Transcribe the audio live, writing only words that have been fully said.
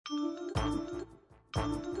Hi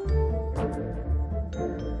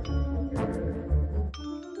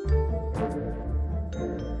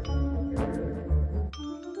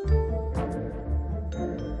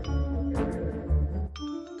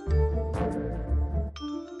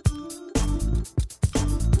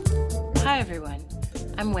everyone,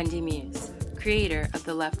 I'm Wendy Muse, creator of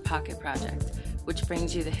the Left Pocket Project, which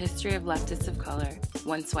brings you the history of leftists of color,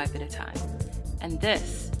 one swipe at a time. And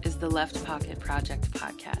this is the Left Pocket Project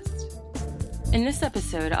podcast. In this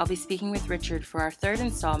episode, I'll be speaking with Richard for our third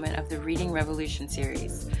installment of the Reading Revolution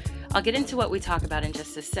series. I'll get into what we talk about in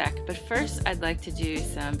just a sec, but first I'd like to do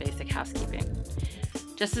some basic housekeeping.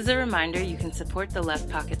 Just as a reminder, you can support the Left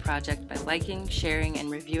Pocket Project by liking, sharing, and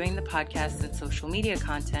reviewing the podcast and social media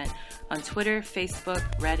content on Twitter, Facebook,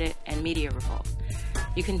 Reddit, and Media Revolt.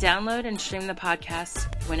 You can download and stream the podcast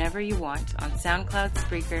whenever you want on SoundCloud,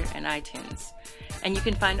 Spreaker, and iTunes. And you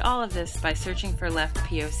can find all of this by searching for Left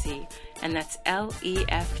POC, and that's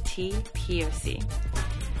LEFT-POC.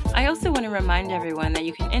 I also want to remind everyone that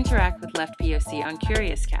you can interact with Left POC on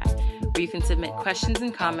Curious Cat, where you can submit questions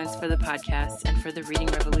and comments for the podcast and for the Reading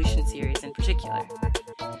Revolution series in particular.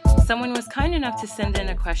 Someone was kind enough to send in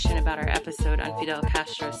a question about our episode on Fidel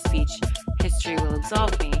Castro's speech, History Will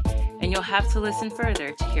Absolve Me, and you'll have to listen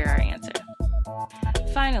further to hear our answer.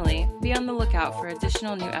 Finally, be on the lookout for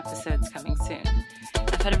additional new episodes coming soon.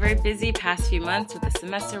 I've had a very busy past few months with the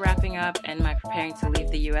semester wrapping up and my preparing to leave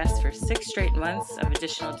the US for 6 straight months of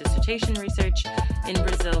additional dissertation research in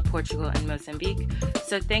Brazil, Portugal, and Mozambique.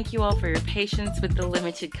 So thank you all for your patience with the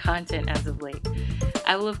limited content as of late.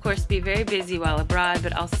 I will of course be very busy while abroad,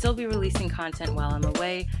 but I'll still be releasing content while I'm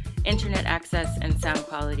away, internet access and sound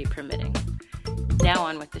quality permitting. Now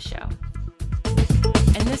on with the show.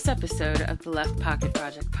 In this episode of the Left Pocket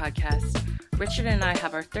Project podcast, Richard and I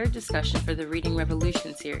have our third discussion for the Reading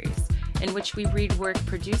Revolution series, in which we read work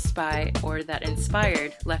produced by or that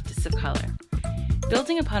inspired leftists of color.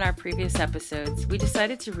 Building upon our previous episodes, we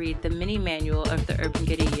decided to read the mini manual of the Urban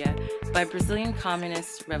Guerrilla by Brazilian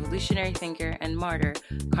communist, revolutionary thinker, and martyr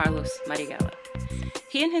Carlos Marighella.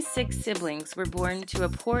 He and his 6 siblings were born to a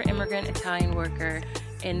poor immigrant Italian worker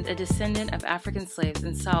and a descendant of African slaves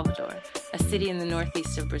in Salvador, a city in the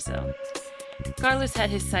northeast of Brazil. Carlos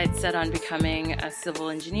had his sights set on becoming a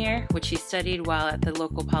civil engineer, which he studied while at the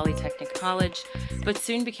local polytechnic college, but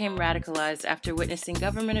soon became radicalized after witnessing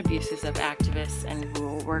government abuses of activists and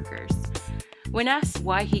rural workers. When asked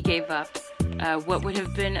why he gave up what would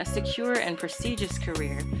have been a secure and prestigious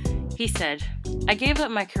career, he said, "I gave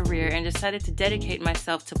up my career and decided to dedicate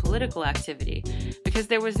myself to political activity because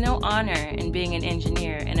there was no honor in being an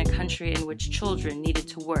engineer in a country in which children needed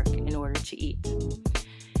to work in order to eat."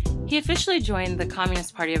 He officially joined the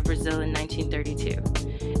Communist Party of Brazil in 1932.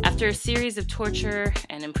 After a series of torture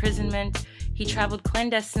and imprisonment, he traveled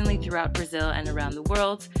clandestinely throughout Brazil and around the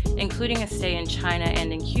world, including a stay in China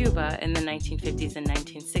and in Cuba in the 1950s and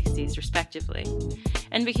 1960s, respectively,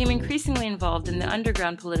 and became increasingly involved in the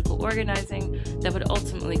underground political organizing that would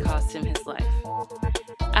ultimately cost him his life.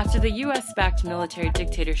 After the US-backed military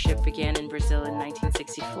dictatorship began in Brazil in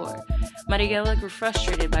 1964, Marighella grew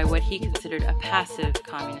frustrated by what he considered a passive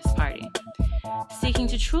communist party. Seeking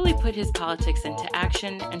to truly put his politics into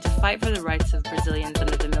action and to fight for the rights of Brazilians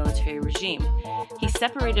under the military regime, he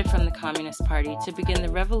separated from the Communist Party to begin the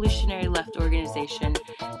revolutionary left organization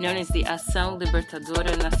known as the Ação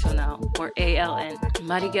Libertadora Nacional, or ALN.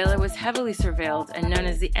 Marighella was heavily surveilled and known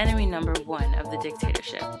as the enemy number 1 of the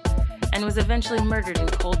dictatorship, and was eventually murdered in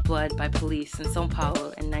cold blood by police in São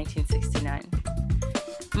Paulo in 1969.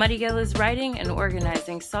 Marighella's writing and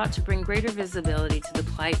organizing sought to bring greater visibility to the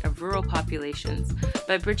plight of rural populations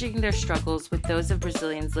by bridging their struggles with those of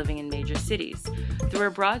Brazilians living in major cities through a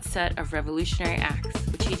broad set of revolutionary acts,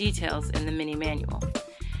 which he details in the mini manual.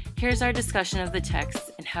 Here's our discussion of the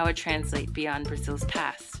text and how it translates beyond Brazil's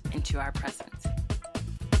past into our present.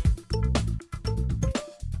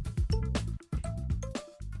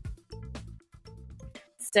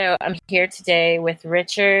 So I'm here today with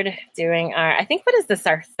Richard doing our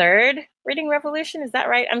third Reading Revolution? Is that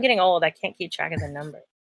right? I'm getting old. I can't keep track of the number.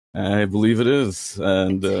 I believe it is.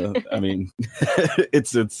 And I mean,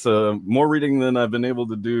 it's more reading than I've been able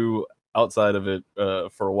to do outside of it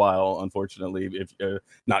for a while, unfortunately, if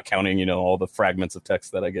not counting, all the fragments of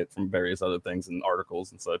text that I get from various other things and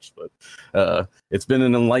articles and such. But it's been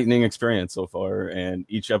an enlightening experience so far. And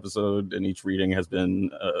each episode and each reading has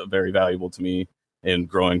been very valuable to me in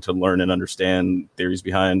growing to learn and understand theories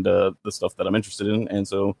behind the stuff that I'm interested in. And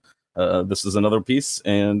so this is another piece,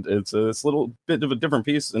 and it's a little bit of a different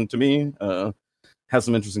piece. And to me, has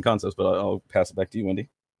some interesting concepts, but I'll pass it back to you, Wendy.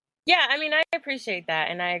 Yeah, I mean, I appreciate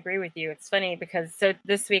that, and I agree with you. It's funny because so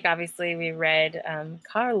this week, obviously, we read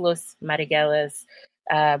Carlos Marighell's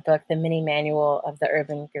book, The Mini Manual of the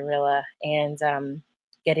Urban Guerrilla, and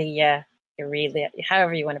guerrilla,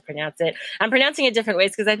 however you want to pronounce it. I'm pronouncing it different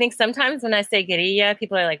ways because I think sometimes when I say guerrilla,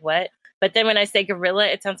 people are like, "What?" But then when I say gorilla,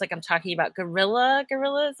 it sounds like I'm talking about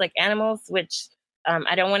gorillas, like animals, which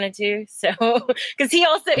I don't want to do. So, because he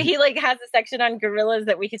like has a section on gorillas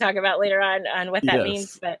that we could talk about later on what that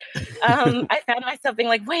means. Yes. But I found myself being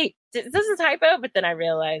like, wait, is this a typo? But then I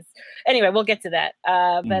realized, anyway, we'll get to that.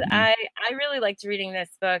 But Mhm. I really liked reading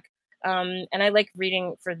this book. And I like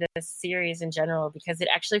reading for this series in general because it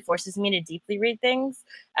actually forces me to deeply read things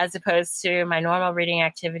as opposed to my normal reading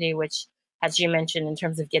activity, which, as you mentioned, in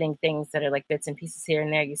terms of getting things that are like bits and pieces here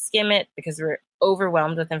and there, you skim it because we're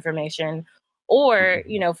overwhelmed with information. Or,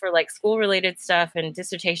 Mhm. for like school related stuff and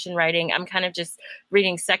dissertation writing, I'm kind of just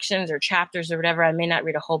reading sections or chapters or whatever. I may not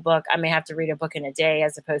read a whole book. I may have to read a book in a day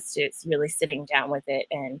as opposed to really sitting down with it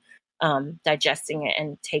and digesting it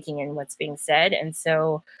and taking in what's being said. And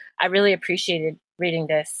so I really appreciated reading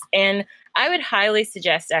this. And I would highly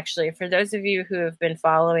suggest, actually, for those of you who have been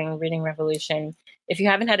following Reading Revolution, if you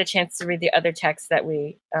haven't had a chance to read the other texts that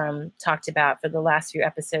we talked about for the last few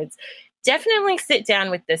episodes, definitely sit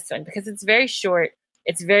down with this one because it's very short,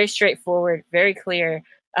 it's very straightforward, very clear.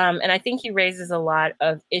 And I think he raises a lot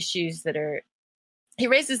of issues he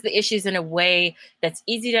raises the issues in a way that's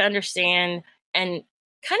easy to understand and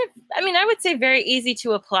kind of, I mean, I would say very easy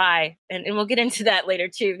to apply. And we'll get into that later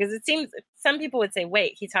too, because it seems some people would say,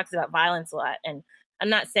 wait, he talks about violence a lot. And I'm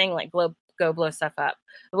not saying like go blow stuff up.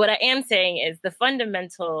 But what I am saying is the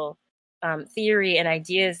fundamental theory and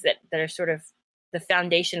ideas that are sort of the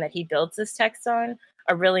foundation that he builds this text on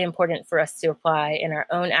are really important for us to apply in our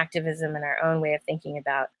own activism and our own way of thinking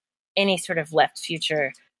about any sort of left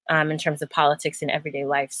future in terms of politics and everyday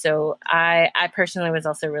life. So I personally was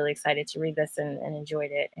also really excited to read this and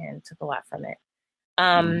enjoyed it and took a lot from it. Mhm.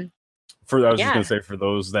 Um, I was just going yeah. to say, for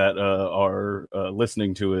those that are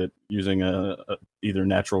listening to it using either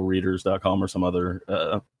naturalreaders.com or some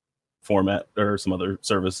other format or some other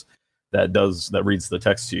service that reads the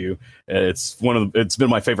text to you, it's been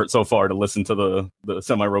my favorite so far to listen to the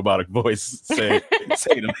semi-robotic voice say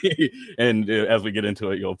to me. And as we get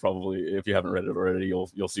into it, you'll probably, if you haven't read it already,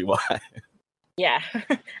 you'll see why. Yeah,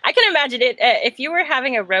 I can imagine it. If you were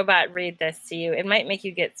having a robot read this to you, it might make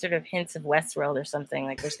you get sort of hints of Westworld or something,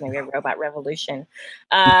 like there's going to be a robot revolution.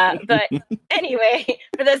 But anyway,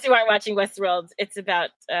 for those who aren't watching Westworld, it's about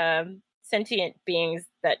sentient beings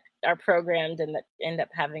that are programmed and that end up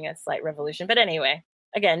having a slight revolution. But anyway,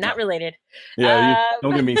 again, not related. Yeah,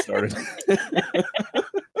 don't get me started.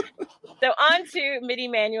 So on to MIDI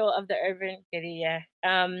Manual of the Urban Guerrilla.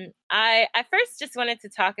 I first just wanted to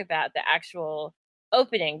talk about the actual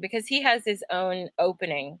opening because he has his own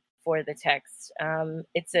opening for the text.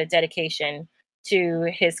 It's a dedication to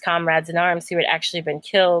his comrades in arms who had actually been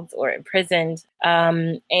killed or imprisoned.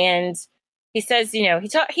 And he says,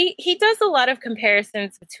 he does a lot of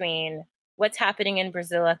comparisons between what's happening in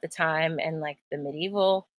Brazil at the time and like the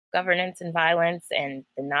medieval governance and violence and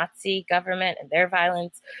the Nazi government and their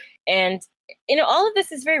violence. And all of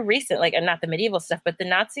this is very recent, like not the medieval stuff, but the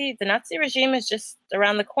Nazi regime is just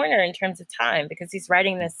around the corner in terms of time because he's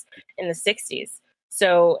writing this in the 60s.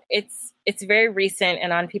 So it's very recent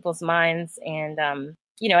and on people's minds. And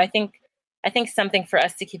I think something for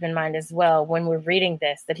us to keep in mind as well when we're reading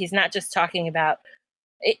this, that he's not just talking about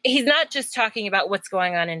what's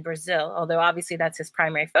going on in Brazil, although obviously that's his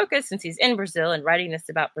primary focus since he's in Brazil and writing this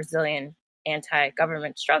about Brazilian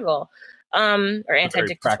anti-government struggle or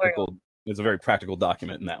anti-dictatorial. It's a very practical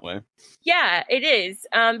document in that way. Yeah, it is.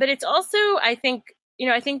 But it's also, I think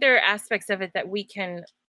there are aspects of it that we can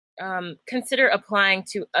consider applying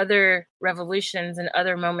to other revolutions and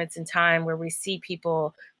other moments in time where we see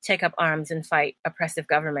people take up arms and fight oppressive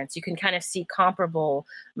governments. You can kind of see comparable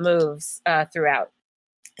moves throughout.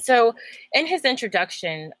 So in his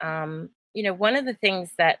introduction, one of the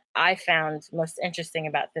things that I found most interesting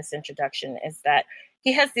about this introduction is that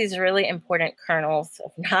he has these really important kernels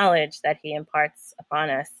of knowledge that he imparts upon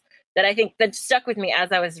us that I think that stuck with me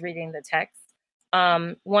as I was reading the text.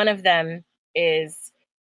 One of them is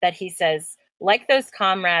that he says, like those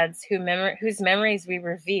comrades whose memories we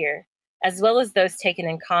revere, as well as those taken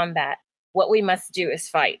in combat, what we must do is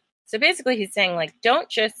fight. So basically he's saying, like, don't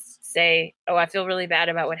just say, oh, I feel really bad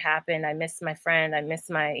about what happened. I miss my friend. I miss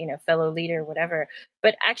my, fellow leader, whatever,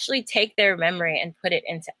 but actually take their memory and put it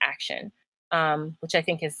into action, which I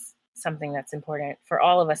think is something that's important for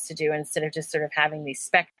all of us to do instead of just sort of having these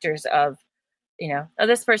specters of oh,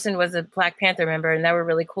 this person was a Black Panther member and they were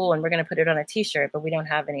really cool and we're going to put it on a t-shirt, but we don't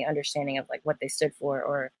have any understanding of like what they stood for,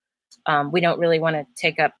 or we don't really want to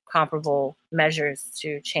take up comparable measures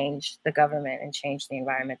to change the government and change the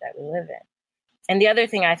environment that we live in. And the other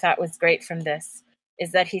thing I thought was great from this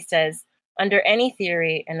is that he says, under any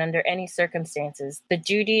theory and under any circumstances, the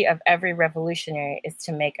duty of every revolutionary is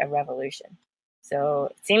to make a revolution. So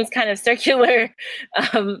it seems kind of circular,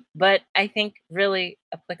 but I think really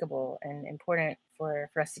applicable and important for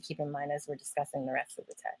us to keep in mind as we're discussing the rest of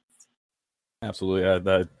the text.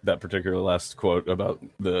 Absolutely. That particular last quote about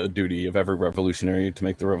the duty of every revolutionary to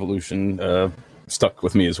make the revolution stuck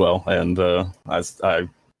with me as well. And I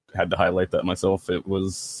had to highlight that myself. It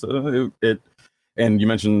was and you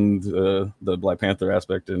mentioned the Black Panther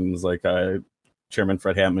aspect, and it was like Chairman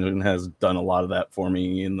Fred Hampton has done a lot of that for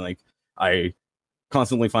me, and like I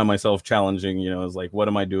constantly find myself challenging, is like, what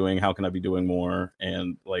am I doing? How can I be doing more?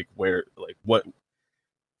 And like where, like what,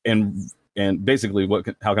 and basically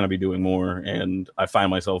how can I be doing more? And I find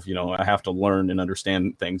myself, I have to learn and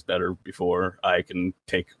understand things better before I can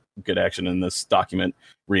take good action, and this document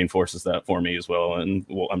reinforces that for me as well. And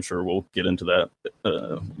I'm sure we'll get into that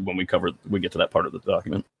when we get to that part of the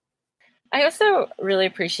document. I also really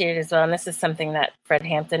appreciate it as well, and this is something that Fred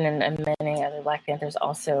Hampton and many other Black Panthers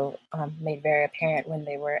also made very apparent when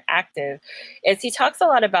they were active, is he talks a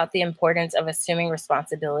lot about the importance of assuming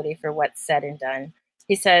responsibility for what's said and done.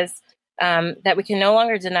 He says that we can no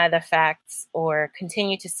longer deny the facts or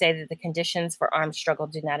continue to say that the conditions for armed struggle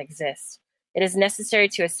do not exist. It is necessary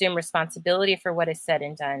to assume responsibility for what is said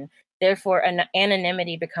and done. Therefore,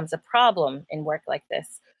 anonymity becomes a problem in work like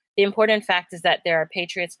this. The important fact is that there are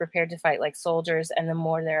patriots prepared to fight like soldiers, and the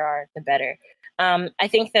more there are, the better. I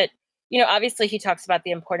think that, obviously he talks about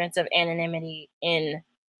the importance of anonymity in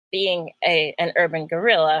being an urban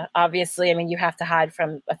guerrilla. Obviously, I mean, you have to hide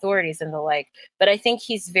from authorities and the like, but I think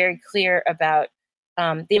he's very clear about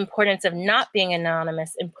the importance of not being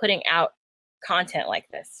anonymous and putting out content like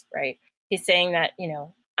this, right? He's saying that,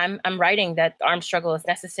 I'm writing that the armed struggle is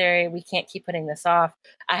necessary. We can't keep putting this off.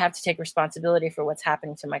 I have to take responsibility for what's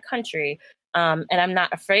happening to my country. And I'm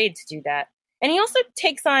not afraid to do that. And he also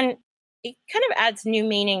it kind of adds new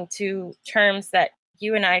meaning to terms that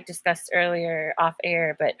you and I discussed earlier off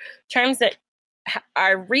air, but terms that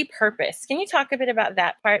are repurposed. Can you talk a bit about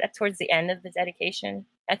that part towards the end of the dedication?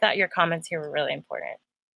 I thought your comments here were really important.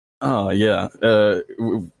 Oh, yeah.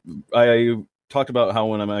 I talked about how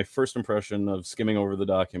when my first impression of skimming over the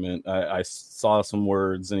document, I saw some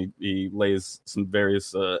words, and he lays some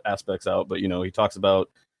various aspects out. But, he talks about,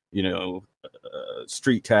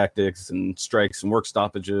 street tactics and strikes and work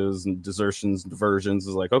stoppages and desertions and diversions.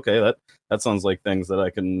 Is like, okay, that sounds like things that I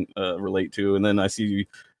can relate to. And then I see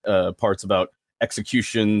parts about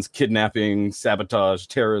executions, kidnapping, sabotage,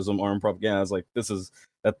 terrorism, armed propaganda. I was like, that's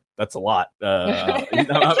a lot.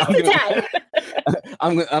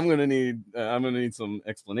 I'm gonna need some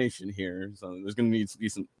explanation here. So there's gonna need to be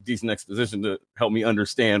some decent exposition to help me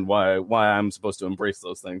understand why I'm supposed to embrace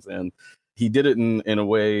those things. And he did it in a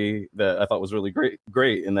way that I thought was really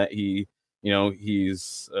great in that he's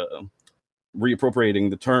reappropriating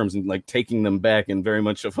the terms and like taking them back in very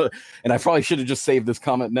much of and I probably should have just saved this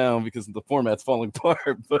comment now because the format's falling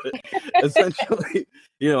apart, but essentially,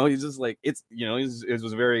 he's just like, it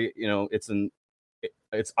was very,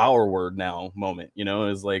 it's our word now moment,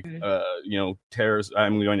 it's like, terrorists,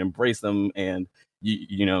 I'm going to embrace them, and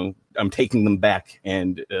I'm taking them back,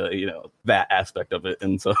 and that aspect of it.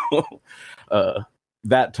 And so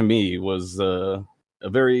that to me was a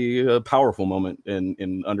very powerful moment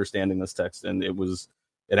in understanding this text. And it was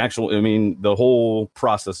the whole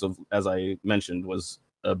process of, as I mentioned, was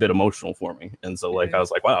a bit emotional for me. And so I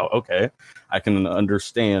was like, wow, okay, I can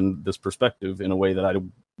understand this perspective in a way that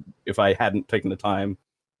if I hadn't taken the time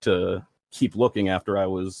to keep looking after I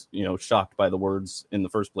was, shocked by the words in the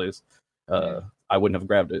first place, I wouldn't have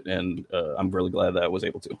grabbed it. And I'm really glad that I was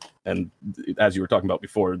able to. And as you were talking about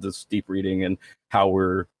before, this deep reading and how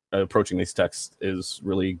we're approaching these texts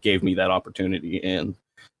really gave me that opportunity. And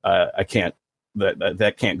I can't,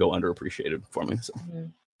 that can't go underappreciated for me. So. Mm-hmm.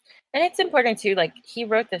 And it's important too, like he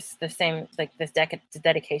wrote this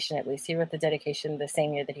dedication, at least he wrote the dedication the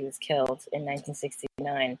same year that he was killed in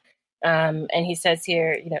 1969. And he says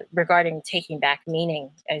here, regarding taking back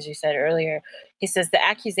meaning, as you said earlier, he says the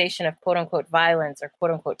accusation of quote unquote violence or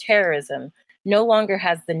quote unquote terrorism no longer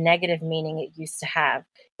has the negative meaning it used to have.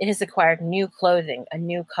 It has acquired new clothing, a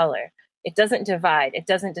new color. It doesn't divide. It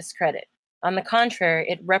doesn't discredit. On the contrary,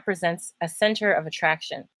 it represents a center of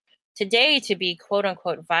attraction. Today, to be quote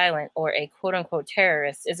unquote violent or a quote unquote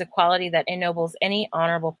terrorist is a quality that ennobles any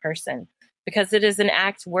honorable person. because it is an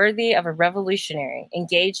act worthy of a revolutionary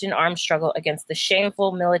engaged in armed struggle against the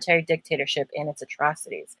shameful military dictatorship and its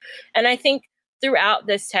atrocities. And I think throughout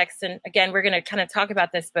this text, and again, we're going to kind of talk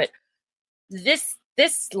about this, but this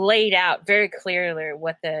laid out very clearly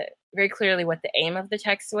what the aim of the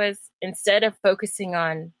text was. Instead of focusing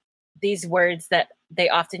on these words that they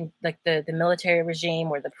often, like the military regime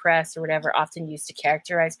or the press or whatever, often use to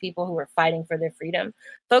characterize people who are fighting for their freedom,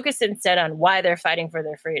 focus instead on why they're fighting for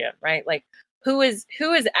their freedom, right? Like who is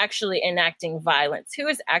actually enacting violence, who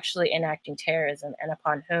is actually enacting terrorism, and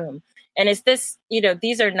upon whom. And is this,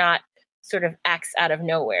 these are not sort of acts out of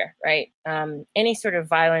nowhere, right? Any sort of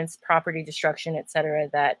violence, property destruction, etc.,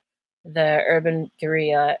 that the urban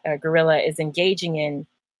guerrilla is engaging in,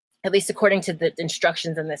 at least according to the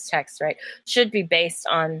instructions in this text, right, should be based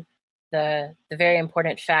on the very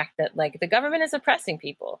important fact that, like, the government is oppressing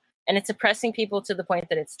people, and it's oppressing people to the point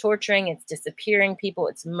that it's torturing, it's disappearing people,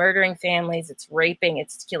 it's murdering families, it's raping,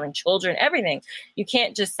 it's killing children, everything. You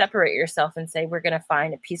can't just separate yourself and say, we're going to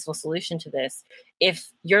find a peaceful solution to this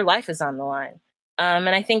if your life is on the line. And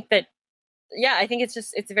I think that, I think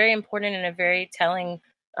it's very important and a very telling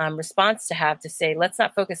response to have, to say, let's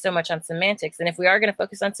not focus so much on semantics. And if we are going to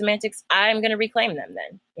focus on semantics, I'm going to reclaim them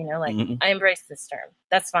then. I embrace this term.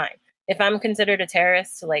 That's fine. If I'm considered a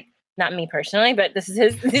terrorist, like, not me personally, but these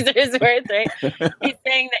are his words, right? He's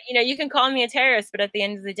saying that, you can call me a terrorist, but at the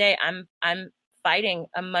end of the day, I'm fighting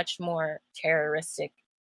a much more terroristic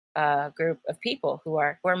group of people who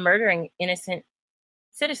are murdering innocent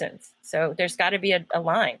citizens. So there's got to be a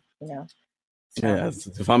line, So, yeah,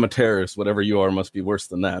 if I'm a terrorist, whatever you are must be worse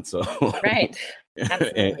than that. So right,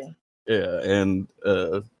 absolutely. and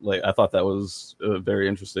like, I thought that was very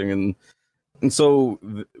interesting, and so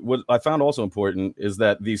what I found also important is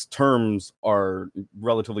that these terms are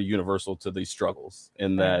relatively universal to these struggles,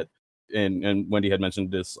 and that, and Wendy had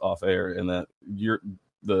mentioned this off air, and that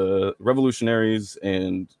the revolutionaries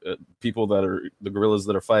and people that are the guerrillas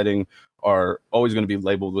that are fighting are always going to be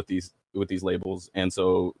labeled with these labels, and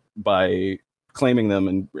so by claiming them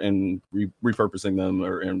and repurposing them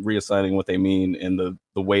and reassigning what they mean in the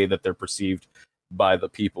way that they're perceived by the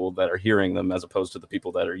people that are hearing them, as opposed to the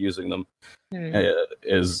people that are using them,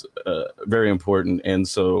 is very important. And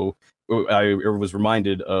so I was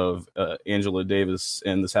reminded of Angela Davis,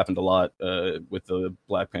 and this happened a lot with the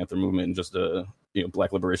Black Panther movement and just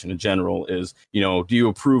Black liberation in general. Is, do you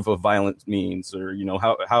approve of violent means, or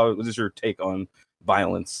how is your take on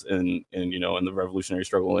violence and in the revolutionary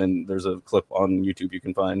struggle? And there's a clip on YouTube you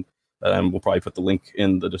can find, and we'll probably put the link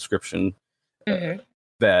in the description,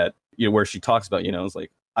 that where she talks about, it's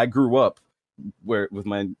like, I grew up with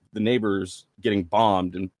the neighbors getting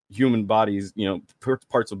bombed and human bodies,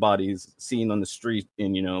 parts of bodies seen on the street,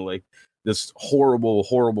 and like this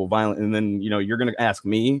horrible violence. And then you're gonna ask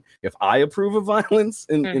me if I approve of violence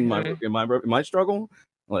in my struggle.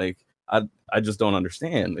 Like, I just don't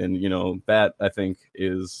understand. And that, I think,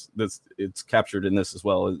 it's captured in this as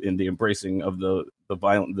well, in the embracing of the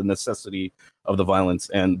necessity of the violence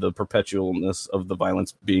and the perpetualness of the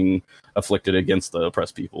violence being afflicted against the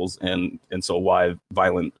oppressed peoples, and so why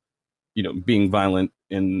being violent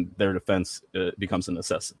in their defense becomes a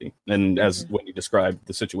necessity. And as when you described,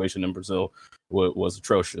 the situation in Brazil was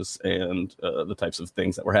atrocious, and the types of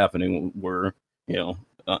things that were happening were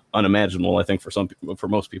unimaginable, I think, for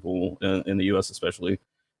most people in the U.S. especially,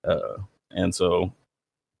 and so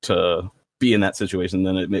to be in that situation,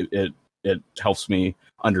 then it helps me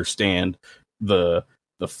understand the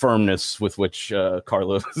firmness with which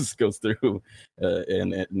Carlos goes through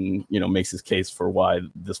and makes his case for why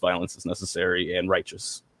this violence is necessary and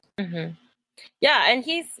righteous. Yeah, and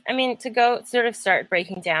to go sort of start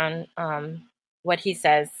breaking down what he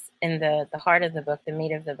says in the heart of the book, the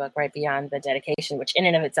meat of the book, right beyond the dedication, which in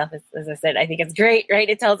and of itself is, as I said, I think it's great, right?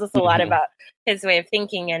 It tells us a lot about his way of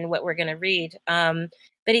thinking and what we're going to read.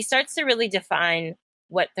 But he starts to really define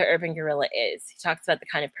what the urban guerrilla is. He talks about the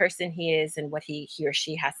kind of person he is and what he or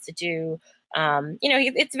she has to do.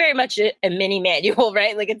 It's very much a mini manual,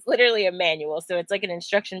 right? Like, it's literally a manual. So it's like an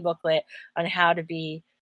instruction booklet on how to be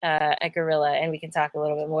a guerrilla. And we can talk a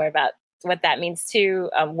little bit more about what that means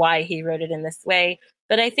too, why he wrote it in this way.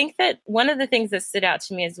 But I think that one of the things that stood out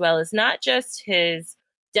to me as well is not just his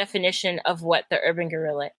definition of what the urban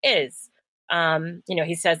guerrilla is.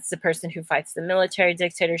 He says it's a person who fights the military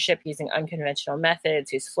dictatorship using unconventional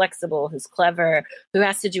methods, who's flexible, who's clever, who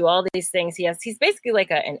has to do all these things. He's basically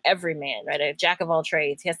like an everyman, right? A jack of all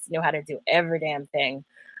trades. He has to know how to do every damn thing.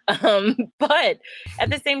 But at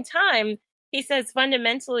the same time, he says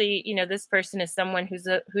fundamentally, this person is someone who's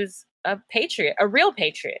a patriot, a real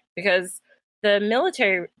patriot, because the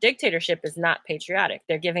military dictatorship is not patriotic.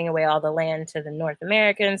 They're giving away all the land to the North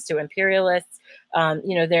Americans, to imperialists.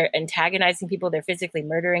 They're antagonizing people. They're physically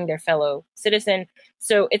murdering their fellow citizen.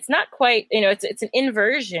 So it's not quite, it's an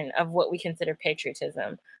inversion of what we consider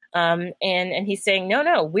patriotism. And he's saying,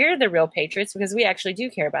 no, we're the real patriots because we actually do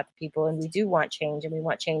care about the people and we do want change, and we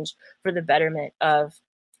want change for the betterment of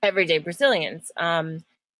everyday Brazilians.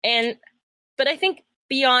 But I think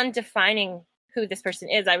beyond defining who this person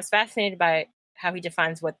is, I was fascinated by how he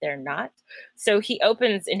defines what they're not. So he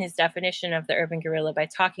opens in his definition of the urban guerrilla by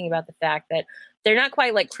talking about the fact that they're not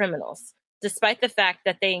quite like criminals, despite the fact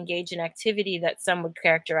that they engage in activity that some would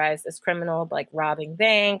characterize as criminal, like robbing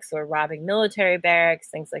banks or robbing military barracks,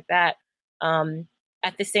 things like that.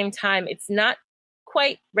 At the same time, it's not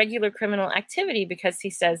quite regular criminal activity, because he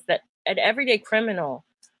says that an everyday criminal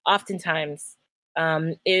oftentimes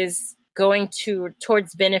is going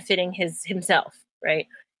towards benefiting himself, right?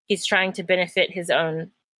 He's trying to benefit his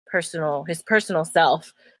own personal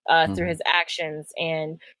self through his actions.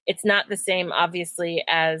 And it's not the same, obviously,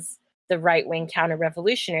 as the right-wing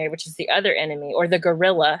counter-revolutionary, which is the other enemy, or the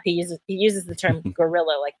guerrilla. He uses the term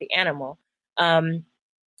guerrilla, like the animal,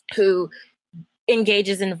 who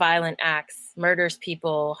engages in violent acts, murders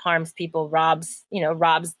people, harms people, robs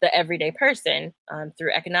the everyday person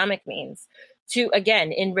through economic means, to,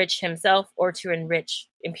 again, enrich himself or to enrich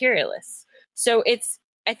imperialists. So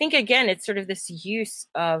I think, again, it's sort of this use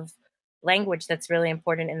of language that's really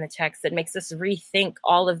important in the text that makes us rethink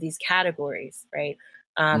all of these categories, right?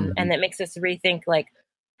 And that makes us rethink, like,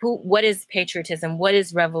 what is patriotism? What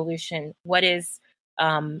is revolution? What is,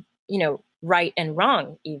 right and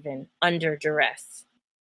wrong, even under duress?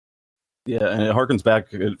 Yeah, and it harkens back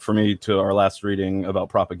for me to our last reading about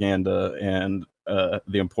propaganda and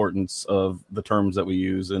the importance of the terms that we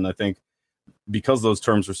use. And I think because those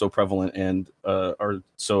terms are so prevalent and are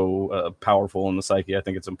so powerful in the psyche, I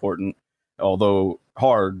think it's important, although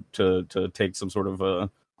hard, to take some sort of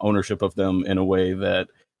ownership of them in a way that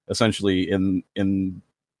essentially in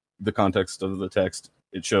the context of the text,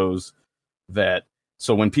 it shows that.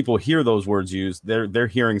 So when people hear those words used, they're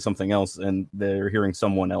hearing something else, and they're hearing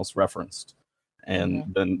someone else referenced.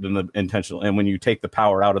 And then the intentional, and when you take the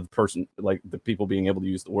power out of the person, like the people being able to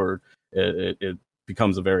use the word, it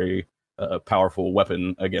becomes a very powerful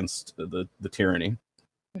weapon against the tyranny.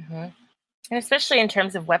 And especially in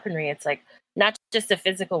terms of weaponry, it's like not just a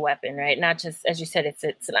physical weapon, right? Not just, as you said, it's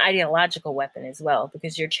an ideological weapon as well,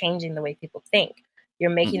 because you're changing the way people think. You're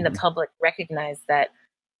making the public recognize that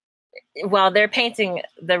while they're painting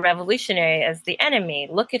the revolutionary as the enemy,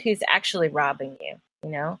 look at who's actually robbing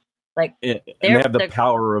you, Like, and they have the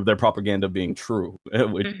power of their propaganda being true,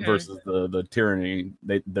 versus the tyranny.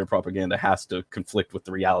 Their propaganda has to conflict with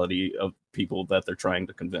the reality of people that they're trying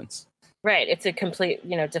to convince. Right. It's a complete,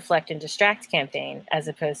 deflect and distract campaign, as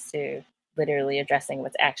opposed to literally addressing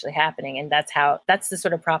what's actually happening. And that's the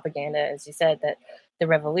sort of propaganda, as you said, that the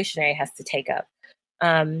revolutionary has to take up.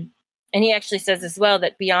 And he actually says as well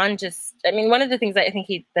that beyond just, one of the things that I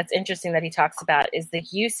think that's interesting that he talks about is the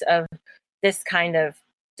use of this kind of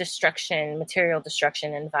destruction, material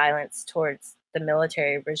destruction and violence towards the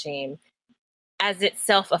military regime as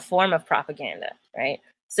itself a form of propaganda, right?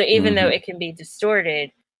 So even though it can be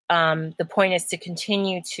distorted, the point is to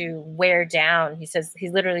continue to wear down. He says, he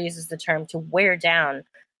literally uses the term to wear down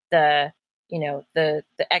the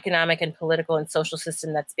economic and political and social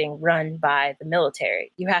system that's being run by the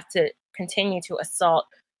military. You have to continue to assault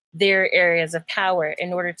their areas of power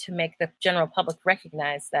in order to make the general public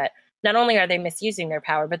recognize that not only are they misusing their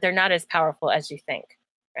power, but they're not as powerful as you think,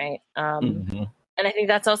 right? And I think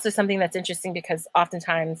that's also something that's interesting, because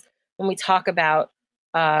oftentimes when we talk about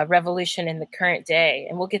revolution in the current day,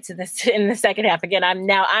 and we'll get to this in the second half again,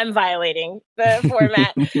 I'm violating the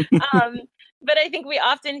format. But I think we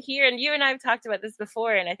often hear, and you and I have talked about this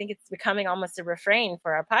before, and I think it's becoming almost a refrain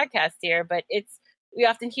for our podcast here, but we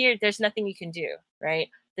often hear there's nothing you can do, right?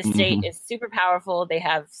 The state is super powerful. They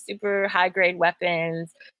have super high grade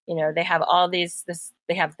weapons. They have all these,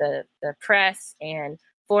 they have the press and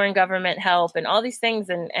foreign government help and all these things.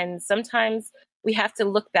 And sometimes we have to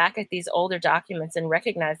look back at these older documents and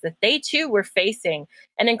recognize that they too were facing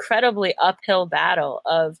an incredibly uphill battle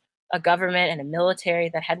of a government and a military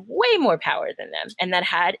that had way more power than them and that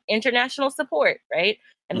had international support, right?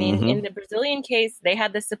 In the Brazilian case, they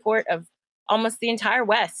had the support of almost the entire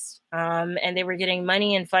West. And they were getting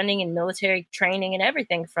money and funding and military training and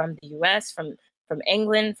everything from the US, from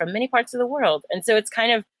England, from many parts of the world. And so it's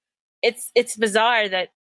kind of, it's bizarre that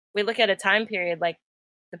we look at a time period like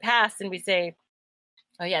the past and we say,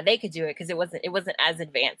 oh yeah, they could do it because it wasn't as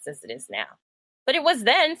advanced as it is now. but it was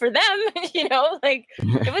then for them, like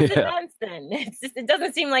it was Yeah. advanced then. It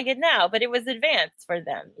doesn't seem like it now, but it was advanced for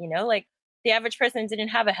them, like the average person didn't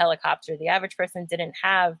have a helicopter. The average person didn't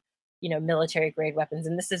have, military grade weapons.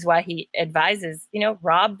 And this is why he advises,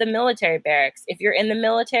 rob the military barracks. If you're in the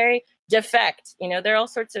military, defect. There are all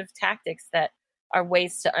sorts of tactics that are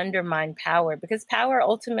ways to undermine power, because power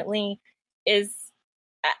ultimately is,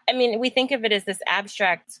 I mean, we think of it as this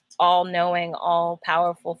abstract, all knowing, all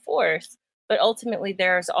powerful force, but ultimately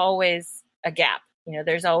there's always a gap.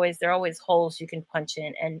 There are always holes you can punch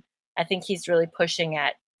in. And I think he's really pushing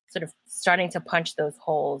at sort of starting to punch those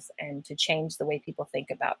holes and to change the way people think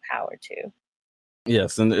about power too.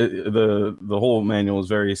 Yes, and the whole manual is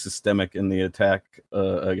very systemic in the attack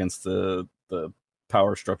against the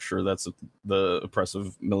power structure that's the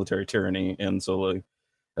oppressive military tyranny, and so like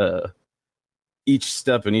each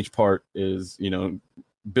step and each part is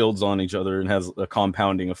builds on each other and has a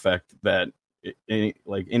compounding effect that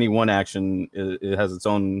any one action, it has its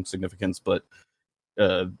own significance, but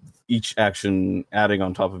each action adding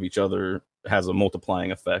on top of each other has a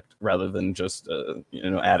multiplying effect rather than just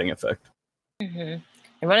adding effect. Mm-hmm.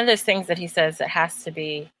 And one of those things that he says that has to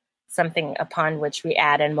be something upon which we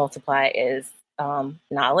add and multiply is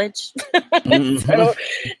knowledge. So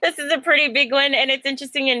this is a pretty big one, and it's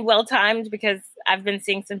interesting and well timed because I've been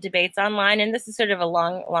seeing some debates online, and this is sort of a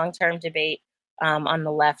long-term debate on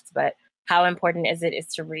the left. But how important is it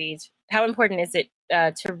to read? How important is it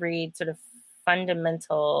to read sort of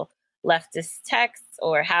fundamental leftist texts,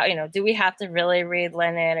 or how, do we have to really read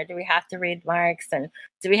Lenin, or do we have to read Marx, and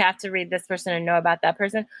do we have to read this person and know about that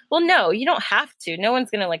person? Well, no, you don't have to. No one's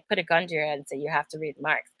going to like put a gun to your head and say you have to read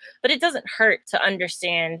Marx, but it doesn't hurt to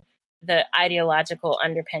understand the ideological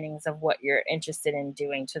underpinnings of what you're interested in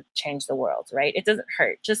doing to change the world, right? It doesn't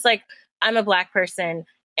hurt. Just like I'm a Black person,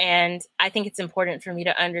 and I think it's important for me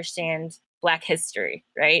to understand Black history,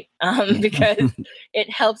 right? Because it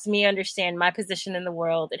helps me understand my position in the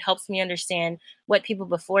world. It helps me understand what people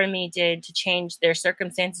before me did to change their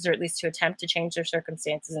circumstances, or at least to attempt to change their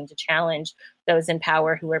circumstances and to challenge those in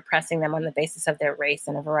power who were pressing them on the basis of their race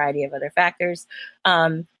and a variety of other factors.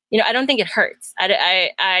 I don't think it hurts.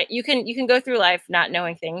 You can go through life not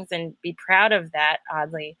knowing things and be proud of that,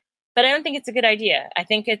 oddly, but I don't think it's a good idea. I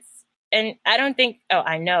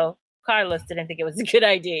know Carlos didn't think it was a good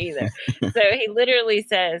idea either. So he literally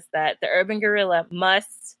says that the urban guerrilla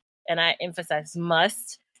must, and I emphasize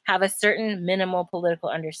must, have a certain minimal political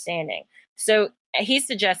understanding. So he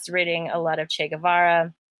suggests reading a lot of Che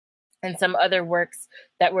Guevara and some other works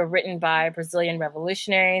that were written by Brazilian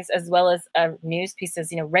revolutionaries, as well as news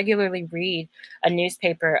pieces. Regularly read a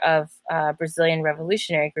newspaper of Brazilian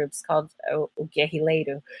revolutionary groups called O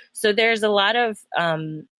Guerrilheiro. So there's a lot of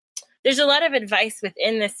advice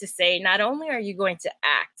within this to say, not only are you going to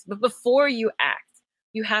act, but before you act,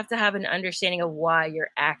 you have to have an understanding of why you're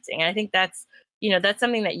acting. And I think that's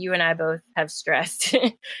something that you and I both have stressed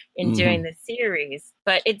in doing this series.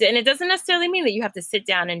 But it doesn't necessarily mean that you have to sit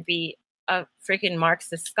down and be a freaking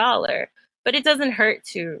Marxist scholar, but it doesn't hurt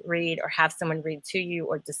to read or have someone read to you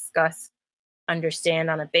or discuss, understand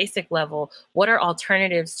on a basic level, what are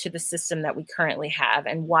alternatives to the system that we currently have,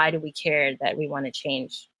 and why do we care that we want to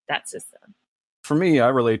change that system? For me, I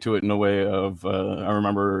relate to it in a way of I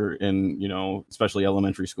remember in especially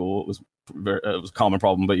elementary school, it was a common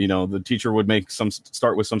problem, but the teacher would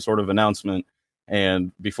start with some sort of announcement,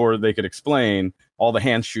 and before they could explain, all the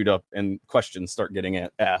hands shoot up and questions start getting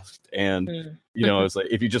asked, and it's like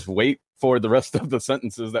if you just wait for the rest of the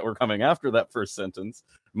sentences that were coming after that first sentence,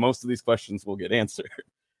 most of these questions will get answered.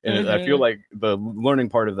 And I feel like the learning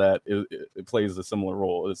part of that it plays a similar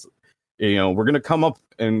role. It's we're going to come up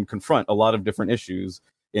and confront a lot of different issues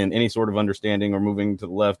in any sort of understanding or moving to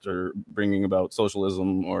the left or bringing about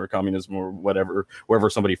socialism or communism or whatever,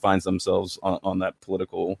 wherever somebody finds themselves on that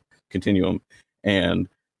political continuum. And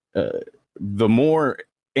the more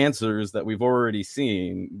answers that we've already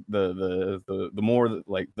seen, the more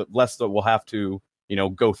like the less that we'll have to,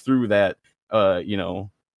 go through that,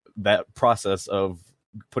 that process of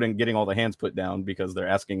getting all the hands put down because they're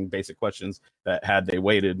asking basic questions that had they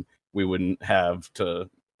waited, we wouldn't have to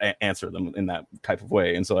answer them in that type of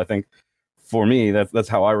way. And so I think for me, that's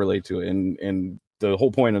how I relate to it. And the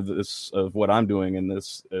whole point of this, of what I'm doing in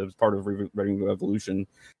this as part of Rewriting Revolution,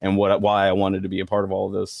 and why I wanted to be a part of all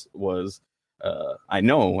of this was, I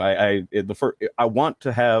want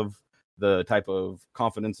to have the type of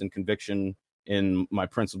confidence and conviction in my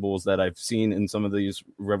principles that I've seen in some of these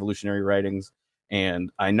revolutionary writings.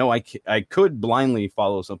 And I know I could blindly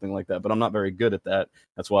follow something like that, but I'm not very good at that.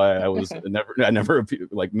 That's why I never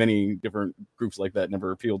like many different groups like that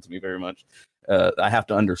never appealed to me very much. I have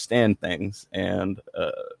to understand things, and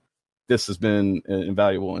this has been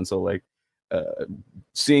invaluable. And so like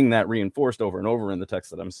seeing that reinforced over and over in the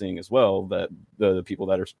text that I'm seeing as well, that the people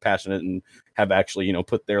that are passionate and have actually, you know,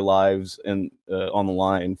 put their lives on the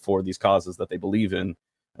line for these causes that they believe in,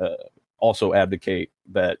 also advocate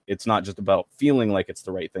that it's not just about feeling like it's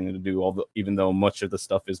the right thing to do, although even though much of the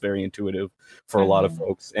stuff is very intuitive for a lot of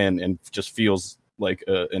folks and just feels like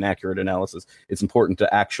an accurate analysis. It's important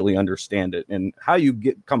to actually understand it, and how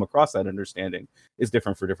you come across that understanding is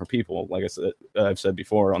different for different people. Like I said, I've said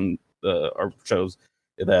before on our shows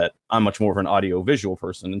that I'm much more of an audio visual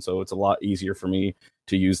person, and so it's a lot easier for me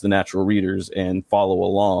to use the natural readers and follow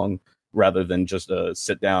along rather than just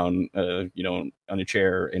sit down, you know, on a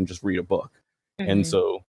chair and just read a book. And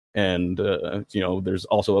so, and you know, there's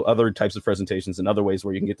also other types of presentations and other ways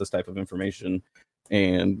where you can get this type of information,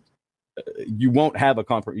 and you won't have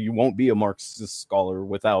you won't be a Marxist scholar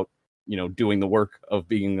without, you know, doing the work of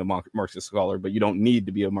being a Marxist scholar, but you don't need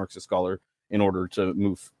to be a Marxist scholar in order to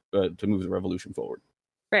move the revolution forward.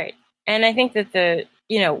 Right. And I think that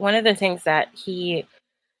one of the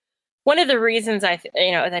reasons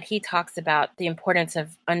that he talks about the importance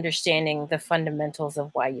of understanding the fundamentals of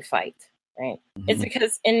why you fight, right? It's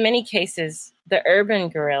because in many cases, the urban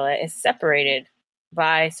guerrilla is separated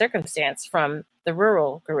by circumstance from the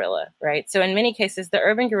rural guerrilla, right? So in many cases, the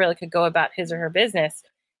urban guerrilla could go about his or her business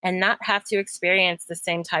and not have to experience the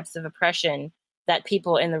same types of oppression that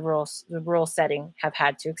people in the rural setting have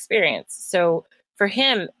had to experience. So for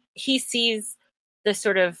him, he sees the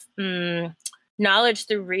sort of knowledge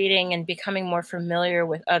through reading and becoming more familiar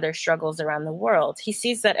with other struggles around the world. He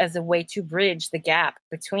sees that as a way to bridge the gap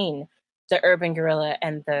between the urban guerrilla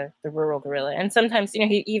and the rural guerrilla. And sometimes, you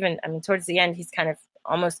know, towards the end, he's kind of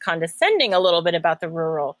almost condescending a little bit about the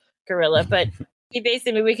rural guerrilla, but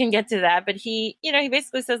we can get to that. But he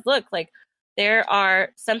basically says, look, like there are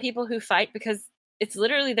some people who fight because it's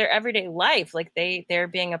literally their everyday life. Like they're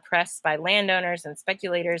being oppressed by landowners and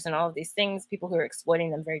speculators and all of these things, people who are exploiting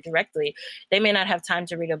them very directly. They may not have time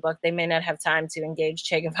to read a book. They may not have time to engage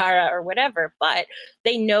Che Guevara or whatever, but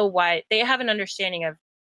they know why. They have an understanding of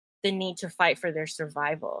the need to fight for their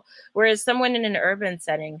survival. Whereas someone in an urban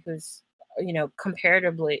setting who's, you know,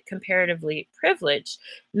 comparatively privileged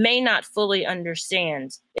may not fully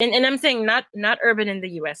understand. And I'm saying not urban in the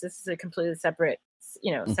US. This is a completely separate,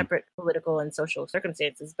 you know, separate political and social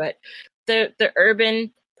circumstances, but the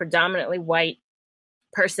urban, predominantly white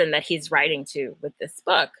person that he's writing to with this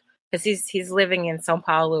book, because he's living in Sao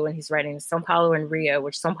Paulo and he's writing Sao Paulo and Rio,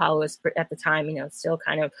 which Sao Paulo is at the time, you know, still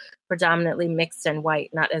kind of predominantly mixed and white,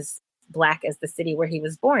 not as black as the city where he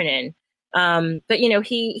was born in. But, you know,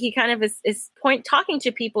 he kind of is talking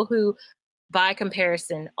to people who by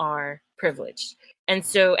comparison are privileged. And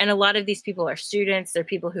a lot of these people are students. They're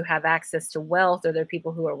people who have access to wealth, or they're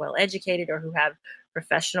people who are well educated or who have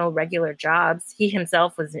professional regular jobs. He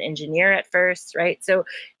himself was an engineer at first, right? So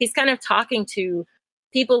he's kind of talking to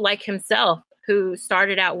people like himself who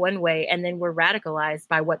started out one way and then were radicalized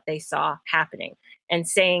by what they saw happening, and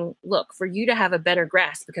saying, look, for you to have a better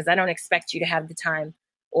grasp, because I don't expect you to have the time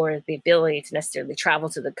or the ability to necessarily travel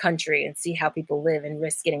to the country and see how people live and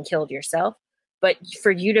risk getting killed yourself. But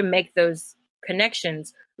for you to make those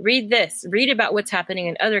connections, read about what's happening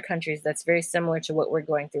in other countries that's very similar to what we're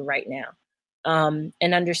going through right now,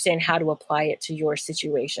 and understand how to apply it to your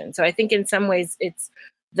situation. So I think in some ways it's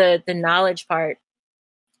the knowledge part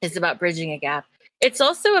is about bridging a gap. It's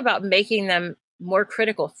also about making them more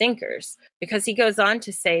critical thinkers, because he goes on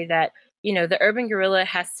to say that, you know, the urban guerrilla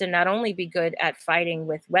has to not only be good at fighting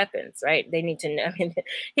with weapons, right? They need to know. I mean,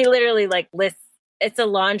 he literally lists, it's a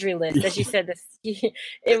laundry list. As you said,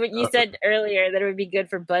 you said earlier that it would be good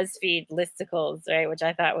for BuzzFeed listicles, right? Which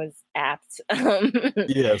I thought was apt.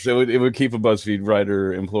 Yes, it would keep a BuzzFeed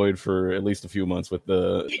writer employed for at least a few months with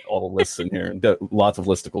all the lists in here, lots of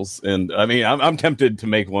listicles. And I mean, I'm tempted to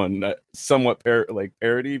make one somewhat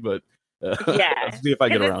parody, but yeah, let's see if I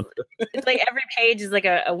get around. It's like every page is like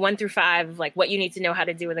a 1 through 5, like what you need to know how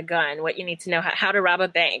to do with a gun, what you need to know how to rob a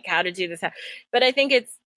bank, how to do this. But I think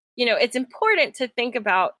it's, you know, it's important to think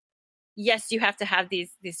about, yes, you have to have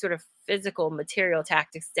these sort of physical material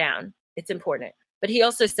tactics down. It's important. But he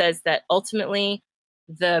also says that ultimately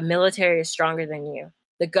the military is stronger than you.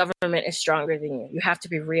 The government is stronger than you. You have to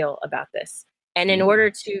be real about this. And in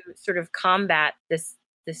order to sort of combat this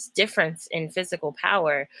difference in physical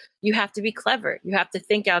power, you have to be clever. You have to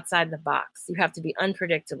think outside the box. You have to be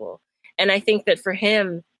unpredictable. And I think that for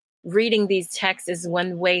him, reading these texts is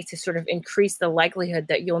one way to sort of increase the likelihood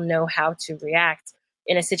that you'll know how to react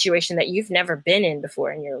in a situation that you've never been in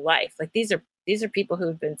before in your life. Like these are people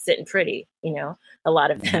who've been sitting pretty, a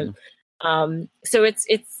lot of them. So it's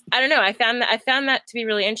I don't know. I found that to be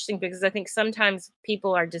really interesting, because I think sometimes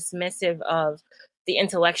people are dismissive of the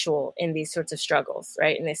intellectual in these sorts of struggles,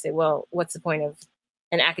 right? And they say, well, what's the point of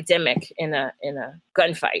an academic in a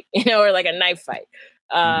gunfight, or like a knife fight?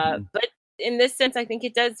 But in this sense, I think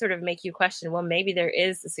it does sort of make you question, well, maybe there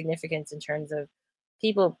is a significance in terms of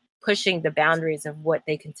people pushing the boundaries of what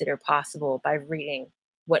they consider possible by reading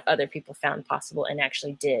what other people found possible and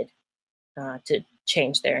actually did to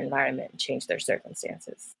change their environment, change their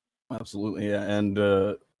circumstances. Absolutely, yeah. And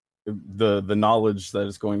the knowledge that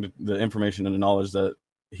is the information and the knowledge that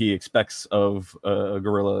he expects of a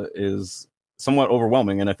guerrilla is somewhat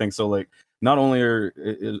overwhelming. And I think so, like, not only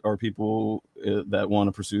are people that want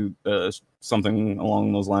to pursue something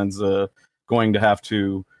along those lines going to have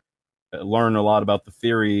to learn a lot about the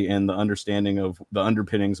theory and the understanding of the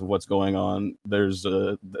underpinnings of what's going on. There's,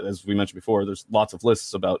 as we mentioned before, there's lots of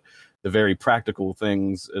lists about the very practical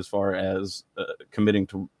things as far as committing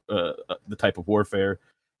to the type of warfare.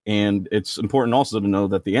 And it's important also to know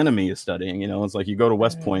that the enemy is studying. It's like you go to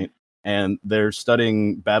West Point and they're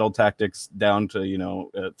studying battle tactics down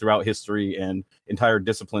to, throughout history, and entire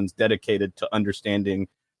disciplines dedicated to understanding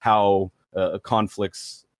how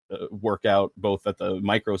conflicts work out, both at the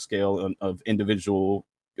micro scale of individual,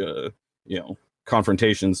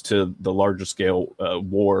 confrontations to the larger scale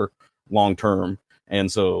war long term.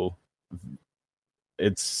 And so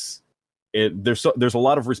there's a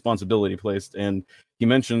lot of responsibility placed. And he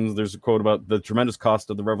mentions, there's a quote about the tremendous cost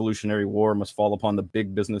of the Revolutionary War must fall upon the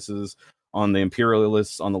big businesses, on the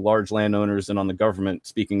imperialists, on the large landowners, and on the government,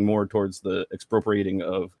 speaking more towards the expropriating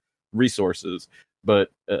of resources. But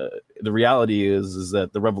the reality is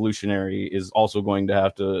that the revolutionary is also going to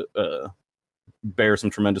have to bear some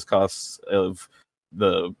tremendous costs of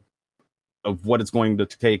what it's going to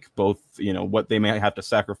take, both what they may have to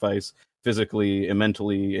sacrifice physically and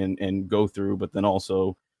mentally and go through, but then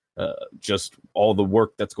also just all the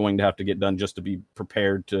work that's going to have to get done just to be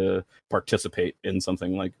prepared to participate in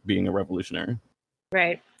something like being a revolutionary.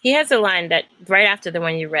 Right. He has a line that right after the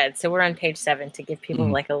one you read. So we're on page 7 to give people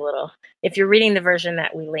like a little, if you're reading the version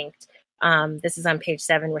that we linked, this is on page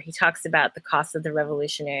 7, where he talks about the cost of the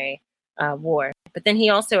Revolutionary War. But then he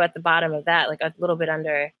also, at the bottom of that, like a little bit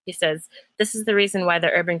under, he says, this is the reason why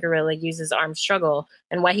the urban guerrilla uses armed struggle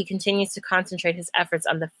and why he continues to concentrate his efforts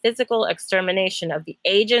on the physical extermination of the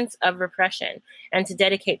agents of repression and to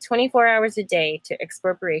dedicate 24 hours a day to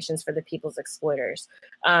expropriations for the people's exploiters.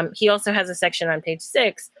 He also has a section on page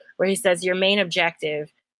 6 where he says your main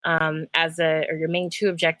objective your main 2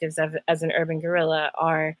 objectives as an urban guerrilla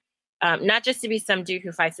are not just to be some dude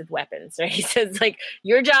who fights with weapons, right? He says, like,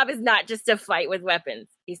 your job is not just to fight with weapons.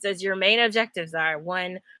 He says your main objectives are,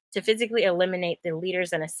 1, to physically eliminate the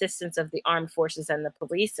leaders and assistants of the armed forces and the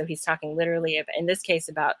police. So he's talking literally, in this case,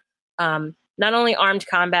 about not only armed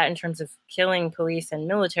combat in terms of killing police and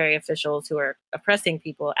military officials who are oppressing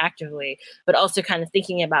people actively, but also kind of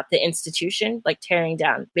thinking about the institution, like tearing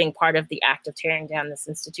down, being part of the act of tearing down this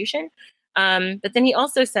institution. But then he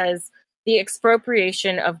also says, the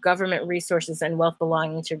expropriation of government resources and wealth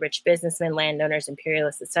belonging to rich businessmen, landowners,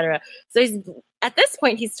 imperialists, etc. So at this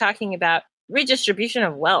point, he's talking about redistribution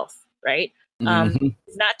of wealth, right?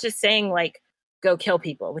 He's not just saying, like, go kill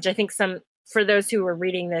people, which I think for those who are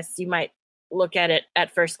reading this, you might look at it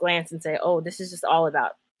at first glance and say, oh, this is just all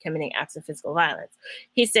about committing acts of physical violence.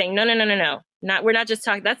 He's saying, no. We're not just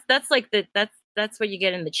talking. That's what you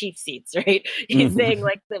get in the chief seats, right? He's saying,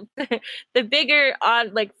 like, the bigger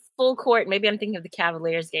on, like, full court, maybe I'm thinking of the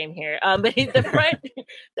Cavaliers game here, but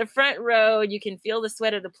the front row, you can feel the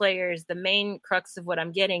sweat of the players. The main crux of what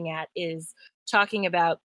I'm getting at is talking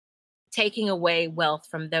about taking away wealth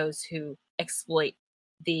from those who exploit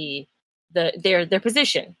their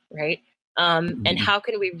position, right? And how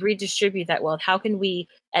can we redistribute that wealth? How can we,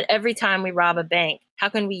 at every time we rob a bank, how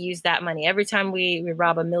can we use that money? Every time we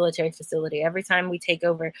rob a military facility, every time we take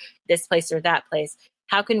over this place or that place,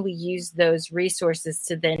 how can we use those resources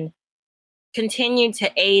to then continue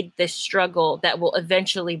to aid the struggle that will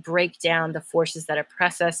eventually break down the forces that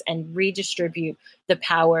oppress us and redistribute the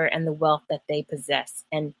power and the wealth that they possess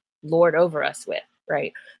and lord over us with,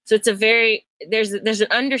 right? So it's there's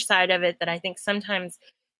an underside of it that I think sometimes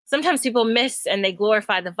people miss, and they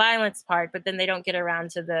glorify the violence part, but then they don't get around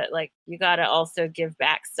to the, like, you got to also give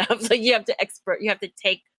back stuff. Like you have to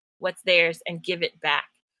take what's theirs and give it back.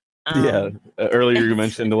 Yeah. Earlier you It's-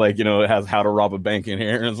 mentioned like, it has how to rob a bank in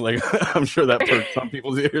here. And it's like, I'm sure that perked some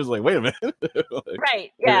people's ears. Like, wait a minute. Like,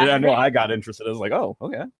 right. and I Yeah. know I got interested. I was like, oh,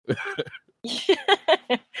 okay.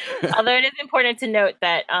 Although it is important to note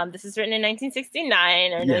that this is written in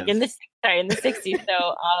 1969 or like Yes. in the 60s.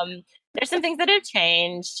 So there's some things that have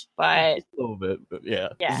changed, but Just a little bit, but yeah.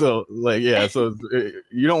 yeah. So like, yeah. So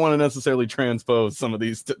you don't want to necessarily transpose some of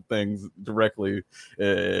these things directly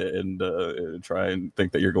and try and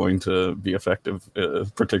think that you're going to be effective,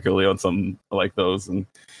 particularly on some like those, and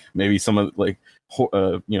maybe some of like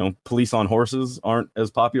police on horses aren't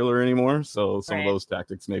as popular anymore. So some of Right. those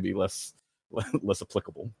tactics may be less less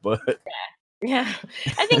applicable. But Yeah.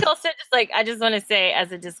 I think also just like I just want to say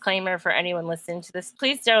as a disclaimer for anyone listening to this,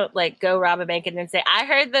 please don't like go rob a bank and then say, I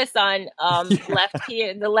heard this on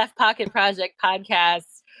the Left Pocket Project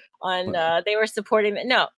podcast on they were supporting it.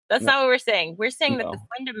 No, that's no, not what we're saying. We're saying that the no.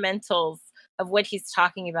 fundamentals of what he's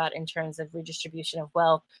talking about in terms of redistribution of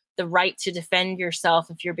wealth, the right to defend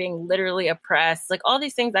yourself if you're being literally oppressed, like all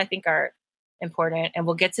these things I think are important, and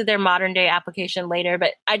we'll get to their modern day application later,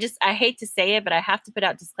 but I hate to say it, but I have to put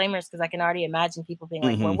out disclaimers because I can already imagine people being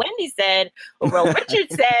like, well, Wendy said or well,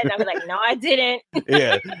 Richard said, and I'm like, no, I didn't.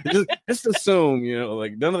 Yeah, just assume,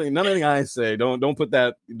 like nothing I say, don't put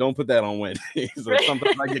that on Wendy. So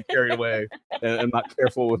sometimes I get carried away and I'm not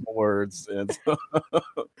careful with my words, and so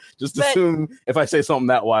just assume if I say something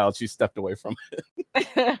that wild, she stepped away from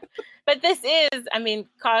it. But this is, I mean,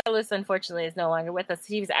 Carlos unfortunately is no longer with us.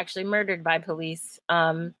 He was actually murdered by police.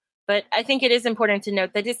 But I think it is important to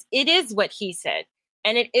note that it is what he said,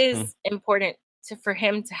 and it is important for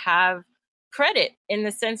him to have credit in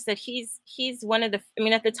the sense that he's one of the. I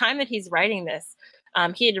mean, at the time that he's writing this,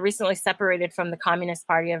 he had recently separated from the Communist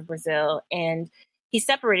Party of Brazil, and he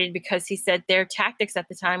separated because he said their tactics at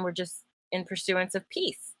the time were just in pursuance of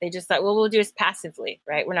peace. They just thought, well, we'll do this passively,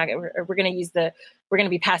 right? We're going to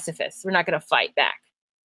be pacifists. We're not going to fight back.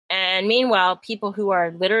 And meanwhile, people who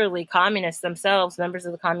are literally communists themselves, members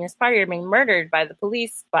of the Communist Party, are being murdered by the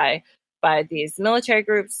police, by these military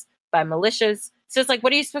groups, by militias. So it's like,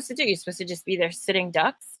 what are you supposed to do? You're supposed to just be there sitting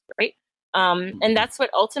ducks, right? And that's what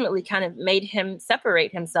ultimately kind of made him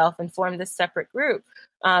separate himself and form this separate group,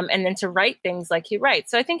 and then to write things like he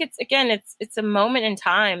writes. So I think it's a moment in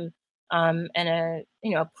time, and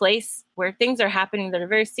a place where things are happening that are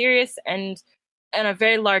very serious and on a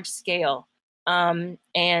very large scale. And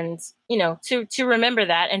to remember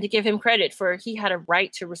that and to give him credit for he had a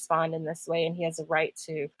right to respond in this way, and he has a right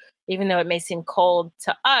to, even though it may seem cold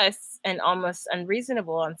to us and almost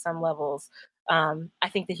unreasonable on some levels, I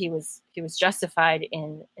think that he was justified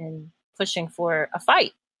in pushing for a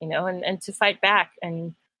fight, and to fight back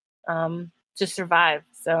and to survive.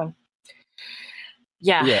 So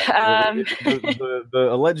yeah. The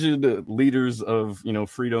alleged leaders of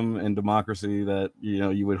freedom and democracy that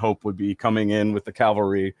you would hope would be coming in with the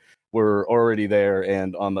cavalry were already there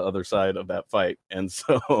and on the other side of that fight, and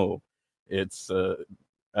so it's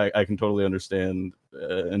I can totally understand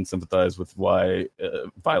and sympathize with why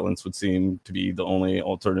violence would seem to be the only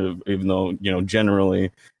alternative, even though generally,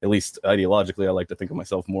 at least ideologically, I like to think of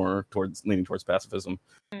myself more leaning towards pacifism.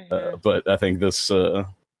 But I think this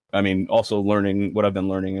also learning what I've been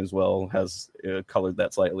learning as well has colored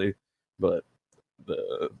that slightly, but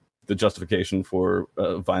the justification for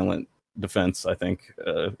violent defense, I think,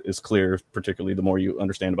 is clear, particularly the more you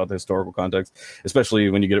understand about the historical context, especially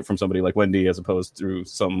when you get it from somebody like Wendy as opposed through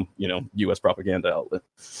some U.S. propaganda outlet.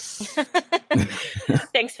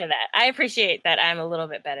 Thanks for that. I appreciate that. I'm a little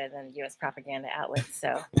bit better than U.S. propaganda outlets,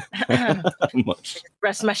 so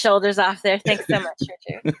brush my shoulders off there. Thanks so much,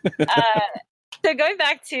 Richard. So going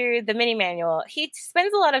back to the mini manual, he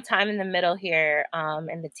spends a lot of time in the middle here,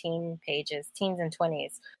 in the teens and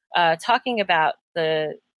 20s, talking about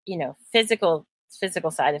the physical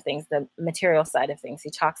side of things, the material side of things. He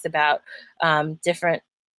talks about different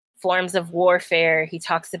forms of warfare. He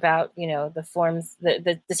talks about the forms,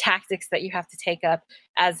 the tactics that you have to take up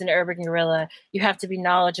as an urban guerrilla. You have to be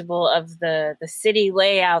knowledgeable of the city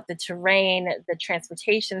layout, the terrain, the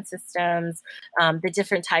transportation systems, the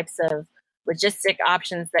different types of logistic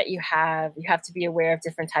options that you have. You have to be aware of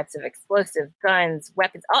different types of explosive guns,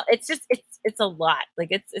 weapons. It's a lot. Like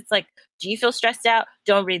it's like, do you feel stressed out?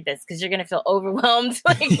 Don't read this because you're going to feel overwhelmed.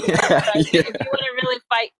 If you want to really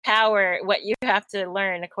fight power, what you have to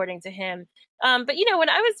learn, according to him. But when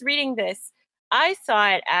I was reading this, I saw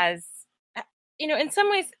it as, in some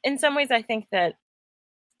ways, I think that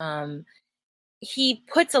he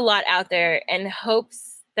puts a lot out there and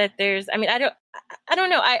hopes that there's, I don't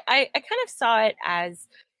know. I kind of saw it as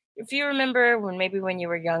if you remember when you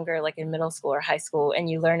were younger, like in middle school or high school, and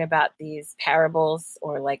you learn about these parables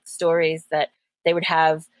or like stories that they would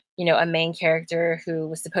have, a main character who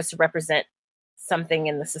was supposed to represent something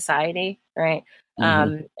in the society, right?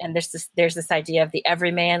 And there's this idea of the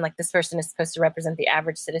everyman, like this person is supposed to represent the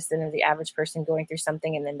average citizen or the average person going through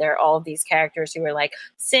something, and then there are all of these characters who are like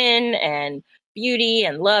sin and beauty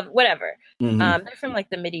and love, whatever. They're from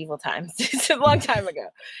like the medieval times. It's a long time ago,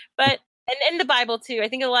 but and in the Bible too, I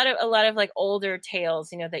think a lot of like older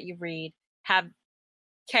tales, that you read have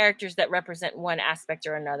characters that represent one aspect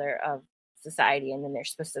or another of society, and then they're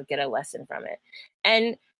supposed to get a lesson from it.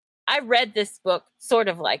 And I read this book sort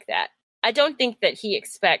of like that. I don't think that he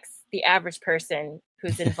expects the average person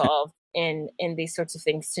who's involved in these sorts of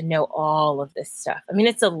things to know all of this stuff. I mean,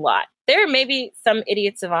 it's a lot. There may be some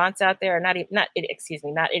idiot savants out there, not idiot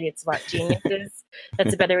savant, geniuses.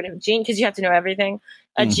 That's a better word, genius, because you have to know everything.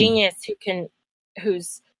 A genius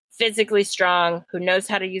who's physically strong, who knows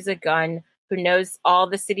how to use a gun, who knows all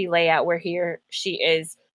the city layout where he or she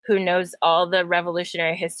is, who knows all the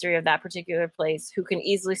revolutionary history of that particular place, who can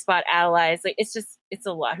easily spot allies. Like, it's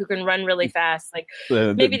a lot. Who can run really fast. Like,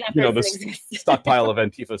 maybe that person exists. Stockpile of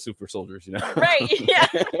Antifa super soldiers, Right, yeah.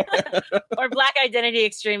 Or Black identity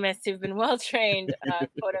extremists who've been well-trained,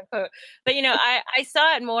 quote unquote. But, I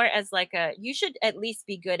saw it more as like you should at least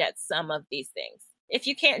be good at some of these things. If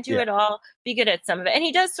you can't do it all, be good at some of it. And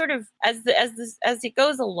he does sort of, as it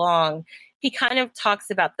goes along, he kind of talks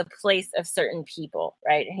about the place of certain people,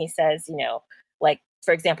 right? And he says, like,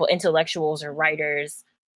 for example, intellectuals or writers,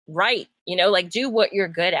 write, like do what you're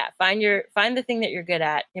good at. Find the thing that you're good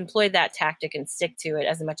at, employ that tactic and stick to it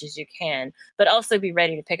as much as you can, but also be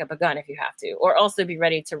ready to pick up a gun if you have to, or also be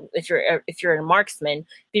ready to, if you're a marksman,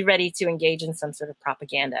 be ready to engage in some sort of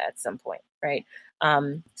propaganda at some point, right?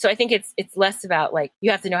 So I think it's less about like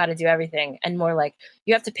you have to know how to do everything, and more like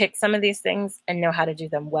you have to pick some of these things and know how to do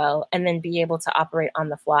them well, and then be able to operate on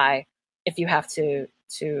the fly if you have to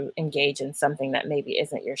engage in something that maybe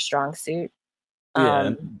isn't your strong suit.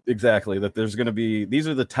 Yeah, exactly. That there's going to be, these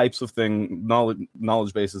are the types of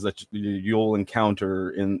knowledge bases that you'll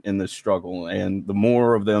encounter in this struggle, and the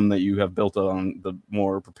more of them that you have built on, the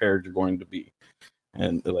more prepared you're going to be.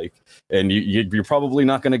 And you're probably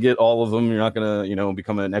not going to get all of them. You're not going to,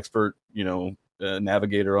 become an expert,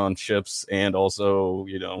 navigator on ships, and also,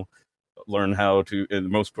 learn how to, the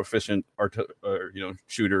most proficient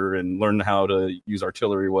shooter, and learn how to use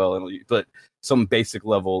artillery well. But some basic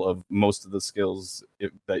level of most of the skills,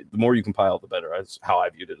 the more you compile, the better. That's how I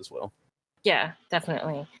viewed it as well. Yeah,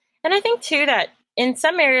 definitely. And I think too that in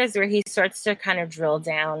some areas where he starts to kind of drill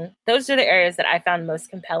down, those are the areas that I found most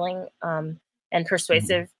compelling and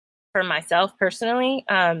persuasive for myself personally.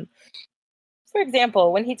 For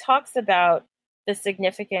example, when he talks about the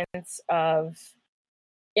significance of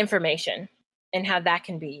information and how that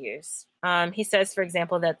can be used, he says, for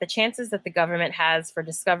example, that the chances that the government has for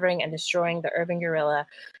discovering and destroying the urban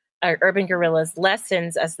guerrillas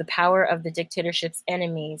lessens as the power of the dictatorship's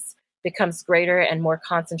enemies becomes greater and more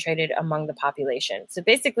concentrated among the population. So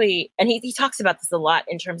basically, and he talks about this a lot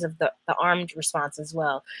in terms of the armed response as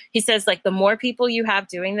well. He says, like, the more people you have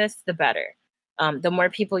doing this, the better. The more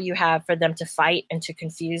people you have for them to fight and to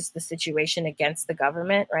confuse the situation against the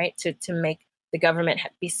government, right? To make the government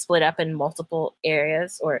be split up in multiple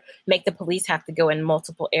areas, or make the police have to go in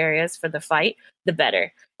multiple areas for the fight, the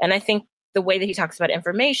better. And I think the way that he talks about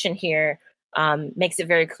information here makes it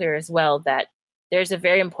very clear as well that there's a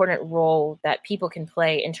very important role that people can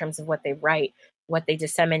play in terms of what they write, what they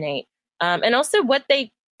disseminate, and also what they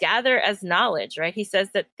gather as knowledge, right? He says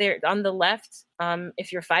that there on the left,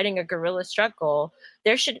 if you're fighting a guerrilla struggle,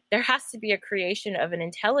 there has to be a creation of an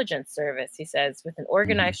intelligence service, he says, with an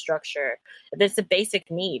organized structure. That's a basic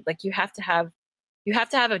need. Like you have to have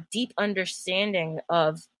a deep understanding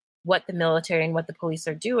of what the military and what the police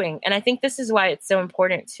are doing. And I think this is why it's so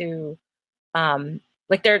important to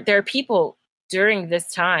there are people during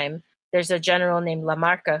this time. There's a general named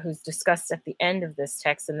Lamarca who's discussed at the end of this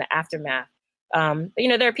text in the aftermath. But,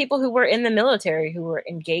 there are people who were in the military who were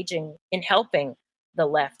engaging in helping the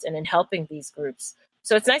left and in helping these groups.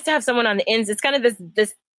 So it's nice to have someone on the ins. It's kind of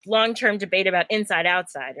this long-term debate about inside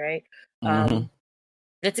outside, right?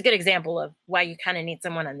 It's a good example of why you kind of need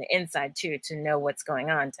someone on the inside too, to know what's going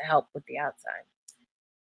on, to help with the outside.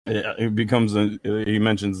 Yeah, it becomes he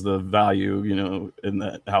mentions the value, in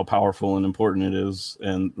that, how powerful and important it is,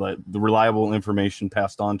 and like the reliable information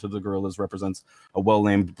passed on to the guerrillas represents a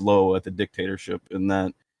well-named blow at the dictatorship, and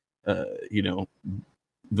that the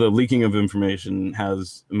leaking of information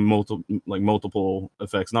has multiple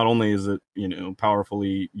effects. Not only is it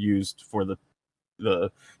powerfully used for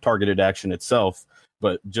the targeted action itself,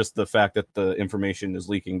 but just the fact that the information is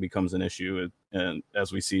leaking becomes an issue, and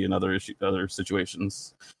as we see in other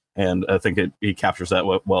situations, and I think he captures that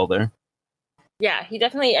well there. Yeah, he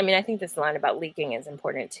definitely. I mean, I think this line about leaking is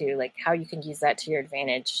important too, like how you can use that to your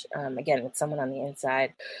advantage. Again, with someone on the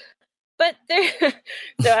inside. But there,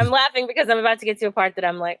 so I'm laughing because I'm about to get to a part that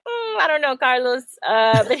I'm like, I don't know, Carlos.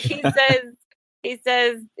 But he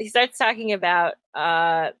starts talking about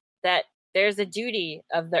that there's a duty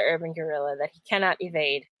of the urban guerrilla that he cannot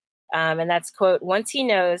evade. And that's, quote, once he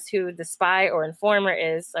knows who the spy or informer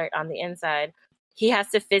is on the inside, he has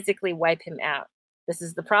to physically wipe him out. This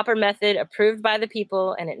is the proper method approved by the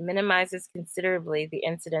people, and it minimizes considerably the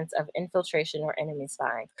incidence of infiltration or enemy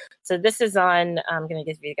spying. So this is on, I'm going to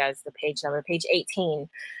give you guys the page number, page 18.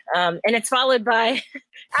 And it's followed by,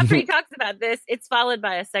 after he talks about this, it's followed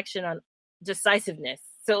by a section on decisiveness.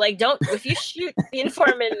 So like, if you shoot the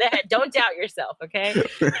informant in the head, don't doubt yourself, okay?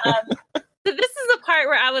 So this is the part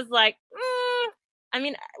where I was like, I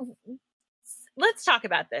mean, let's talk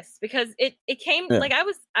about this, because it came like I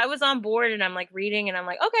was on board, and I'm like reading, and I'm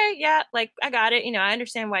like, okay, yeah, like I got it. I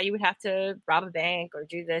understand why you would have to rob a bank or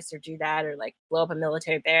do this or do that, or like blow up a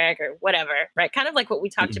military barrack or whatever, right? Kind of like what we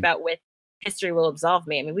talked about with History Will Absolve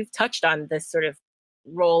Me. I mean, we've touched on this sort of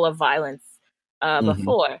role of violence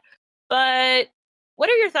before, but what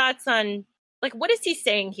are your thoughts on, like, what is he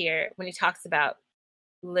saying here when he talks about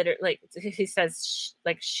like he says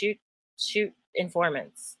shoot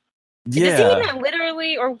informants? Yeah. Does he mean that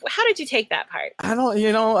literally, or how did you take that part? I don't,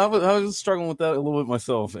 I was struggling with that a little bit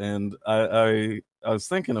myself, and I was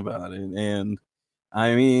thinking about it, and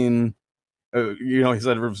I mean, he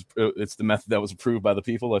said it's the method that was approved by the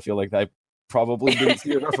people. I feel like I probably didn't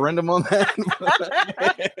see a referendum on that.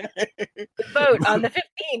 Vote on the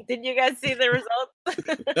 15th. Did you guys see the results?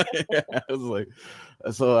 Yeah, I was like,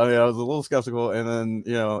 so I mean, I was a little skeptical, and then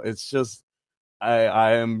it's just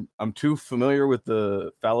I'm too familiar with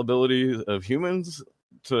the fallibility of humans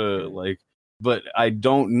to like, but I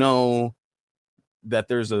don't know that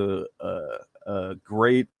there's a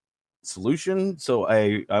great solution. So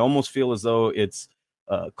I almost feel as though it's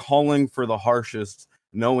calling for the harshest,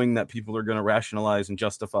 knowing that people are going to rationalize and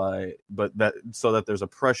justify, but that so that there's a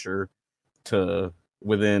pressure to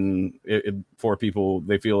within it, for people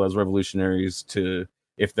they feel as revolutionaries to,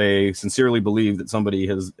 if they sincerely believe that somebody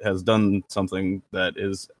has done something that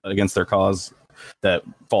is against their cause, that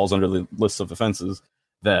falls under the list of offenses,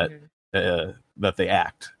 that that they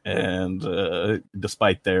act, and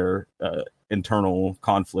despite their internal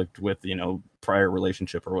conflict with prior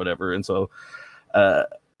relationship or whatever. And so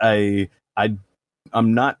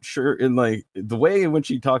I'm not sure in like the way in which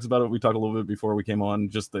he talks about it. We talked a little bit before we came on,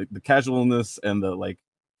 just the casualness and the like,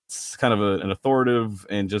 kind of an authoritative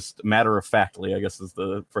and just matter of factly, I guess is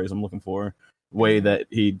the phrase I'm looking for, way that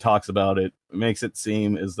he talks about it makes it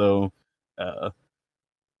seem as though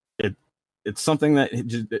it's something that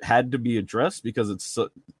it had to be addressed, because it's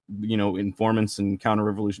informants and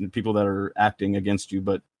counter-revolution people that are acting against you,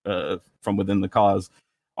 but from within the cause,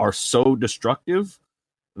 are so destructive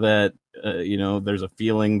that there's a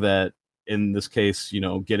feeling that in this case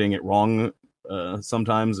getting it wrong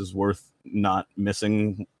sometimes is worth not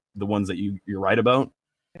missing the ones that you're right about.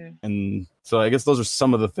 And so I guess those are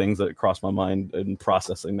some of the things that crossed my mind in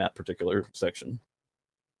processing that particular section.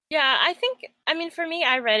 Yeah, I mean, for me,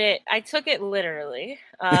 I read it, I took it literally,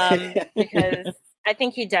 because I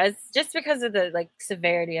think he does, just because of the like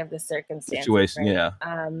severity of the circumstances. Situation, right? Yeah.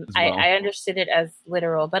 I understood it as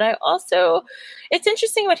literal, but I also, it's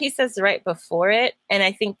interesting what he says right before it, and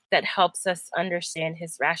I think that helps us understand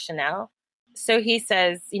his rationale. So he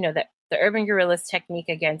says, that the urban guerrilla's technique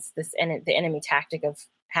against the enemy tactic of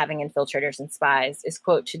having infiltrators and spies is,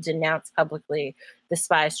 quote, to denounce publicly the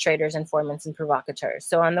spies, traitors, informants, and provocateurs.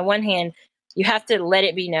 So on the one hand, you have to let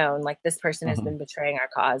it be known, like, this person has been betraying our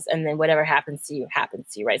cause, and then whatever happens to you,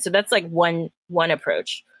 right? So that's like one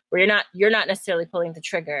approach, where you're not necessarily pulling the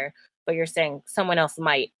trigger, but you're saying someone else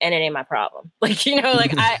might, and it ain't my problem. Like,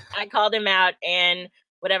 like I called him out, and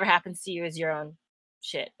whatever happens to you is your own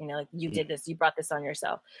shit. Like, you did this, you brought this on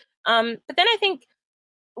yourself. But then I think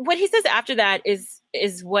what he says after that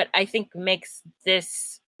is what I think makes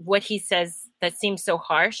this, what he says that seems so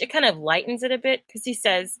harsh, it kind of lightens it a bit, because he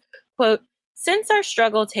says, quote, since our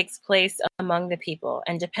struggle takes place among the people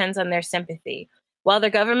and depends on their sympathy, while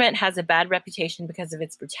the government has a bad reputation because of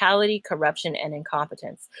its brutality, corruption, and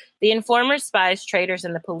incompetence, the informers, spies, traitors,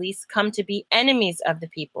 and the police come to be enemies of the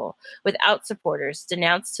people, without supporters,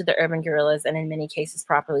 denounced to the urban guerrillas, and in many cases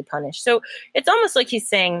properly punished. So it's almost like he's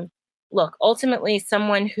saying, look, ultimately,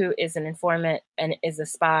 someone who is an informant and is a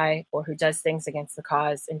spy, or who does things against the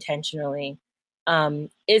cause intentionally,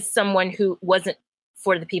 is someone who wasn't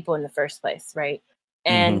for the people in the first place, right?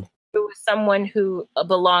 And Mm-hmm. who is someone who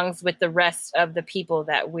belongs with the rest of the people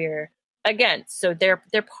that we're against. So they're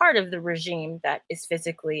part of the regime that is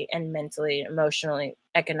physically and mentally, emotionally,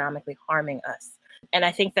 economically harming us. And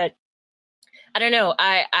I think that, I don't know,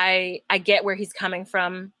 I get where he's coming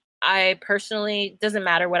from. I personally, doesn't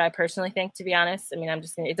matter what I personally think, to be honest. I mean,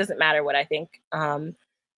 it doesn't matter what I think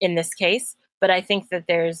in this case. But I think that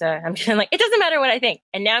I'm just like, it doesn't matter what I think.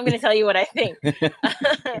 And now I'm going to tell you what I think.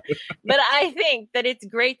 But I think that it's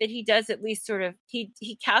great that he does at least sort of,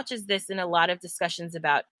 he couches this in a lot of discussions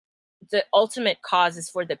about the ultimate cause is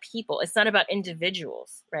for the people. It's not about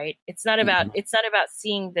individuals, right? It's not about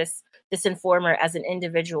seeing this informer as an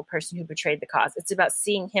individual person who betrayed the cause. It's about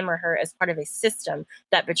seeing him or her as part of a system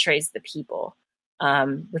that betrays the people,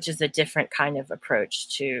 which is a different kind of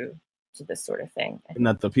approach to this sort of thing. And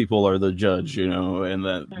that the people are the judge, and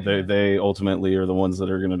that they ultimately are the ones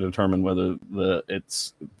that are going to determine whether the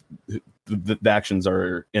actions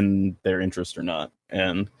are in their interest or not.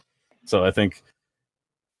 And so I think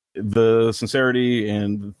the sincerity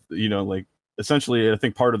and, like, essentially, I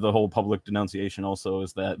think part of the whole public denunciation also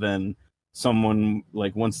is that then someone,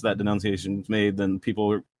 like, once that denunciation is made, then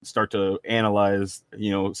people start to analyze,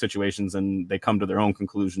 situations, and they come to their own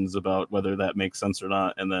conclusions about whether that makes sense or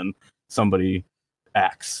not. And then somebody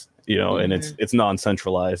acts, and it's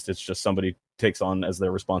non-centralized. It's just somebody takes on as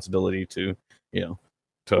their responsibility to,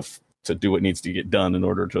 to do what needs to get done in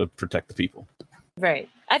order to protect the people. Right.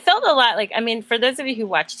 I felt a lot like, I mean, for those of you who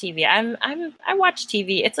watch TV, I watch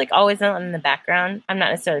TV. It's like always on in the background. I'm not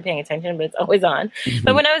necessarily paying attention, but it's always on. Mm-hmm.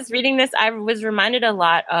 But when I was reading this, I was reminded a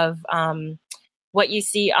lot of what you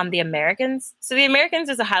see on The Americans. So The Americans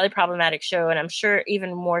is a highly problematic show, and I'm sure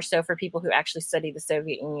even more so for people who actually study the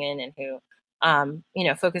Soviet Union and who,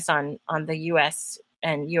 focus on the U.S.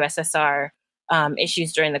 and USSR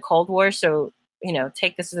issues during the Cold War. So,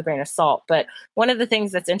 take this with a grain of salt. But one of the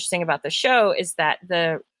things that's interesting about the show is that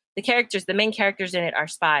the main characters in it are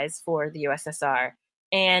spies for the USSR,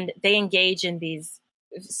 and they engage in these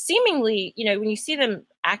seemingly, when you see them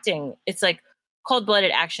acting, it's like cold-blooded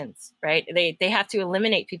actions, right? They have to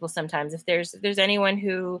eliminate people sometimes. If there's anyone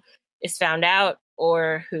who is found out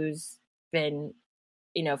or who's been,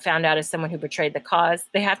 found out as someone who betrayed the cause,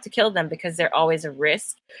 they have to kill them because they're always a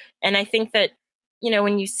risk. And I think that,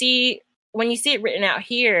 when you see it written out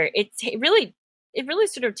here, it really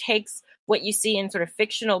sort of takes what you see in sort of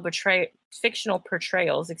fictional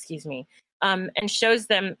portrayals, and shows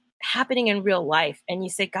them happening in real life. And you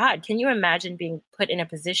say, God, can you imagine being put in a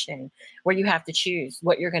position where you have to choose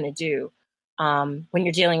what you're going to do when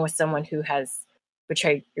you're dealing with someone who has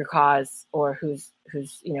betrayed your cause, or who's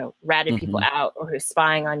ratted people out, or who's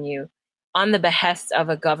spying on you on the behest of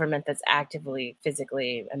a government that's actively,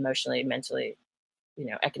 physically, emotionally, mentally,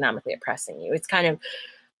 economically oppressing you. It's kind of,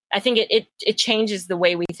 I think it changes the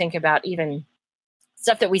way we think about even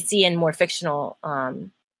stuff that we see in more fictional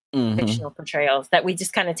portrayals that we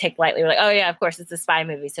just kind of take lightly. We're like, oh yeah, of course it's a spy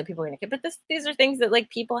movie, so people are going to get. But these are things that like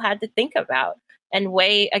people had to think about and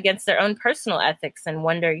weigh against their own personal ethics and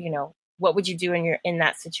wonder, what would you do in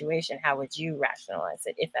that situation? How would you rationalize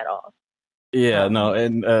it, if at all? Yeah, no,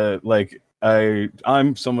 and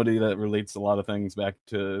I'm somebody that relates a lot of things back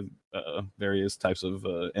to various types of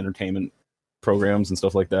entertainment programs and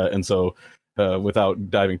stuff like that. And so without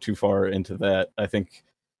diving too far into that, I think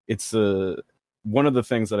it's one of the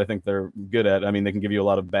things that I think they're good at. I mean, they can give you a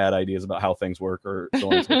lot of bad ideas about how things work or so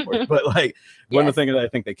on and so forth. But like one of the things that I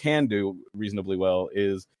think they can do reasonably well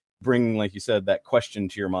is bring, like you said, that question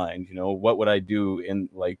to your mind. What would I do in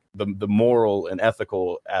like the moral and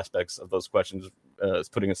ethical aspects of those questions,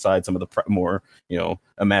 putting aside some of the more,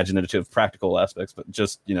 imaginative, practical aspects, but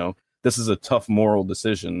just, this is a tough moral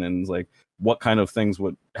decision. And like, what kind of things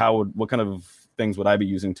would I be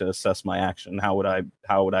using to assess my action? How would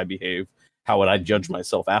I behave? How would I judge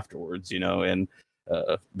myself afterwards? And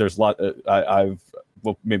there's a lot.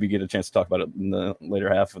 We'll maybe get a chance to talk about it in the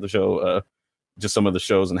later half of the show. Just some of the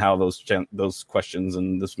shows and how those questions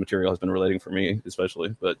and this material has been relating for me,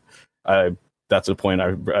 especially. But that's a point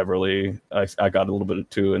I got a little bit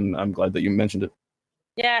to, and I'm glad that you mentioned it.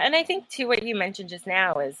 Yeah, and I think too what you mentioned just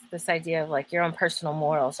now is this idea of like your own personal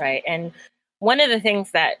morals, right? And one of the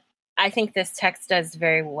things that I think this text does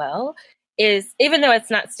very well is, even though it's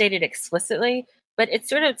not stated explicitly, but it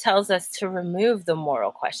sort of tells us to remove the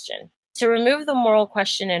moral question,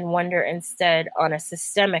 and wonder instead on a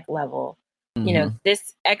systemic level.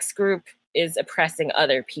 This X group is oppressing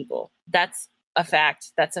other people. That's a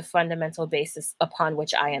fact. That's a fundamental basis upon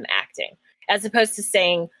which I am acting, as opposed to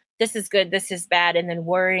saying this is good, this is bad, and then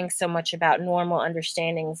worrying so much about normal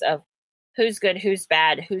understandings of who's good, who's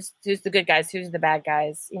bad, who's the good guys, who's the bad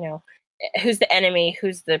guys, who's the enemy,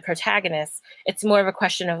 who's the protagonist. It's more of a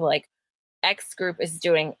question of like, X group is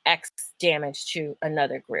doing X damage to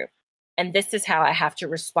another group. And this is how I have to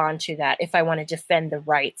respond to that if I want to defend the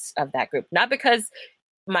rights of that group. Not because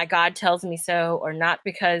my God tells me so, or not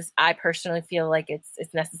because I personally feel like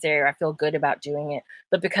it's necessary or I feel good about doing it,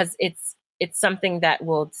 but because it's something that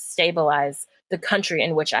will stabilize the country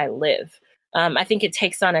in which I live. I think it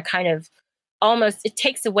takes on a kind of it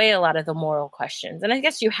takes away a lot of the moral questions. And I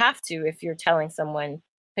guess you have to if you're telling someone,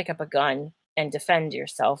 pick up a gun and defend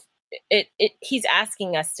yourself. He's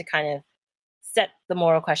asking us to kind of set the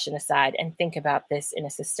moral question aside and think about this in a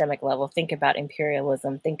systemic level, think about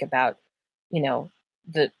imperialism, think about,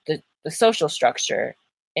 the social structure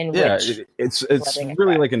in which it's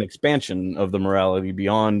really like an expansion of the morality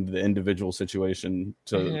beyond the individual situation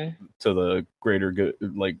to the greater good,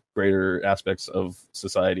 like greater aspects of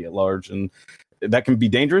society at large. And that can be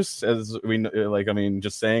dangerous, as we like, I mean,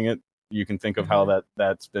 just saying it, you can think of how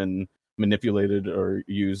that's been manipulated or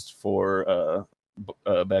used for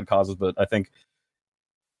bad causes. But I think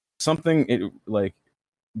like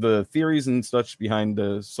the theories and such behind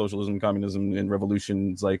socialism, communism, and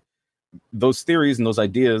revolutions, like those theories and those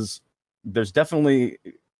ideas, there's definitely,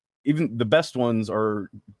 even the best ones are,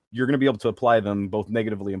 you're going to be able to apply them both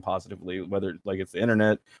negatively and positively, whether like it's the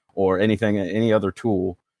internet or any other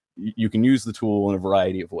tool. You can use the tool in a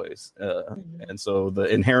variety of ways. And so the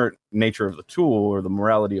inherent nature of the tool or the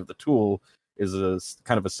morality of the tool is a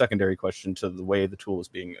kind of a secondary question to the way the tool is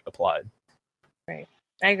being applied. Right.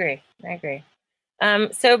 I agree.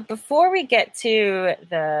 So before we get to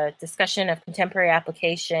the discussion of contemporary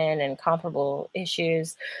application and comparable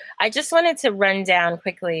issues, I just wanted to run down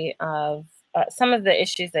quickly of some of the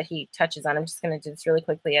issues that he touches on. I'm just going to do this really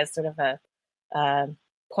quickly as sort of a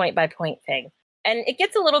point-by-point thing. And it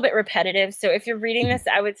gets a little bit repetitive. So if you're reading this,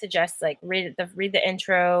 I would suggest like read the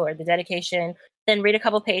intro or the dedication, then read a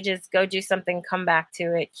couple pages, go do something, come back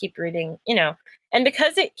to it, keep reading, And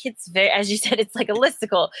because it's very, as you said, it's like a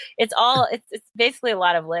listicle. It's basically a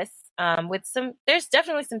lot of lists with there's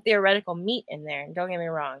definitely some theoretical meat in there. And don't get me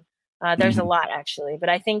wrong. There's a lot actually, but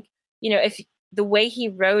I think, if the way he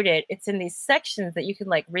wrote it, it's in these sections that you can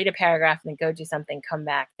like read a paragraph and then go do something, come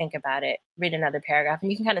back, think about it, read another paragraph, and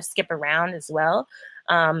you can kind of skip around as well.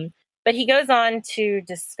 But he goes on to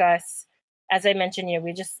discuss, as I mentioned,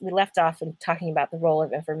 we left off in talking about the role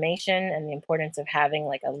of information and the importance of having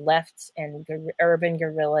like a left and urban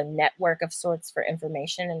guerrilla network of sorts for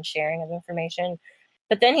information and sharing of information.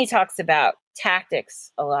 But then he talks about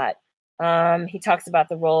tactics a lot. He talks about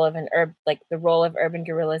the role of the role of urban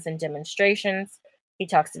guerrillas in demonstrations. He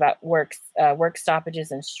talks about work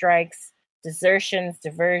stoppages and strikes, desertions,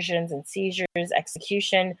 diversions and seizures,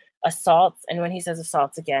 execution, assaults. And when he says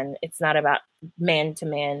assaults, again, it's not about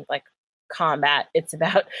man-to-man like combat. It's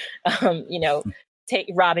about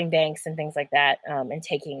robbing banks and things like that, and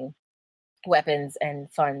taking weapons and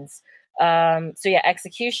funds.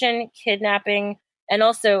 Execution, kidnapping. And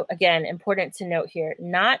also, again, important to note here,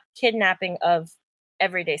 not kidnapping of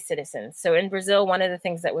everyday citizens. So in Brazil, one of the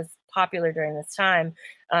things that was popular during this time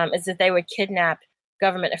is that they would kidnap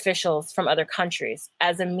government officials from other countries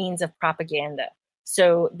as a means of propaganda.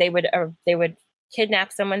 So they would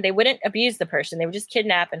kidnap someone. They wouldn't abuse the person. They would just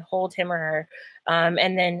kidnap and hold him or her,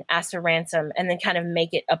 and then ask for ransom, and then kind of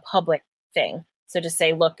make it a public thing. So to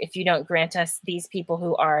say, look, if you don't grant us these people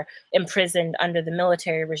who are imprisoned under the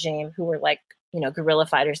military regime, who were like, guerrilla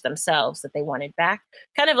fighters themselves that they wanted back,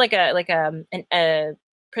 kind of like a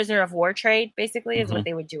prisoner of war trade, basically, is what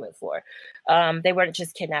they would do it for. They weren't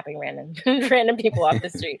just kidnapping random people off the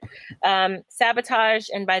street. Sabotage,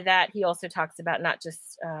 and by that he also talks about not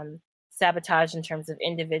just sabotage in terms of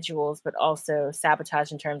individuals, but also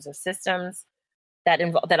sabotage in terms of systems.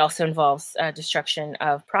 That also involves destruction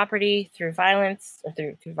of property through violence or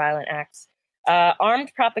through violent acts.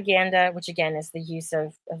 Armed propaganda, which again is the use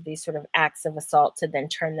of these sort of acts of assault to then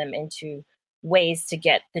turn them into ways to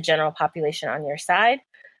get the general population on your side.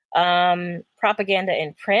 Propaganda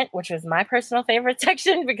in print, which was my personal favorite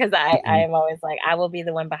section, because I am always like, I will be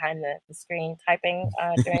the one behind the screen typing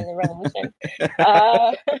during the revolution.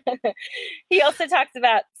 He also talks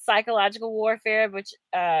about psychological warfare, which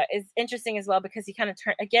is interesting as well, because he kind of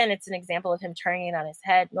again, it's an example of him turning it on his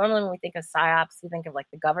head. Normally when we think of psyops, we think of like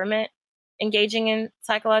the government engaging in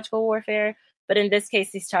psychological warfare. But in this case,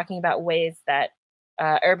 he's talking about ways that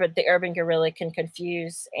the urban guerrilla can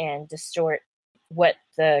confuse and distort what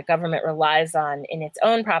the government relies on in its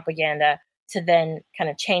own propaganda to then kind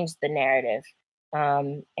of change the narrative,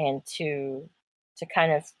 and to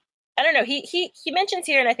kind of I don't know. He mentions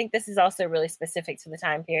here, and I think this is also really specific to the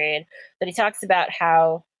time period, that he talks about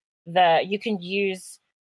how you can use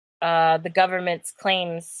the government's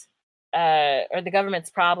claims or the government's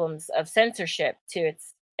problems of censorship to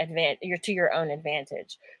its to your own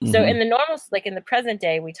advantage. Mm-hmm. So in the normal, like in the present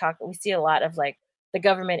day, we see a lot of like the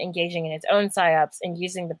government engaging in its own psyops and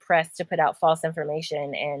using the press to put out false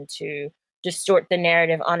information and to distort the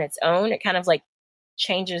narrative on its own. It kind of like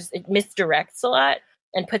it misdirects a lot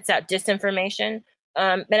and puts out disinformation.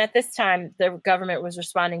 And at this time, the government was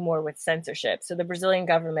responding more with censorship. So the Brazilian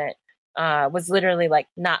government was literally like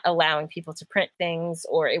not allowing people to print things,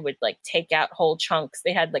 or it would like take out whole chunks.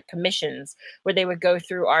 They had like commissions where they would go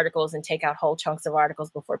through articles and take out whole chunks of articles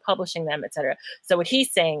before publishing them, etc. So what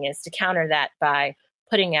he's saying is to counter that by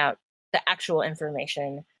putting out the actual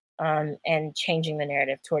information and changing the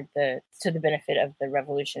narrative to the benefit of the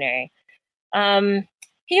revolutionary.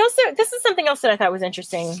 This is something else that I thought was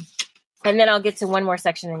interesting, and then I'll get to one more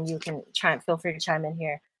section and you can feel free to chime in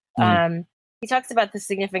here. He talks about the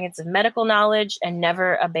significance of medical knowledge and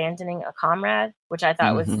never abandoning a comrade, which I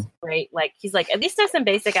thought was great. Like, he's like, at least have some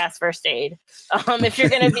basic ass first aid. If you're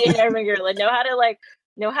going to be an urban guerrilla,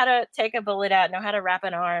 know how to take a bullet out, know how to wrap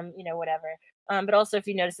an arm, whatever. But also if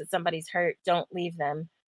you notice that somebody's hurt, don't leave them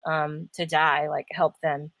to die, like help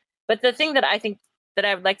them. But the thing that I think that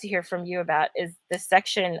I would like to hear from you about is the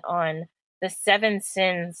section on the 7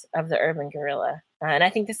 sins of the urban guerrilla. And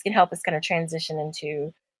I think this can help us kind of transition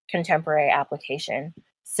into contemporary application.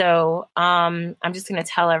 So I'm just going to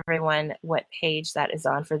tell everyone what page that is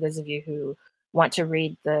on for those of you who want to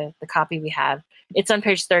read the copy we have. It's on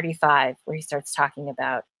page 35 where he starts talking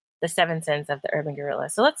about the 7 sins of the urban guerrilla.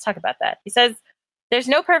 So let's talk about that. He says, there's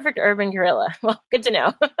no perfect urban guerrilla. Well, good to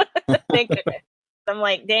know. Thank goodness. I'm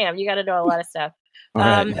like, damn, you got to know a lot of stuff.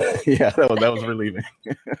 Right. Yeah, that was relieving.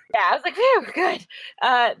 Yeah, I was like, phew, good.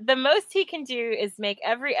 The most he can do is make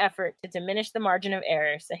every effort to diminish the margin of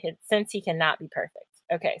error since he cannot be perfect.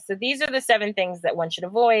 Okay, so these are the 7 things that one should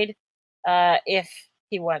avoid if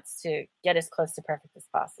he wants to get as close to perfect as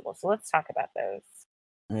possible. So let's talk about those.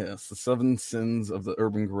 Yes, the 7 sins of the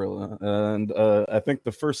urban guerrilla. And I think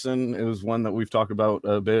the first sin is one that we've talked about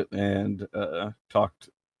a bit and talked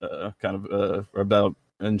about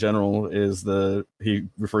in general, is he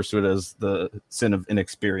refers to it as the sin of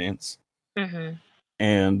inexperience. Mm-hmm.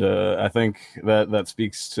 And I think that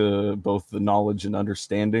speaks to both the knowledge and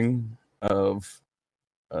understanding of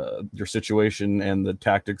your situation and the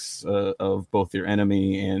tactics of both your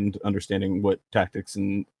enemy, and understanding what tactics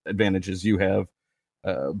and advantages you have,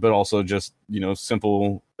 but also just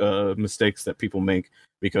simple mistakes that people make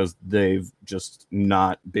because they've just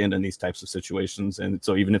not been in these types of situations. And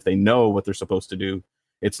so even if they know what they're supposed to do,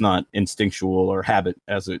 it's not instinctual or habit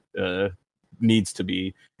as it needs to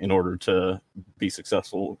be in order to be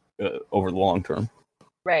successful over the long term.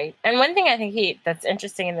 Right. And one thing I think that's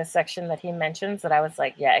interesting in this section that he mentions that I was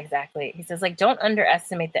like, yeah, exactly. He says, like, don't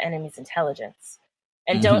underestimate the enemy's intelligence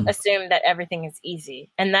and don't assume that everything is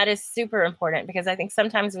easy. And that is super important because I think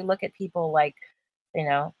sometimes we look at people like,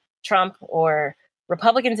 Trump or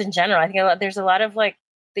Republicans in general. I think there's a lot of like,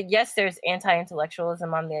 yes, there's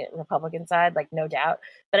anti-intellectualism on the Republican side, like no doubt.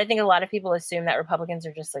 But I think a lot of people assume that Republicans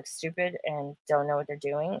are just like stupid and don't know what they're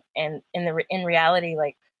doing. And in reality,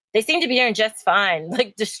 like they seem to be doing just fine,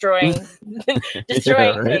 like destroying things,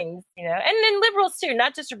 and then liberals too,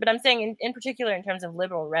 not just, but I'm saying in particular in terms of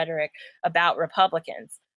liberal rhetoric about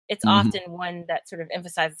Republicans, it's often one that sort of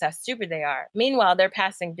emphasizes how stupid they are. Meanwhile, they're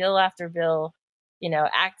passing bill after bill,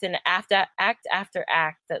 act after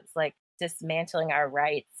act that's like dismantling our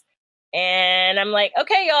rights. And I'm like,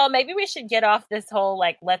 okay, y'all, maybe we should get off this whole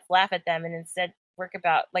like let's laugh at them and instead work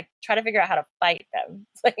about like try to figure out how to fight them.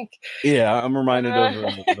 Like, yeah, I'm reminded of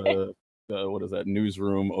the what is that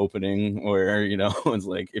newsroom opening where it's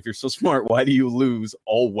like, if you're so smart, why do you lose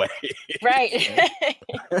always? Right.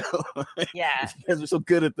 Yeah, you guys are so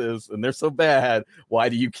good at this and they're so bad, why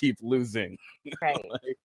do you keep losing? Right.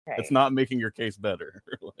 Right. It's not making your case better.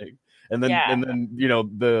 And then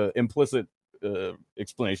the implicit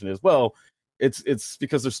explanation is, well, it's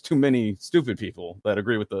because there's too many stupid people that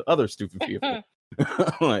agree with the other stupid people.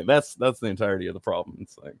 Like that's the entirety of the problem.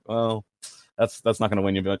 It's like, well, that's not going to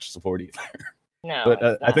win you much support either. No,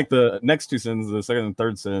 but I think the next 2 sins, the second and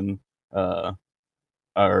third sin, there's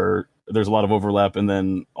a lot of overlap, and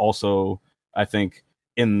then also I think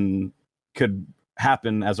could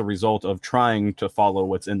happen as a result of trying to follow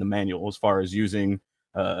what's in the manual as far as using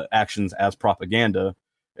actions as propaganda.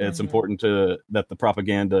 It's important that the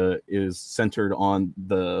propaganda is centered on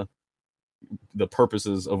the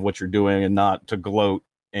purposes of what you're doing and not to gloat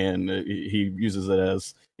and he uses it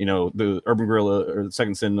as, the urban guerrilla, or the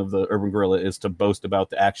second sin of the urban guerrilla is to boast about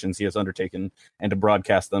the actions he has undertaken and to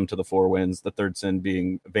broadcast them to the four winds, the third sin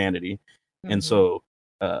being vanity. And so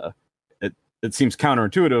it seems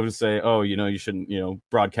counterintuitive to say, oh, you shouldn't,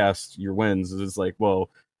 broadcast your wins. It's like, well,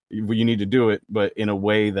 you need to do it, but in a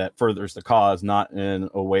way that furthers the cause, not in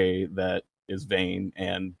a way that is vain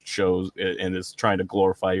and shows and is trying to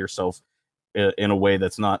glorify yourself in a way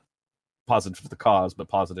that's not positive for the cause, but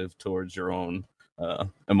positive towards your own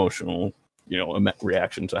emotional,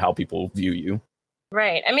 reaction to how people view you.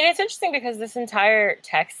 Right. I mean, it's interesting because this entire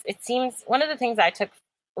text, it seems, one of the things I took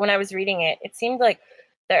when I was reading it, it seemed like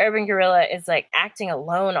the urban guerrilla is like acting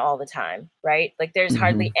alone all the time, right? Like there's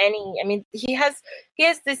hardly any, I mean, he has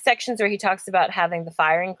these sections where he talks about having the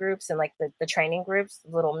firing groups and like the training groups,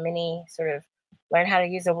 little mini sort of learn how to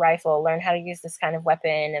use a rifle, learn how to use this kind of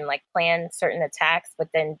weapon and like plan certain attacks, but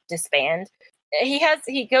then disband.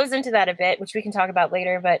 He goes into that a bit, which we can talk about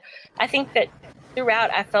later, but I think that throughout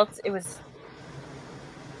I felt it was,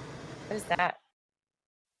 what is that?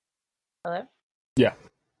 Hello? Yeah.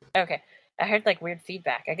 Okay. I heard like weird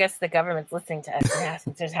feedback. I guess the government's listening to us now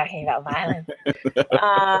since they're talking about violence.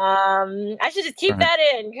 I should just keep that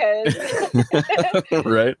in because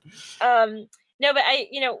right. No, but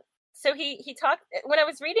so he talked when I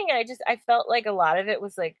was reading it, I felt like a lot of it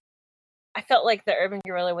was like, I felt like the urban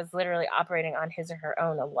guerrilla was literally operating on his or her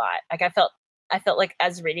own a lot. Like I felt like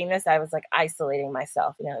as reading this, I was like isolating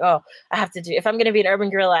myself. I have to if I'm going to be an urban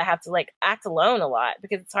guerrilla, I have to like act alone a lot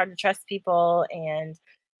because it's hard to trust people. And,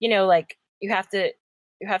 like you have to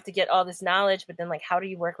get all this knowledge, but then like, how do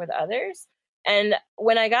you work with others? And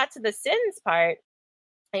when I got to the sins part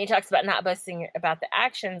and he talks about not boasting about the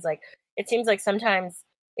actions, like it seems like sometimes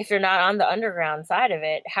if you're not on the underground side of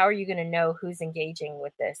it, how are you going to know who's engaging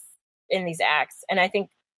with this in these acts? And I think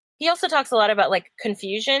he also talks a lot about like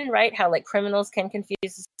confusion, right? How like criminals can confuse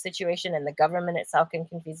the situation and the government itself can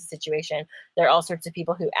confuse the situation. There are all sorts of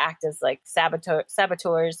people who act as like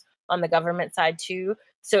saboteurs on the government side too.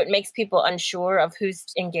 So it makes people unsure of who's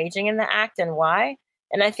engaging in the act and why.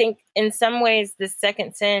 And I think in some ways, this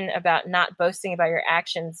second sin about not boasting about your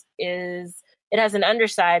actions it has an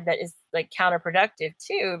underside that is like counterproductive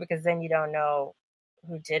too, because then you don't know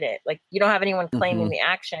who did it. Like you don't have anyone claiming the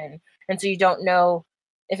action. And so you don't know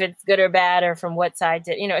if it's good or bad or from what side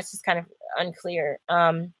did, it's just kind of unclear.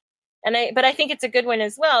 But I think it's a good one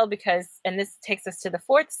as well because, and this takes us to the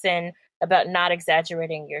fourth sin about not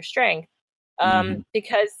exaggerating your strength.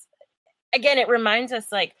 Because again, it reminds us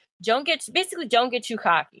like, don't get too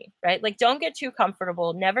cocky, right? Like don't get too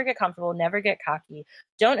comfortable, never get cocky.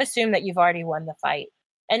 Don't assume that you've already won the fight.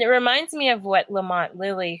 And it reminds me of what Lamont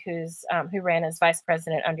Lilly, who ran as vice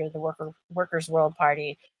president under the Workers' World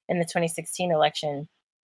Party in the 2016 election.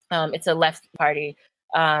 It's a left party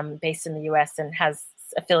based in the US and has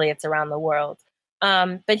affiliates around the world.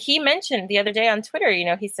 But he mentioned the other day on Twitter,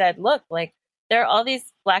 he said, look, like there are all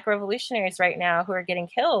these Black revolutionaries right now who are getting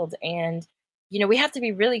killed. And, we have to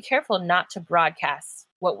be really careful not to broadcast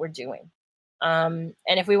what we're doing. And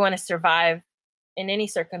if we want to survive in any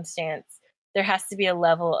circumstance, there has to be a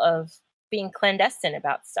level of being clandestine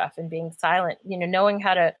about stuff and being silent, knowing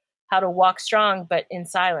how to walk strong, but in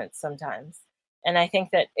silence sometimes. And I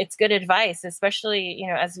think that it's good advice, especially,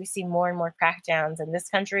 as we see more and more crackdowns in this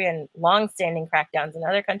country and longstanding crackdowns in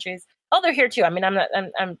other countries. Oh, they're here too. I mean, I'm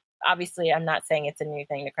not saying it's a new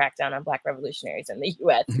thing to crack down on Black revolutionaries in the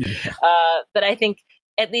US. But I think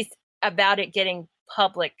at least about it getting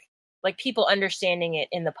public, like people understanding it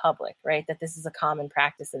in the public, right? That this is a common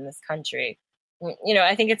practice in this country.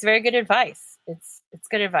 I think it's very good advice. It's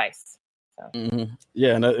good advice. So.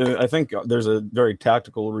 Yeah, and I think there's a very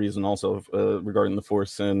tactical reason also regarding the fourth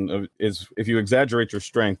sin is if you exaggerate your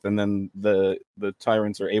strength and then the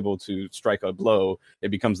tyrants are able to strike a blow, it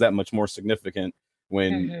becomes that much more significant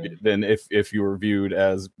than if you were viewed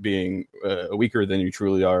as being weaker than you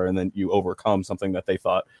truly are, and then you overcome something that they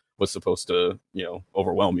thought was supposed to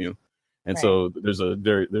overwhelm you. And so there's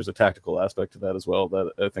a tactical aspect to that as well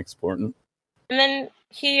that I think is important. And then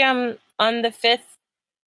he on the fifth,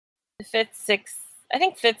 sixth,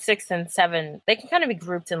 and 7, they can kind of be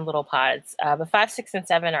grouped in little pods. But 5, 6, and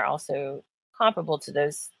 7 are also comparable to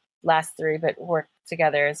those last 3, but work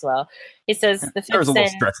together as well. He says the fifth there's a little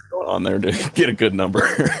stretching going on there to get a good number.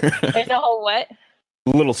 There's a whole what?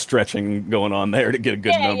 A little stretching going on there to get a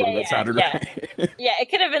good number. That sounded right. Yeah, it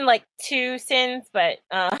could have been like 2 sins, but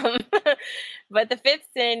but the 5th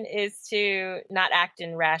sin is to not act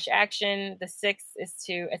in rash action. The 6th is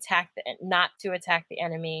to not to attack the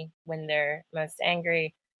enemy when they're most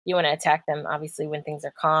angry. You want to attack them, obviously, when things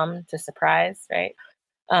are calm, to surprise, right?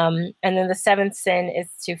 And then the seventh sin is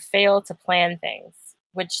to fail to plan things,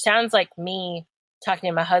 which sounds like me talking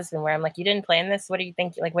to my husband where I'm like, you didn't plan this? What do you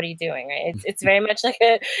think? Like, what are you doing? Right. It's very much like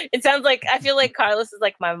it sounds like, I feel like Carlos is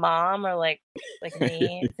like my mom or like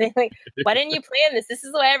me. Like, why didn't you plan this? This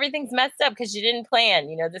is why everything's messed up because you didn't plan,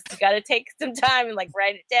 this, you got to take some time and like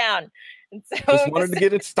write it down. And so just wanted to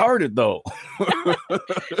get it started though. But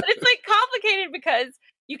it's like complicated because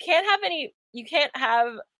you can't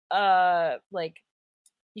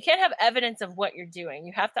have evidence of what you're doing.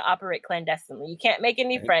 You have to operate clandestinely. You can't make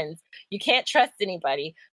any friends. You can't trust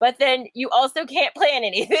anybody. But then you also can't plan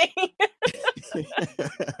anything. So,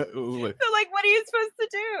 like, what are you supposed to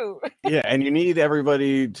do? Yeah, and you need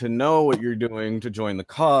everybody to know what you're doing to join the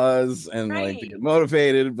cause and like to get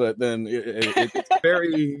motivated. But then it's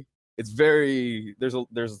very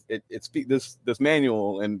this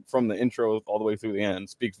manual, and from the intro all the way through the end,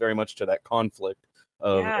 speaks very much to that conflict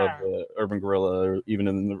of the urban guerrilla, or even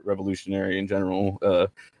in the revolutionary in general,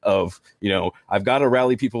 of I've got to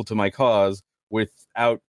rally people to my cause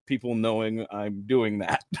without people knowing I'm doing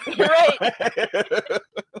that. Right.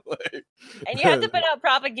 And you have to put out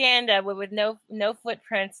propaganda with no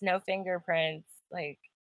footprints, no fingerprints, like.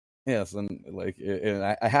 Yes, and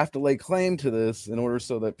I have to lay claim to this in order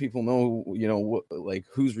so that people know, what,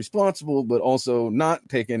 who's responsible, but also not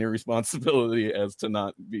take any responsibility as to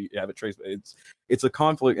not have it traced. It's a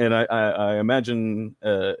conflict, and I imagine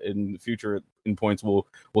in the future in points we'll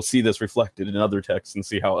see this reflected in other texts and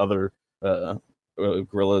see how other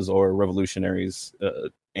guerrillas or revolutionaries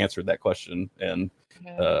answered that question, and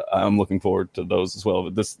I'm looking forward to those as well.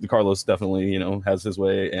 But Carlos definitely has his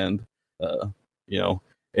way, and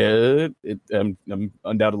it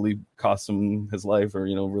undoubtedly cost him his life, or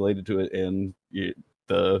related to it, and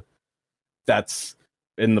that's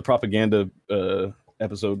in the propaganda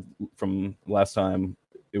episode from last time.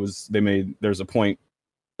 There's a point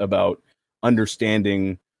about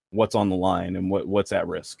understanding what's on the line and what's at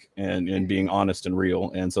risk, and being honest and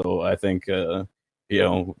real. And so I think the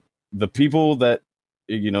people that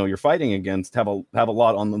you're fighting against have a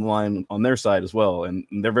lot on the line on their side as well, and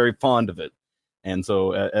they're very fond of it. And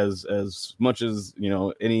so as much as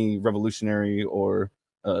any revolutionary or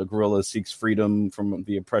guerrilla seeks freedom from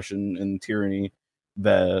the oppression and tyranny,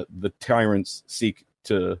 the tyrants seek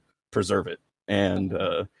to preserve it. And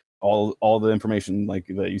all the information like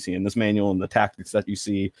that you see in this manual and the tactics that you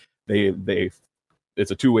see, it's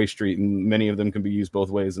a two-way street, and many of them can be used both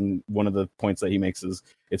ways. And one of the points that he makes is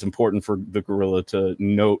it's important for the guerrilla to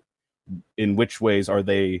note in which ways are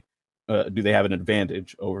they do they have an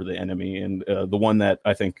advantage over the enemy. And the one that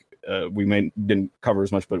I think we didn't cover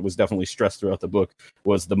as much, but it was definitely stressed throughout the book,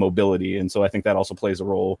 was the mobility. And so I think that also plays a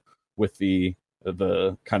role with the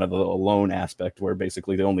kind of the alone aspect, where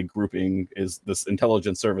basically the only grouping is this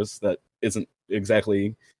intelligence service that isn't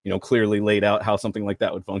exactly clearly laid out how something like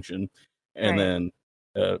that would function, and then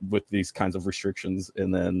with these kinds of restrictions,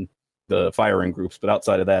 and then the firing groups. But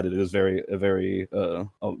outside of that, it is a very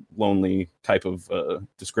lonely type of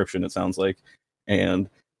description, it sounds like. And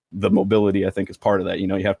the mobility, I think, is part of that.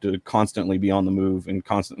 You have to constantly be on the move and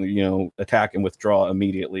constantly attack and withdraw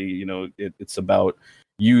immediately. It's about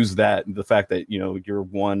the fact that you're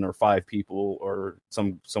one or five people or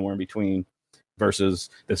somewhere in between versus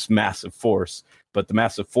this massive force. But the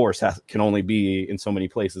massive force can only be in so many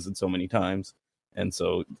places and so many times. And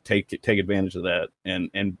so take advantage of that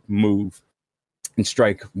and move and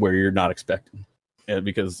strike where you're not expecting. And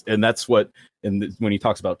that's what, and when he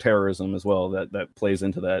talks about terrorism as well, that plays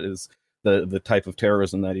into that, is the type of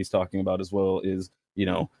terrorism that he's talking about as well, is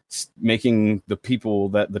making the people,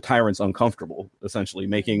 that the tyrants, uncomfortable, essentially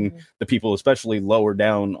making the people, especially lower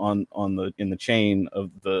down in the chain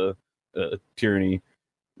of the tyranny,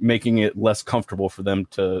 making it less comfortable for them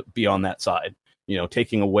to be on that side.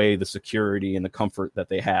 Taking away the security and the comfort that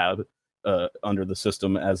they have under the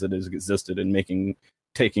system as it has existed, and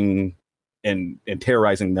taking and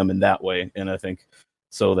terrorizing them in that way. And I think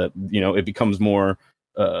so that it becomes more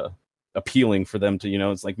appealing for them to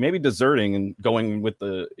it's like maybe deserting and going with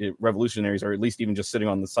the revolutionaries, or at least even just sitting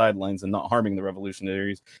on the sidelines and not harming the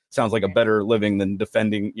revolutionaries, sounds like a better living than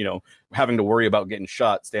defending, having to worry about getting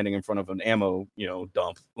shot standing in front of an ammo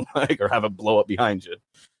dump, or have it blow up behind you.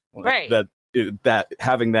 Right. That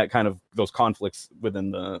having that kind of those conflicts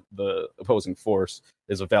within the opposing force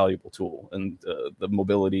is a valuable tool, and the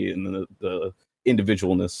mobility and the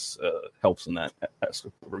individualness helps in that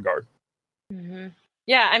regard. Mm-hmm.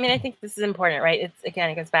 Yeah, I mean, I think this is important, right? It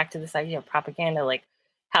goes back to this idea of propaganda. Like,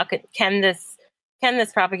 how can this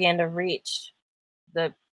propaganda reach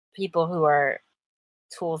the people who are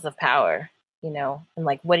tools of power? And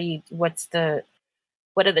like, what are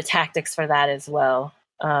the tactics for that as well?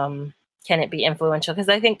 can it be influential? Because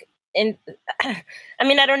I think I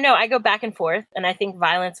mean, I don't know. I go back and forth, and I think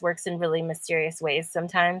violence works in really mysterious ways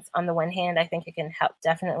sometimes. On the one hand, I think it can help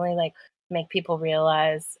definitely like make people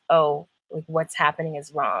realize, oh, like what's happening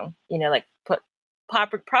is wrong. You know, like put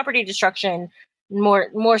property destruction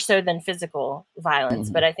more so than physical violence.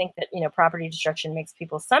 Mhm. But I think that, you know, property destruction makes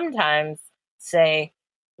people sometimes say,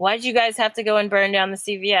 why did you guys have to go and burn down the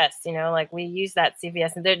CVS? You know, like we use that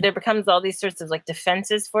CVS, and there becomes all these sorts of like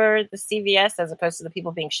defenses for the CVS as opposed to the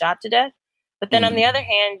people being shot to death. But then on the Mhm. other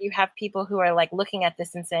hand, you have people who are like looking at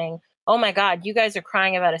this and saying, oh my God, you guys are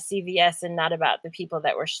crying about a CVS and not about the people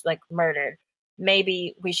that were like murdered.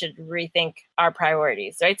 Maybe we should rethink our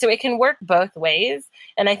priorities, right? So it can work both ways.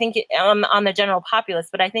 And I think on the general populace,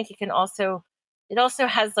 but I think it also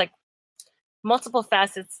has like multiple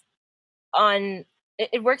facets on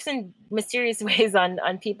it works in mysterious ways on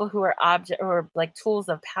people who are object or like tools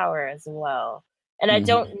of power as well. And I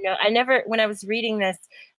don't Mhm. know, I never, when I was reading this,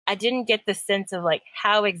 I didn't get the sense of like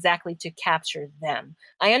how exactly to capture them.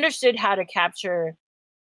 I understood how to capture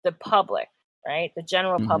the public, right? The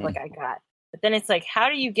general public Mhm. I got. But then it's like, how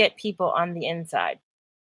do you get people on the inside?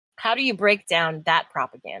 How do you break down that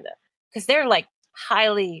propaganda? Because they're like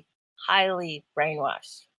highly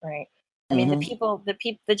brainwashed, right? I mean,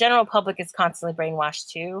 Mhm. the general public is constantly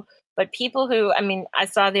brainwashed too. But people who, I mean, I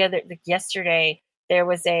saw yesterday there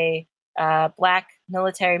was a black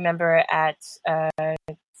military member at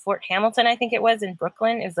Fort Hamilton, I think it was in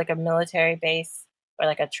Brooklyn. It was like a military base or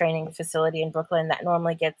like a training facility in Brooklyn that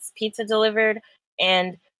normally gets pizza delivered.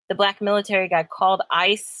 And the black military guy called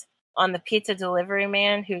ICE on the pizza delivery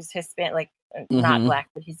man who's Hispanic, like not Mhm. black,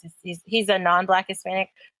 but he's a non-black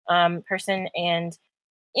Hispanic person. And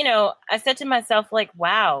you know, I said to myself, like,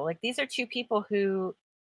 wow, like these are two people who,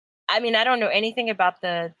 I mean, I don't know anything about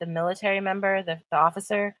the military member, the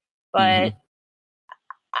officer, but Mhm.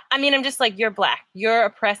 I mean, I'm just like, you're black. You're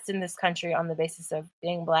oppressed in this country on the basis of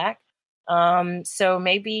being black. So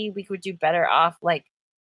maybe we could do better off like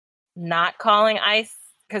not calling ICE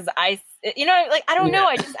because ICE, you know, like I don't Yeah. know.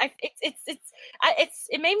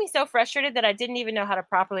 It made me so frustrated that I didn't even know how to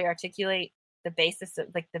properly articulate the basis of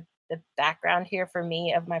like the background here for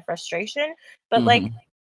me of my frustration. But like Mhm.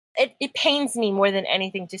 it pains me more than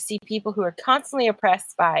anything to see people who are constantly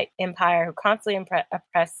oppressed by empire, who constantly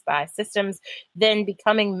oppressed by systems, then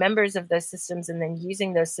becoming members of those systems and then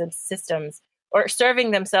using those systems or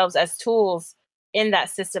serving themselves as tools in that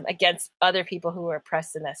system against other people who are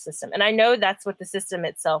oppressed in that system. And I know that's what the system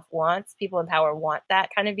itself wants. People in power want that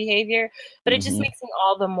kind of behavior, but it just Mhm. makes me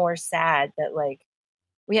all the more sad that like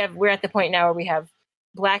we're at the point now where we have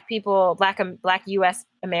black people, black US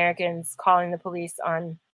Americans calling the police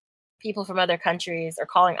on people from other countries or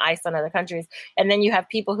calling ICE on other countries. And then you have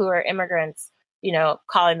people who are immigrants, you know,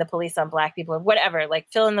 calling the police on black people or whatever, like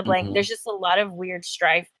fill in the blank. Mhm. There's just a lot of weird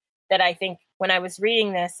strife that I think when I was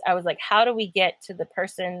reading this, I was like, how do we get to the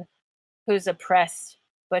person who's oppressed,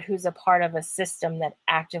 but who's a part of a system that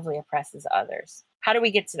actively oppresses others? How do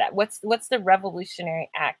we get to that? What's the revolutionary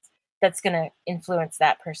act that's going to influence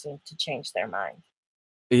that person to change their mind?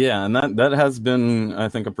 Yeah, and that has been, I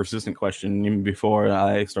think, a persistent question even before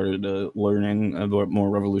I started learning about more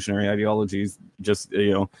revolutionary ideologies. Just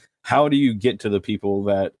how do you get to the people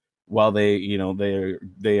that while they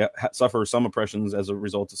suffer some oppressions as a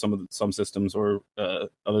result of some systems or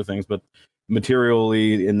other things, but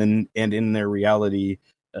materially and in their reality,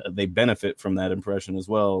 they benefit from that oppression as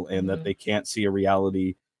well, and that Mm-hmm. they can't see a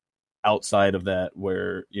reality outside of that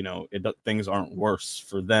where things aren't worse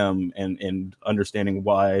for them, and understanding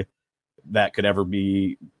why that could ever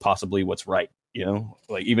be possibly what's right.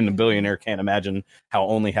 Like even a Mm-hmm. billionaire can't imagine how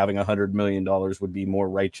only having $100 million would be more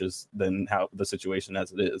righteous than how the situation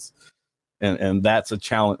as it is. And that's a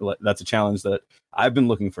challenge. That's a challenge that I've been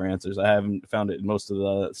looking for answers. I haven't found it in most of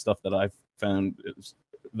the stuff that I've found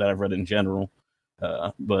that I've read in general.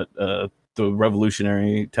 But the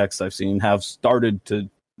revolutionary texts I've seen have started to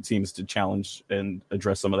seems to challenge and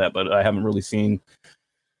address some of that, but I haven't really seen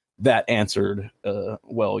that answered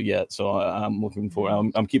well yet. So I'm looking for.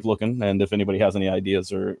 I'm keep looking, and if anybody has any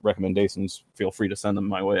ideas or recommendations, feel free to send them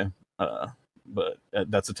my way. But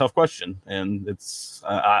that's a tough question, and it's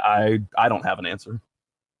I don't have an answer.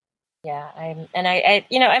 Yeah,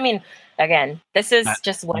 I mean, again, this is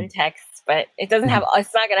just one text, but it doesn't have,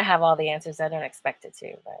 it's not going to have all the answers. I don't expect it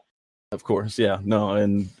to, but. Of course, yeah,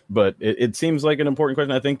 no, but it seems like an important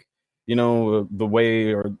question. I think the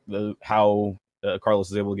way or the how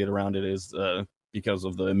Carlos is able to get around it is because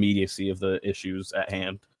of the immediacy of the issues at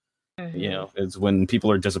hand. You know, it's when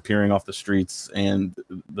people are disappearing off the streets, and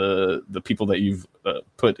the people that you've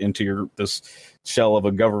put into this shell of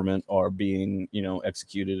a government are being, you know,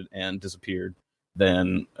 executed and disappeared.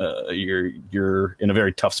 Then you're in a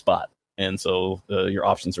very tough spot, and so your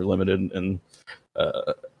options are limited. And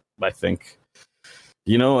I think,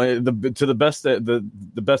 you know, the best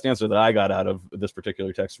answer that I got out of this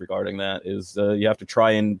particular text regarding that is you have to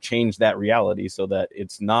try and change that reality so that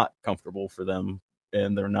it's not comfortable for them,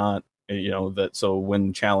 and they're not, you know, that. So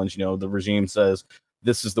when challenged, you know, the regime says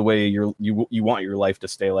this is the way you want your life to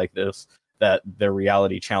stay like this, that their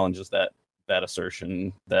reality challenges that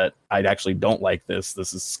assertion that I actually don't like this.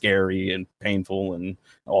 This is scary and painful, and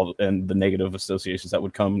the negative associations that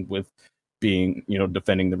would come with being, you know,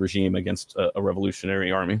 defending the regime against a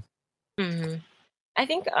revolutionary army. I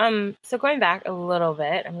think so going back a little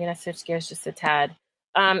bit, I'm gonna switch gears just a tad,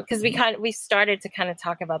 because we started to kind of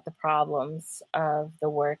talk about the problems of the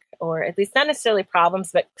work, or at least not necessarily problems,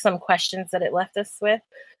 but some questions that it left us with.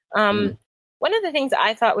 One of the things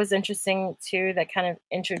I thought was interesting too, that kind of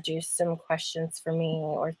introduced some questions for me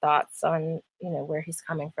or thoughts on, you know, where he's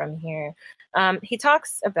coming from here. He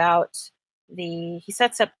talks about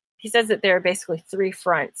he says that there are basically three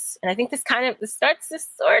fronts. And I think this starts to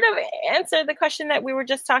sort of answer the question that we were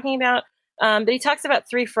just talking about. But he talks about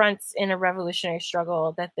three fronts in a revolutionary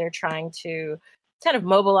struggle that they're trying to kind of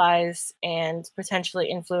mobilize and potentially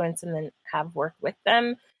influence and then have work with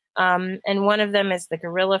them. And one of them is the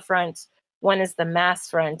guerrilla front, one is the mass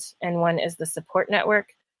front, and one is the support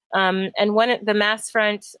network. The mass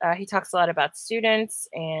front, he talks a lot about students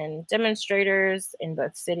and demonstrators in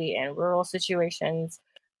both city and rural situations.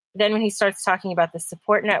 Then when he starts talking about the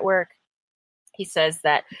support network, he says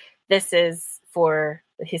that this is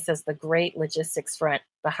the great logistics front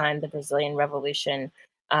behind the Brazilian Revolution.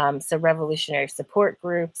 So revolutionary support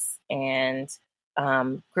groups and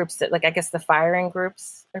groups that, like, I guess the firing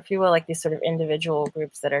groups, if you will, like these sort of individual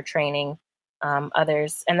groups that are training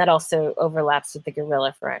others. And that also overlaps with the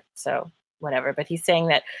guerrilla front. So whatever. But he's saying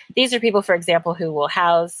that these are people, for example, who will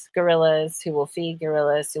house guerrillas, who will feed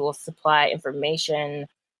guerrillas, who will supply information,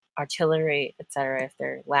 artillery, etc., if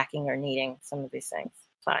they're lacking or needing some of these things.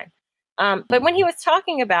 Fine. But when he was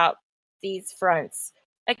talking about these fronts,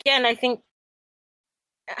 again, I think,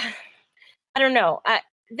 I don't know,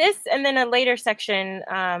 this, and then a later section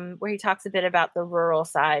where he talks a bit about the rural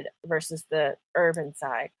side versus the urban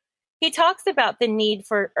side. He talks about the need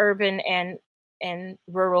for urban and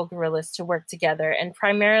rural guerrillas to work together, and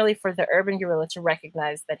primarily for the urban guerrilla to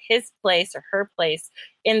recognize that his place or her place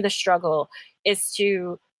in the struggle is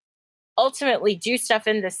to ultimately do stuff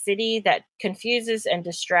in the city that confuses and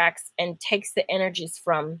distracts and takes the energies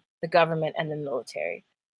from the government and the military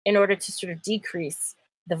in order to sort of decrease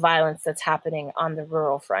the violence that's happening on the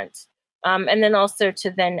rural front. And then also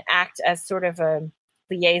to then act as sort of a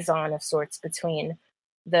liaison of sorts between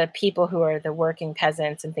the people who are the working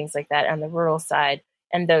peasants and things like that on the rural side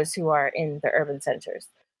and those who are in the urban centers,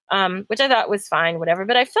 which I thought was fine, whatever.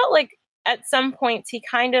 But I felt like at some points he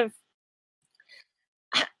kind of,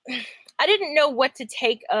 I didn't know what to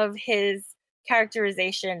take of his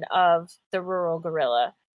characterization of the rural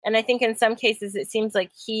guerrilla. And I think in some cases it seems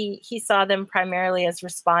like he saw them primarily as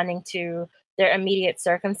responding to their immediate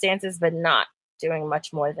circumstances, but not doing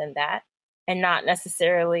much more than that, and not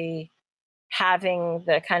necessarily having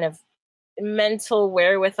the kind of mental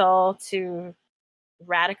wherewithal to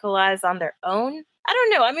radicalize on their own. I don't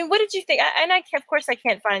know. I mean, what did you think? Of course, I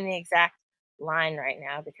can't find the exact line right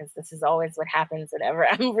now because this is always what happens whenever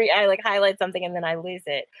I like highlight something and then I lose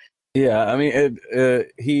it. Yeah, I mean,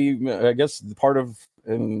 I guess part of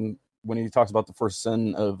when he talks about the first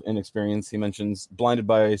sin of inexperience, he mentions blinded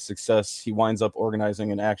by success, he winds up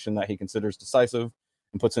organizing an action that he considers decisive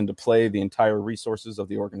and puts into play the entire resources of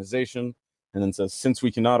the organization. And then says, since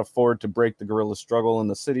we cannot afford to break the guerrilla struggle in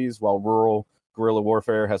the cities while rural guerrilla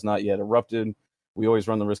warfare has not yet erupted, we always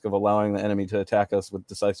run the risk of allowing the enemy to attack us with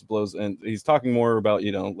decisive blows. And he's talking more about,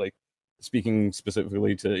 you know, like speaking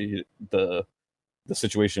specifically to the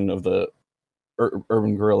situation of the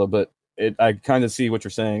urban guerrilla. But I kind of see what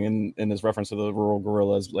you're saying in his reference to the rural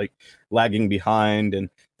guerrillas, like lagging behind and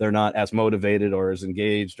they're not as motivated or as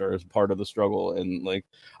engaged or as part of the struggle. And like,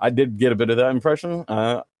 I did get a bit of that impression.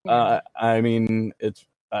 I mean,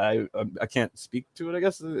 I can't speak to it.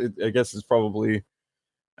 I guess it's probably,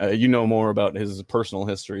 you know, more about his personal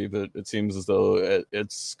history, but it seems as though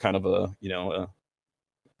it's kind of a, you know,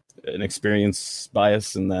 an experience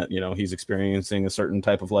bias in that, you know, he's experiencing a certain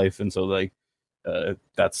type of life. And so like,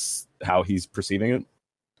 that's how he's perceiving it.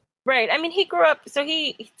 Right. I mean, he grew up, so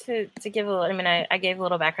to give a little, I mean, I gave a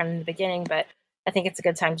little background in the beginning, but I think it's a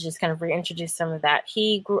good time to just kind of reintroduce some of that.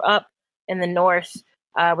 He grew up in the North,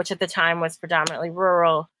 which at the time was predominantly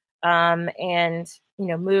rural, and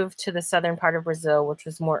moved to the southern part of Brazil, which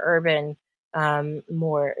was more urban,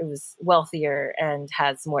 it was wealthier and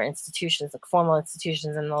has more institutions, like formal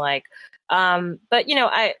institutions and the like. But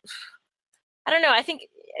I don't know. I think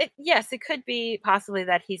yes, it could be possibly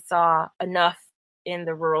that he saw enough in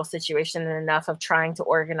the rural situation and enough of trying to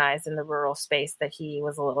organize in the rural space that he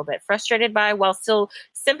was a little bit frustrated by, while still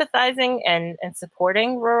sympathizing and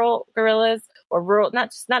supporting rural guerrillas, or rural,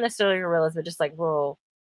 not necessarily guerrillas, but just like rural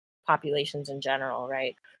populations in general,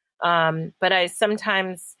 right? But I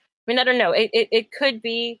sometimes, I mean, I don't know. It could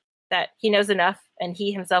be that he knows enough, and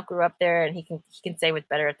he himself grew up there, and he can say with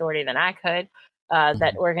better authority than I could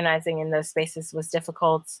that organizing in those spaces was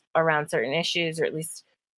difficult around certain issues, or at least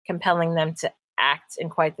compelling them to act in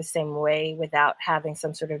quite the same way without having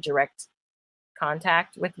some sort of direct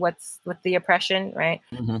contact with the oppression, right?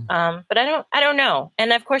 But I don't know.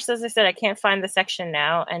 And of course, as I said, I can't find the section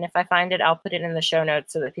now, and if I find it, I'll put it in the show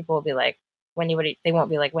notes so that people will be like, Wendy, they won't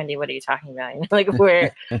be like, Wendy, what are you talking about? Like,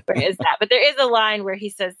 where is that? But there is a line where he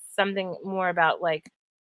says something more about like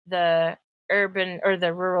the urban or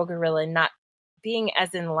the rural guerrilla not being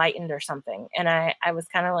as enlightened or something. And I was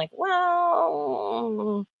kind of like,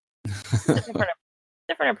 well,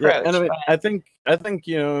 different approach. Yeah, and I think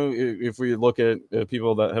if we look at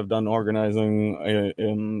people that have done organizing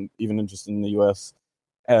even just in the U.S.,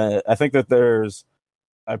 I think that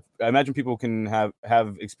I imagine people can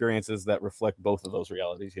have experiences that reflect both of those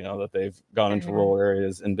realities. That they've gone into rural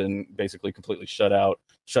areas and been basically completely shut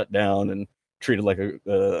down, and treated like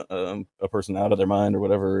a person out of their mind or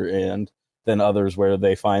whatever, and then others where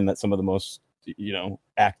they find that some of the most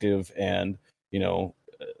active and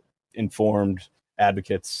informed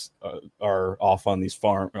advocates are off on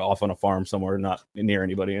a farm somewhere not near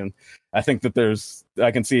anybody. And I think that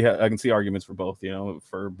I can see arguments for both,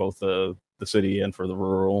 for both the city and for the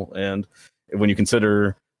rural. And when you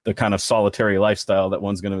consider the kind of solitary lifestyle that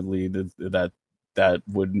one's going to lead,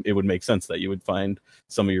 it would make sense that you would find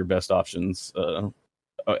some of your best options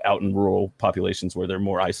out in rural populations where they're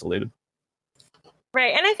more isolated.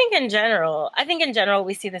 Right. And I think in general,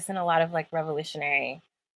 we see this in a lot of like revolutionary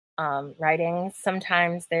writings.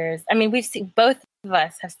 Sometimes we've seen, both of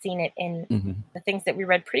us have seen it in the things that we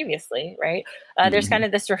read previously, right? There's kind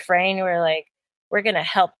of this refrain where like, we're going to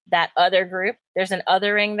help that other group. There's an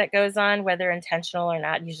othering that goes on, whether intentional or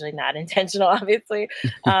not, usually not intentional, obviously,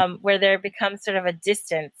 where there becomes sort of a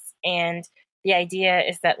distance. And the idea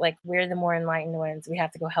is that like, we're the more enlightened ones. We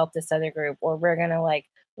have to go help this other group, or we're going to like,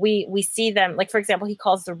 we see them, like, for example, he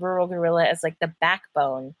calls the rural guerrilla as like the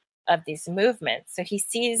backbone of these movements. So he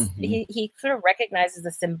sees, he sort of recognizes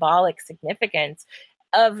the symbolic significance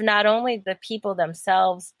of not only the people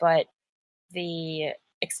themselves, but the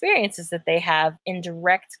experiences that they have in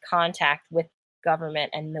direct contact with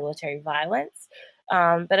government and military violence.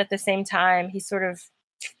 But at the same time, he sort of,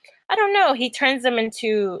 I don't know, he turns them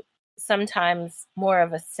into sometimes more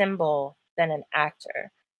of a symbol than an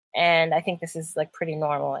actor. And I think this is like pretty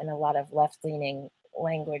normal in a lot of left-leaning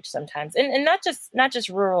language sometimes, and not just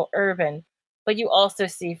rural, urban, but you also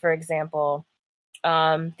see, for example,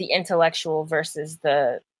 the intellectual versus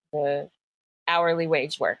the hourly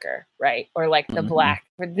wage worker, right? Or like the black.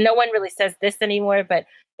 No one really says this anymore, but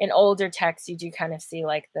in older texts, you do kind of see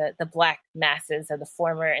like the black masses, or the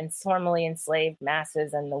formerly enslaved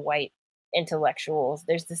masses, and the white intellectuals.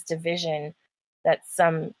 There's this division that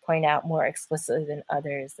some point out more explicitly than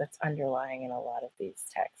others that's underlying in a lot of these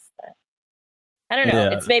texts. But I don't know.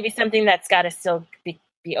 Yeah. It's maybe something that's got to still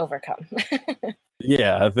be overcome.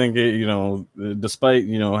 Yeah, I think despite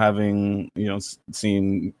having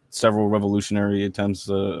seen several revolutionary attempts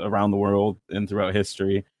around the world and throughout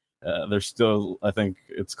history, there's still, I think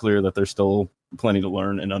it's clear that there's still plenty to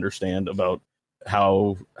learn and understand about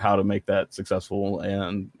how to make that successful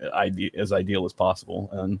and as ideal as possible.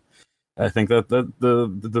 And I think that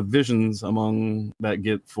the visions among that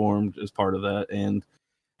get formed is part of that, and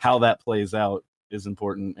how that plays out is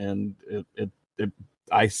important. And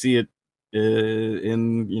I see it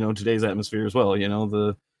in today's atmosphere as well.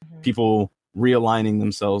 The people realigning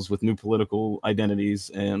themselves with new political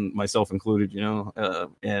identities, and myself included,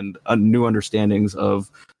 and new understandings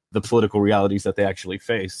of the political realities that they actually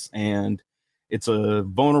face. And it's a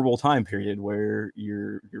vulnerable time period where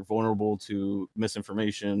you're vulnerable to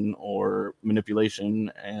misinformation or manipulation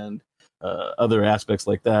and other aspects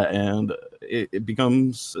like that. And it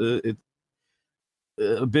becomes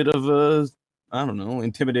a bit of a, I don't know,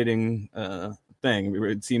 intimidating thing.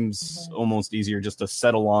 It seems almost easier just to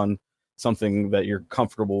settle on something that you're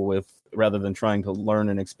comfortable with, rather than trying to learn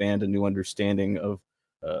and expand a new understanding of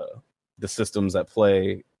the systems at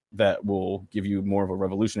play that will give you more of a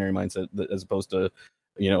revolutionary mindset, as opposed to,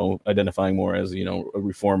 identifying more as, a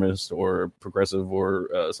reformist or progressive, or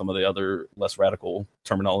some of the other less radical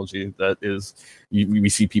terminology that is we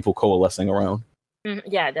see people coalescing around.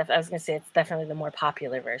 Yeah, I was going to say it's definitely the more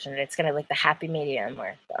popular version. It's kind of like the happy medium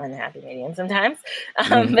or the unhappy medium sometimes.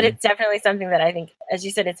 But it's definitely something that I think, as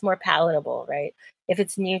you said, it's more palatable, right? If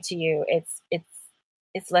it's new to you,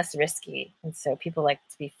 it's less risky. And so people like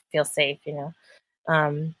to feel safe,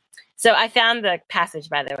 So I found the passage,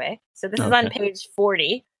 by the way. So this is on page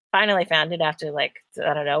 40. Finally found it after, I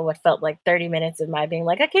don't know, what felt like 30 minutes of my being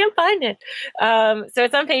like, I can't find it. So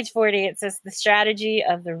it's on page 40. It says, the strategy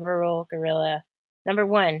of the rural guerrilla. Number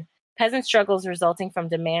 1, peasant struggles resulting from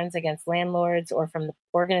demands against landlords or from the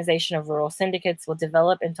organization of rural syndicates will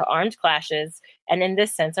develop into armed clashes, and in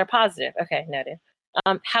this sense are positive. Okay, noted.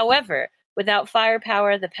 However, without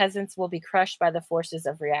firepower, the peasants will be crushed by the forces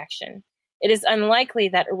of reaction. It is unlikely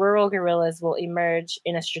that rural guerrillas will emerge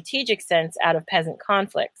in a strategic sense out of peasant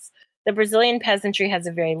conflicts. The Brazilian peasantry has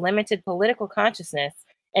a very limited political consciousness,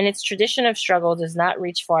 and its tradition of struggle does not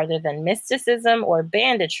reach farther than mysticism or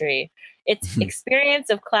banditry. Its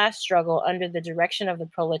experience of class struggle under the direction of the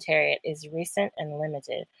proletariat is recent and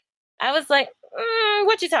limited. I was like,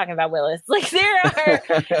 what you talking about, Willis? There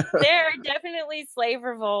are definitely slave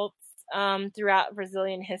revolts throughout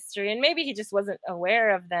Brazilian history, and maybe he just wasn't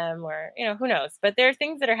aware of them, or who knows. But there are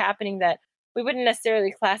things that are happening that we wouldn't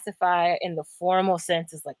necessarily classify in the formal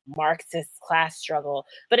sense as like Marxist class struggle,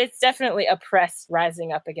 but it's definitely oppressed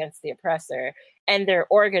rising up against the oppressor, and they're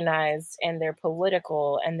organized and they're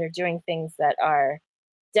political and they're doing things that are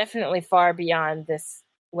definitely far beyond this,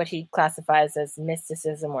 what he classifies as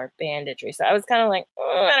mysticism or banditry. So I was kind of like,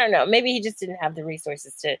 I don't know, maybe he just didn't have the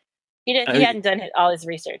resources to. He hadn't done all his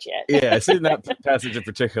research yet. Yeah, seeing that passage in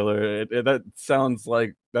particular, that sounds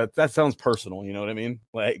like that sounds personal. You know what I mean?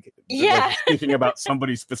 Like thinking about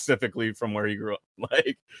somebody specifically from where he grew up.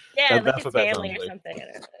 That's what family that sounds or something. I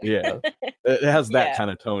don't know. Yeah, it has that kind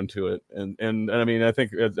of tone to it, and I mean, I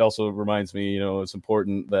think it also reminds me, it's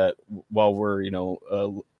important that while we're, any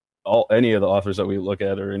of the authors that we look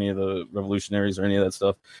at, or any of the revolutionaries, or any of that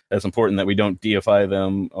stuff, it's important that we don't deify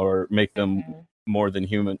them or make them more than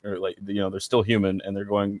human, or they're still human, and they're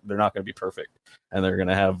not going to be perfect, and they're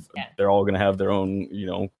all going to have their own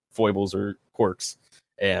foibles or quirks,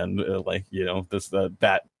 and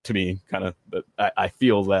that to me kind of, I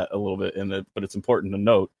feel that a little bit in it, but it's important to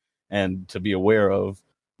note and to be aware of.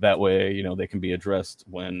 That way, they can be addressed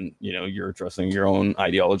when you're addressing your own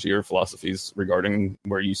ideology or philosophies regarding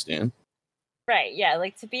where you stand. Right. Yeah.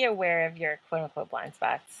 To be aware of your quote unquote blind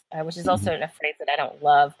spots, which is also a phrase that I don't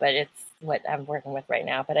love, but it's what I'm working with right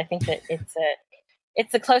now. But I think that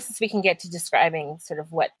it's the closest we can get to describing sort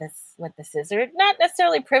of what this is, or not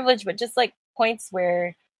necessarily privilege, but just like points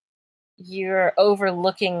where you're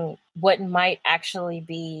overlooking what might actually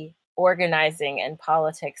be organizing and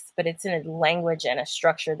politics, but it's in a language and a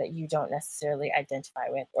structure that you don't necessarily identify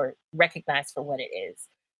with or recognize for what it is.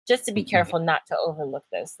 Just to be careful not to overlook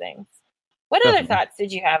those things. What other thoughts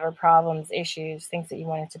did you have, or problems, issues, things that you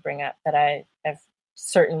wanted to bring up that I have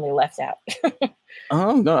certainly left out?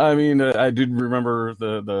 No, I mean, I did remember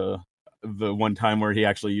the one time where he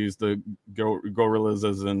actually used the gorillas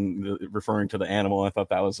as in referring to the animal. I thought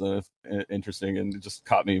that was interesting, and it just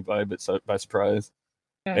caught me by surprise.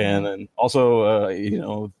 Mm-hmm. And then also,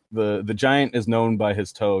 the giant is known by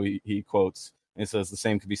his toe. He quotes, and he says, the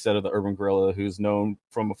same could be said of the urban guerrilla, who's known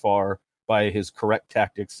from afar by his correct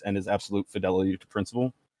tactics and his absolute fidelity to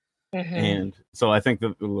principle. Mm-hmm. And so I think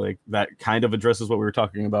that that kind of addresses what we were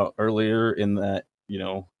talking about earlier, in that,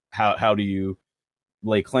 how do you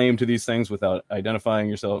lay claim to these things without identifying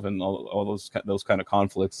yourself, and all those kind of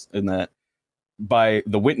conflicts, in that by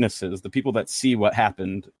the witnesses, the people that see what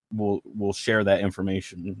happened will share that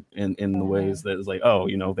information in the ways that is like,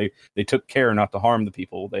 they took care not to harm the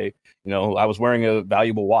people. They, I was wearing a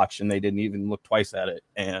valuable watch and they didn't even look twice at it.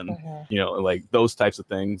 And, those types of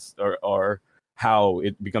things are how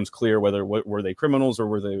it becomes clear whether were they criminals or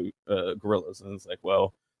were they guerrillas. And it's like,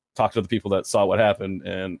 well, talk to the people that saw what happened,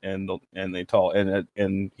 and they talk,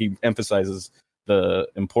 and he emphasizes the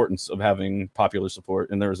importance of having popular support.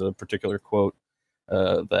 And there's a particular quote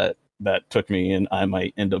that took me, and I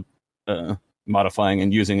might end up modifying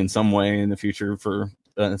and using in some way in the future for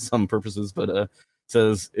some purposes, but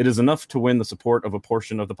says, it is enough to win the support of a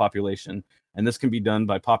portion of the population, and this can be done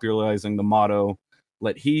by popularizing the motto,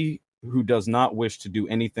 let he who does not wish to do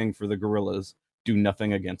anything for the guerrillas do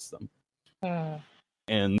nothing against them.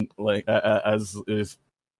 And as if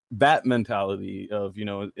that mentality of,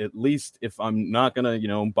 at least if I'm not going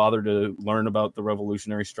to, bother to learn about the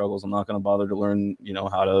revolutionary struggles, I'm not going to bother to learn,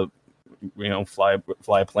 how to,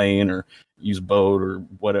 fly a plane or use a boat or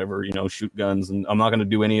whatever, shoot guns. And I'm not going to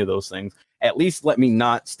do any of those things. At least let me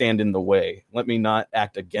not stand in the way. Let me not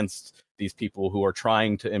act against these people who are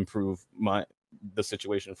trying to improve the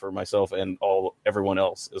situation for myself and everyone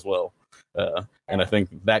else as well. And I think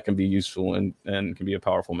that can be useful and can be a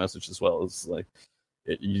powerful message as well. It's like,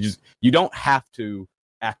 you don't have to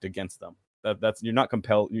act against them. That's you're not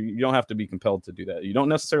compelled. You don't have to be compelled to do that. You don't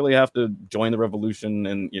necessarily have to join the revolution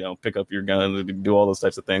and pick up your gun and do all those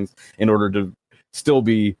types of things in order to still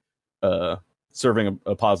be serving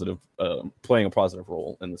a positive, playing a positive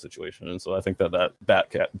role in the situation. And so I think that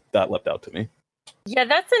leapt out to me. Yeah,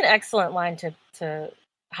 that's an excellent line to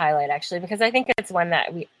highlight, actually, because I think it's one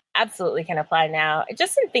that we absolutely can apply now,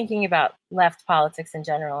 just in thinking about left politics in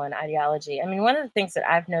general and ideology. I mean, one of the things that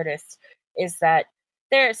I've noticed is that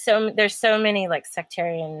there's so many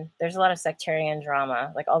there's a lot of sectarian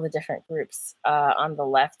drama, like all the different groups on the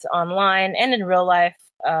left, online and in real life,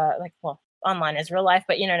 online is real life,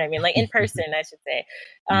 but you know what I mean, like in person, I should say,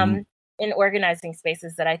 in organizing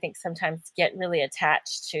spaces that I think sometimes get really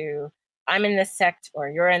attached to, I'm in this sect or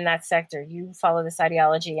you're in that sect or you follow this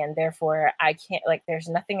ideology and therefore I can't, there's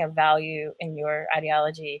nothing of value in your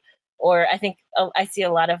ideology. Or I think I see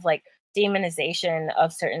a lot of demonization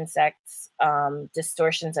of certain sects,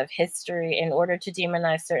 distortions of history in order to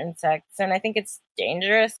demonize certain sects. And I think it's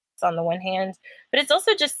dangerous on the one hand, but it's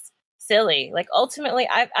also just silly. Ultimately,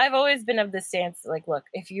 I've always been of the stance, look,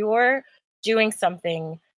 if you're doing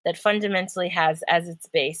something that fundamentally has as its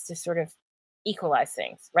base to sort of equalize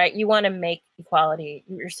things, right? You want to make equality,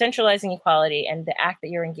 you're centralizing equality, and the act that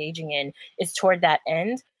you're engaging in is toward that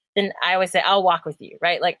end, then I always say, I'll walk with you,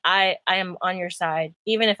 right? I am on your side,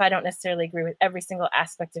 even if I don't necessarily agree with every single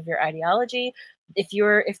aspect of your ideology.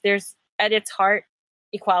 If there's at its heart,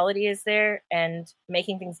 equality is there and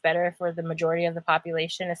making things better for the majority of the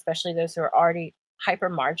population, especially those who are already hyper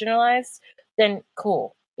marginalized, then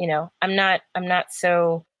cool. I'm not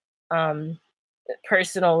so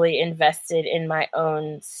personally invested in my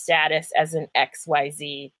own status as an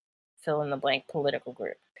XYZ fill in the blank political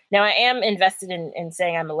group. Now, I am invested in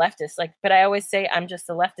saying I'm a leftist, but I always say I'm just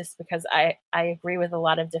a leftist because I agree with a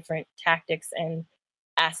lot of different tactics and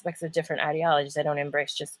aspects of different ideologies. I don't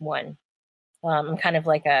embrace just one. I'm kind of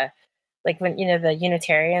like when, the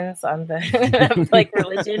Unitarians on the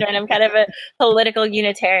religion, and I'm kind of a political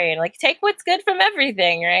Unitarian, take what's good from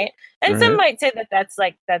everything, right? And some might say that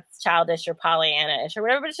that's childish or Pollyanna-ish or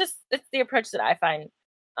whatever, but it's the approach that I find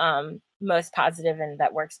most positive and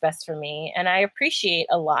that works best for me. And I appreciate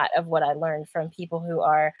a lot of what I learned from people who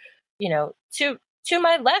are, to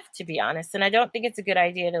my left, to be honest. And I don't think it's a good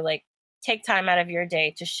idea to take time out of your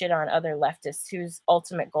day to shit on other leftists whose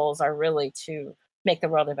ultimate goals are really to make the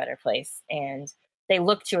world a better place. And they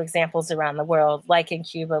look to examples around the world, like in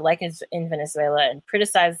Cuba, like in Venezuela, and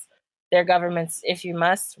criticize their governments if you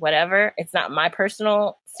must, whatever. It's not my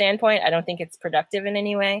personal standpoint. I don't think it's productive in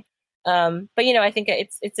any way. But I think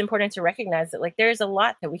it's important to recognize that there's a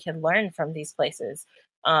lot that we can learn from these places.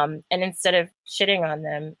 And instead of shitting on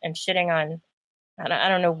them and shitting on, I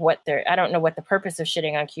don't know what the purpose of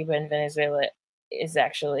shitting on Cuba and Venezuela is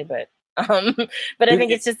actually, but I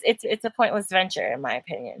think it's a pointless venture, in my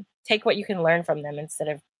opinion. Take what you can learn from them instead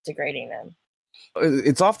of degrading them.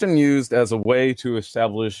 It's often used as a way to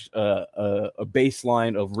establish a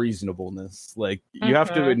baseline of reasonableness. You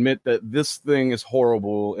have to admit that this thing is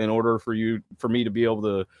horrible in order for me to be able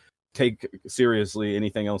to take seriously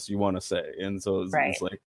anything else you want to say. And so it's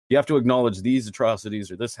you have to acknowledge these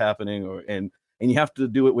atrocities or this happening, and you have to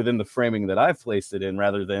do it within the framing that I've placed it in,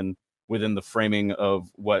 rather than within the framing of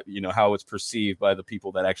what, how it's perceived by the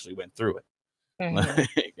people that actually went through it. And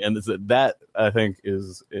that I think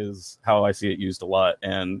is how I see it used a lot,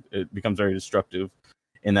 and it becomes very destructive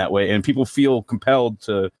in that way. And people feel compelled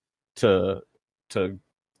to I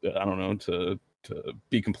don't know, to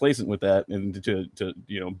be complacent with that, and to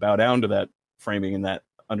bow down to that framing and that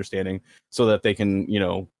understanding, so that they can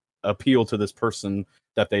appeal to this person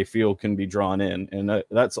that they feel can be drawn in. And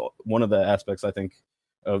that's one of the aspects, I think,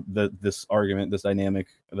 of this argument, this dynamic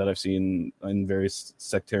that I've seen in various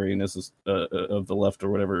sectarianisms of the left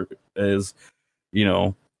or whatever, is,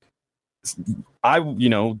 I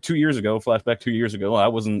 2 years ago, flashback 2 years ago, I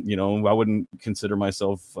wasn't, I wouldn't consider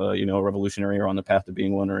myself a revolutionary or on the path to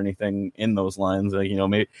being one or anything in those lines.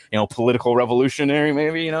 Maybe political revolutionary,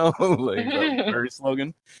 maybe, like very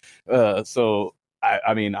slogan. So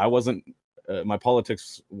I mean, I wasn't, my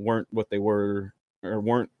politics weren't what they were, or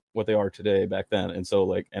weren't what they are today back then. And so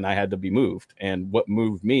like, and I had to be moved, and what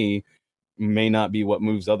moved me may not be what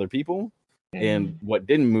moves other people, and what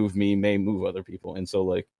didn't move me may move other people. And so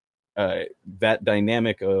like, that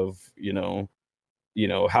dynamic of,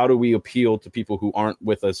 how do we appeal to people who aren't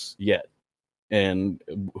with us yet, and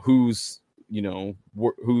who's who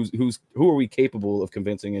are we capable of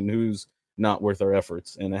convincing, and who's not worth our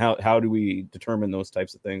efforts, and how do we determine those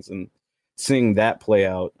types of things, and seeing that play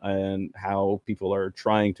out, and how people are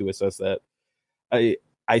trying to assess that.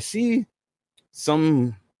 I see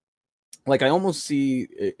some, like, I almost see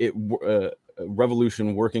it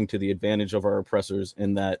revolution working to the advantage of our oppressors,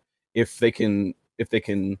 in that if they can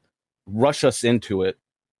rush us into it,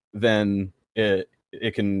 then it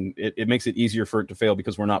makes it easier for it to fail,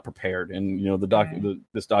 because we're not prepared. And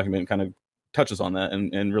this document kind of touches on that,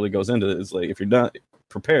 and really goes into it. It's like, if you're not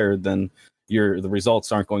prepared, then the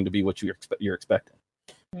results aren't going to be what you're expecting.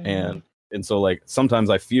 And so like, sometimes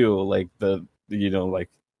I feel like like,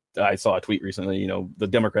 I saw a tweet recently, the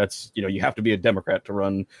Democrats, you have to be a Democrat to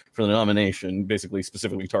run for the nomination, basically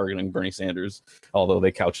specifically targeting Bernie Sanders, although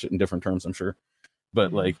they couched it in different terms, I'm sure.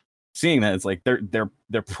 But like, seeing that, it's like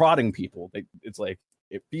they're prodding people. It's like,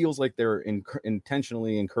 it feels like they're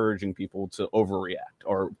intentionally encouraging people to overreact,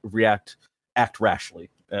 or act rashly,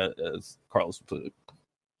 as Carlos put it.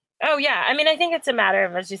 Oh yeah, I mean, I think it's a matter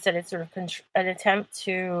of, as you said, it's sort of an attempt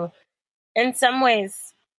to, in some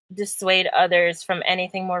ways, dissuade others from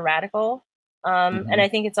anything more radical. And I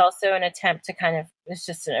think it's also an attempt to it's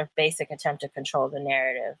just a basic attempt to control the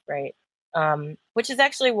narrative, right? Which is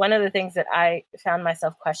actually one of the things that I found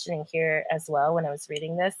myself questioning here as well when I was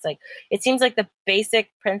reading this. Like, it seems like the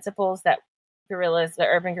basic principles that the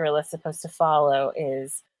urban guerrilla is supposed to follow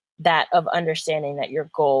is that of understanding that your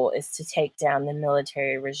goal is to take down the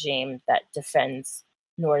military regime that defends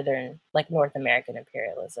North American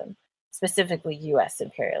imperialism, specifically U.S.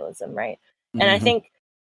 imperialism, right? And I think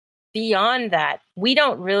beyond that, we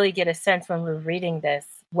don't really get a sense when we're reading this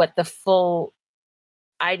what the full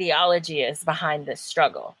ideology is behind this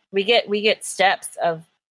struggle. We get steps of,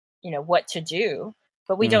 what to do,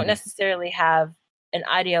 but we don't necessarily have an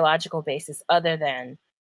ideological basis other than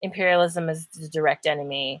imperialism is the direct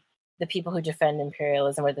enemy. The people who defend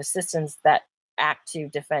imperialism, or the systems that act to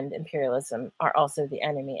defend imperialism, are also the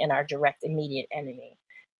enemy, and our direct immediate enemy.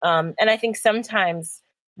 And I think sometimes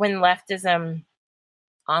when leftism,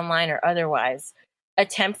 online or otherwise,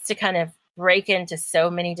 attempts to kind of break into so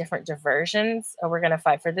many different diversions, we're going to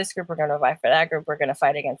fight for this group, we're going to fight for that group, we're going to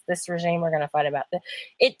fight against this regime, we're going to fight about this,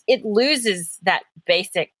 it loses that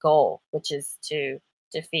basic goal, which is to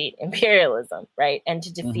defeat imperialism, right? And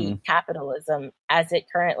to defeat capitalism as it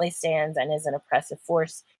currently stands and is an oppressive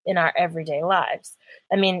force in our everyday lives.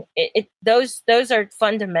 I mean, those are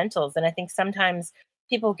fundamentals. And I think sometimes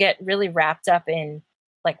people get really wrapped up in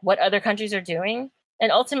like what other countries are doing.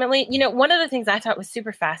 And ultimately, one of the things I thought was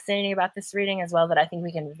super fascinating about this reading as well, that I think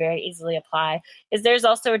we can very easily apply, is there's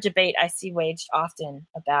also a debate I see waged often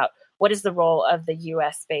about what is the role of the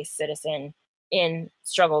US-based citizen in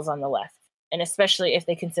struggles on the left, and especially if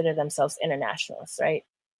they consider themselves internationalists, right?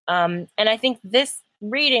 And I think this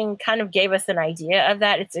reading kind of gave us an idea of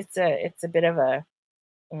that. It's a bit of a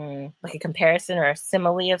like a comparison or a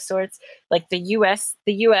simile of sorts. Like the U.S.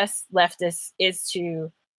 leftist is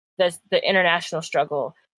to the international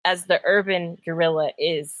struggle as the urban guerrilla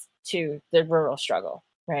is to the rural struggle,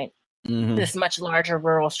 right? This much larger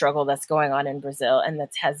rural struggle that's going on in Brazil, and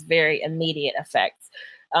that has very immediate effects.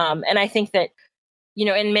 And I think that,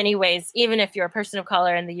 in many ways, even if you're a person of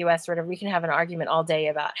color in the U.S., sort of, we can have an argument all day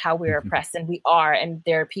about how we're oppressed, and we are, and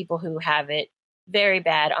there are people who have it very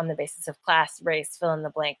bad on the basis of class, race, fill in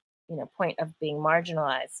the blank, point of being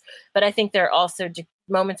marginalized. But I think there are also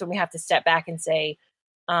moments when we have to step back and say,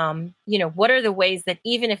 what are the ways that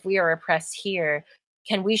even if we are oppressed here,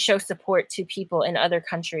 can we show support to people in other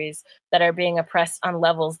countries that are being oppressed on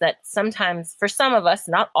levels that sometimes, for some of us,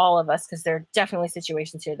 not all of us, because there are definitely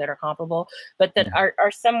situations here that are comparable, but that are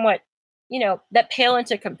somewhat, that pale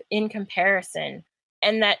in comparison,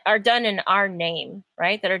 and that are done in our name,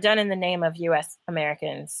 right? That are done in the name of U.S.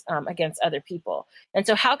 Americans against other people. And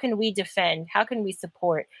so how can we defend? How can we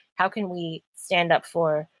support? How can we stand up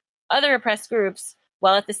for other oppressed groups,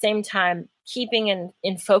 while at the same time keeping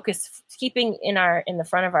in focus, keeping in the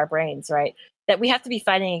front of our brains, right, that we have to be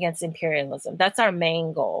fighting against imperialism. That's our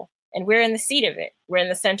main goal, and we're in the seat of it. We're in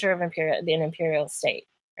the center of an imperial state,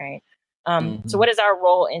 right? So what is our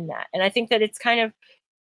role in that? And I think that it's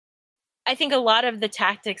I think a lot of the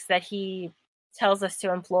tactics that he tells us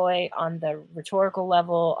to employ on the rhetorical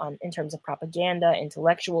level, in terms of propaganda,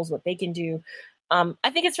 intellectuals, what they can do, I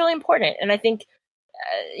think it's really important. And I think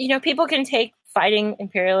people can take fighting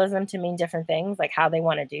imperialism to mean different things, like how they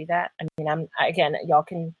want to do that. I mean, y'all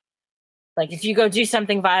can, like, if you go do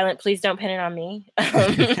something violent, please don't pin it on me.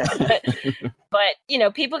 But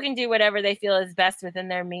people can do whatever they feel is best within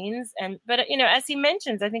their means. But as he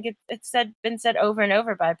mentions, I think it's been said over and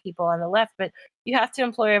over by people on the left, but you have to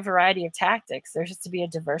employ a variety of tactics. There's just to be a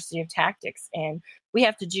diversity of tactics. And we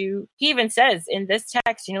have to he even says in this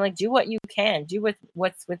text, do what you can, do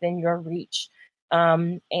what's within your reach.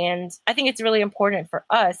 And I think it's really important for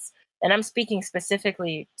us, and I'm speaking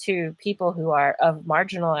specifically to people who are of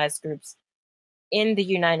marginalized groups in the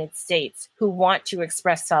United States who want to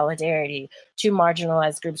express solidarity to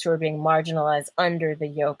marginalized groups who are being marginalized under the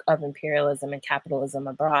yoke of imperialism and capitalism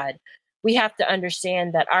abroad. We have to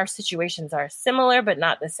understand that our situations are similar, but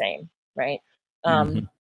not the same, right? And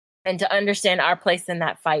to understand our place in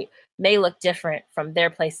that fight may look different from their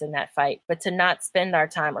place in that fight, but to not spend our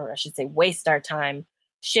time, or I should say waste our time,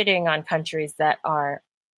 shitting on countries that are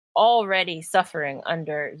already suffering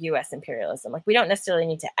under US imperialism. Like, we don't necessarily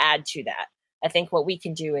need to add to that. I think what we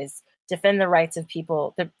can do is defend the rights of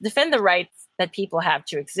people, defend the rights that people have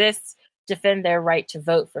to exist, defend their right to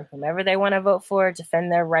vote for whomever they want to vote for,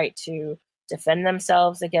 defend their right to defend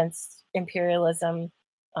themselves against imperialism,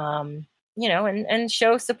 and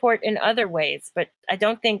show support in other ways. But I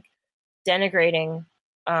don't think denigrating,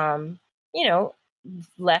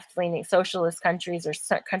 left-leaning socialist countries or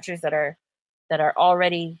countries that are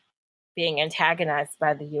already being antagonized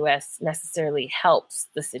by the U.S. necessarily helps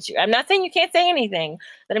the situation. I'm not saying you can't say anything,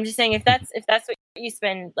 but I'm just saying if that's what you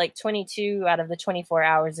spend like 22 out of the 24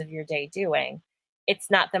 hours of your day doing,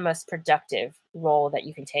 it's not the most productive role that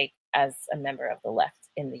you can take as a member of the left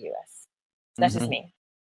in the U.S. That's just me.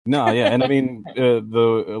 No, yeah, and I mean,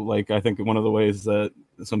 I think one of the ways that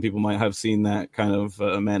some people might have seen that kind of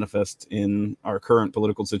manifest in our current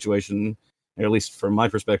political situation, or at least from my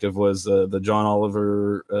perspective, was the John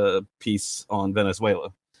Oliver piece on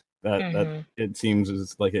Venezuela. That it seems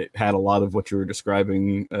is like it had a lot of what you were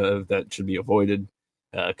describing that should be avoided,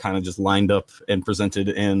 kind of just lined up and presented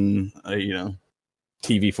in a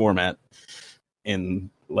TV format. And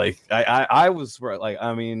like I was like,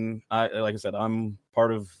 I mean, like I said, I'm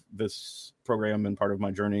part of this program, and part of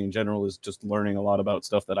my journey in general is just learning a lot about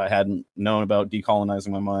stuff that I hadn't known about,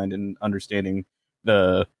 decolonizing my mind and understanding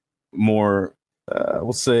the more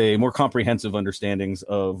we'll say more comprehensive understandings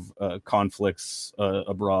of conflicts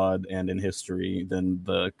abroad and in history than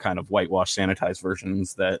the kind of whitewashed, sanitized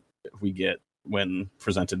versions that we get when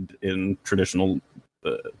presented in traditional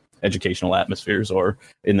educational atmospheres or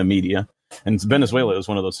in the media. And Venezuela is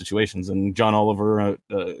one of those situations. And John Oliver,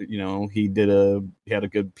 he had a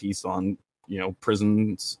good piece on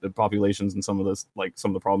prisons, populations, and some of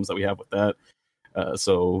the problems that we have with that.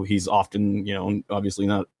 So he's often, obviously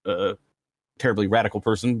not a terribly radical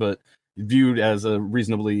person, but viewed as a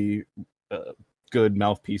reasonably good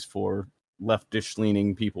mouthpiece for leftish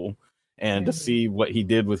leaning people. And to see what he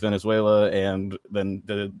did with Venezuela, and then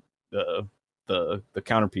the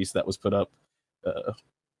counterpiece that was put up,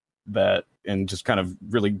 that and just kind of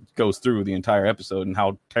really goes through the entire episode and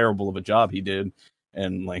how terrible of a job he did,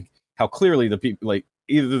 and like how clearly the people, like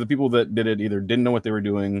either the people that did it either didn't know what they were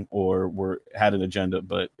doing or had an agenda,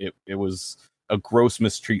 but it was a gross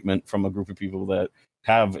mistreatment from a group of people that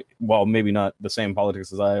have, while maybe not the same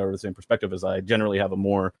politics as I or the same perspective as I, generally have a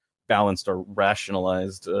more balanced or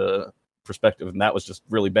rationalized perspective. And that was just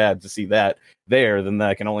really bad to see that there. Then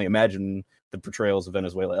I can only imagine the portrayals of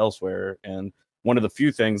Venezuela elsewhere. And one of the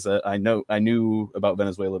few things that I knew about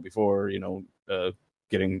Venezuela before,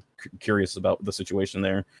 getting curious about the situation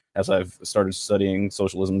there as I've started studying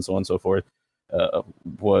socialism and so on and so forth,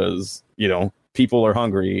 was, people are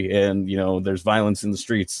hungry, and, there's violence in the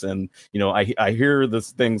streets. And, I hear the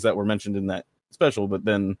things that were mentioned in that special, but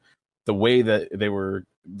then the way that they were,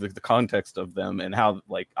 the context of them, and how,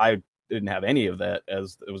 like, I didn't have any of that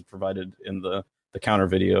as it was provided in the counter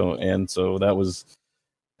video. And so that was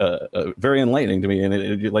very enlightening to me. And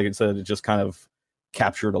it, like I said, it just kind of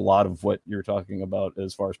captured a lot of what you're talking about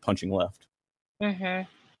as far as punching left. Yeah,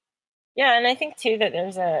 and I think too that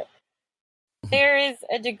there is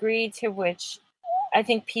a degree to which I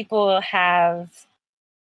think people have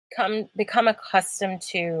become accustomed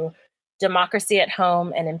to democracy at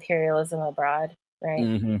home and imperialism abroad, right?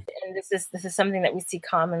 And this is something that we see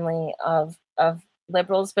commonly of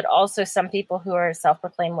liberals, but also some people who are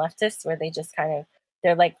self-proclaimed leftists, where they just kind of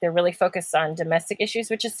they're really focused on domestic issues,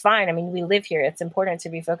 which is fine. I mean, we live here. It's important to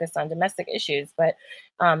be focused on domestic issues, but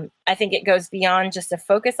I think it goes beyond just a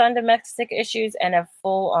focus on domestic issues and a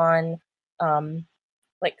full-on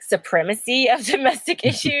like supremacy of domestic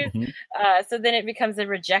issues. So then it becomes a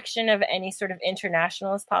rejection of any sort of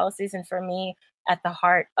internationalist policies. And for me, at the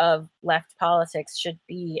heart of left politics should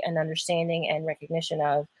be an understanding and recognition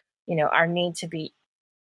of, our need to be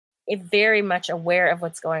very much aware of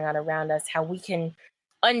what's going on around us, how we can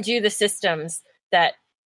undo the systems that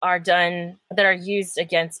are used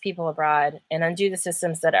against people abroad, and undo the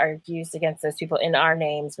systems that are used against those people in our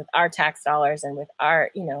names, with our tax dollars, and with our,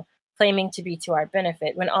 claiming to be to our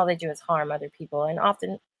benefit, when all they do is harm other people, and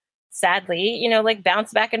often, sadly, like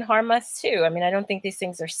bounce back and harm us too. I mean, I don't think these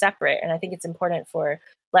things are separate, and I think it's important for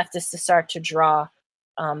leftists to start to draw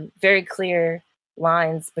very clear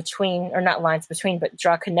lines between, or not lines between, but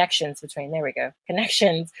draw connections between,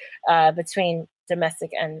 connections between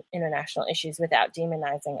domestic and international issues without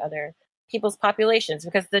demonizing other people's populations.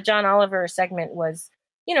 Because the John Oliver segment was,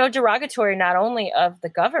 derogatory not only of the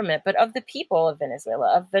government, but of the people of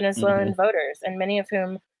Venezuela, of Venezuelan voters, and many of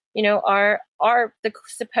whom, are the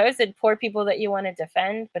supposed poor people that you want to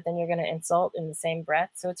defend, but then you're going to insult in the same breath.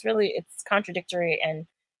 So it's contradictory, and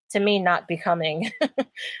to me, not becoming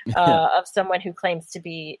of someone who claims to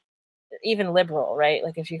be even liberal, right?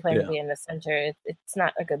 Like if you claim to be in the center, it's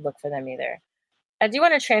not a good look for them either. I do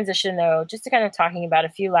want to transition, though, just to kind of talking about a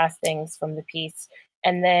few last things from the piece.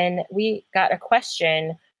 And then we got a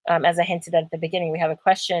question, as I hinted at the beginning, we have a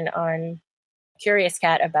question on Curious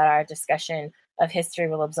Cat about our discussion of History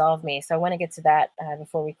Will Absolve Me. So I want to get to that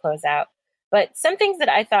before we close out. But some things that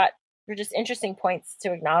I thought were just interesting points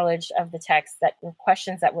to acknowledge of the text, that were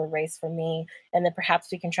questions that were raised for me, and that perhaps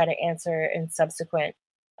we can try to answer in subsequent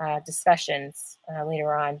discussions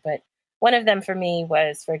later on. But one of them for me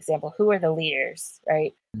was, for example, who are the leaders,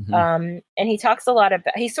 right? And he talks a lot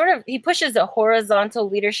about, he pushes a horizontal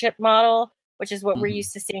leadership model, which is what we're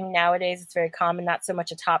used to seeing nowadays. It's very common, not so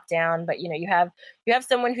much a top down, but you have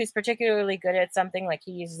someone who's particularly good at something. Like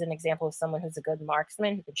he uses an example of someone who's a good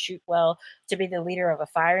marksman who can shoot well to be the leader of a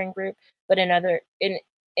firing group. But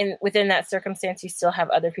within that circumstance, you still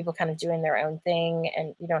have other people kind of doing their own thing,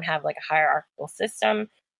 and you don't have like a hierarchical system.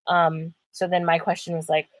 So then my question was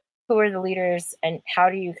like, who are the leaders, and how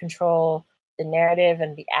do you control the narrative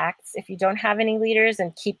and the acts if you don't have any leaders,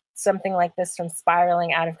 and keep something like this from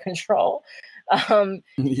spiraling out of control? And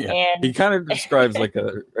he kind of describes like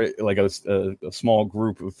a small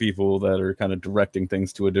group of people that are kind of directing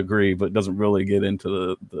things to a degree, but doesn't really get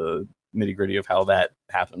into the nitty gritty of how that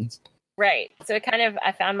happens. Right. So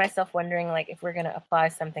I found myself wondering, like, if we're going to apply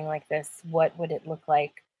something like this, what would it look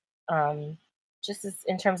like, just as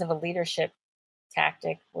in terms of a leadership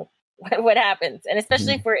tactic? What happens? And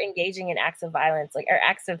especially if we're engaging in acts of violence, or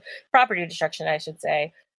acts of property destruction, I should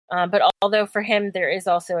say. But although for him, there is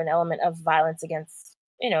also an element of violence against,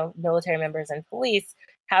 military members and police,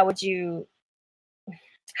 how would you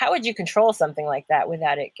control something like that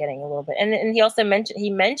without it getting a little bit? And he also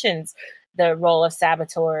mentions the role of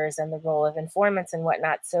saboteurs and the role of informants and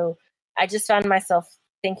whatnot. So I just found myself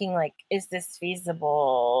thinking, like, is this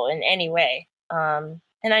feasible in any way?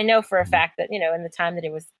 And I know for a fact that, in the time that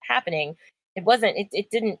it was happening,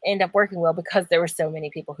 it didn't end up working well, because there were so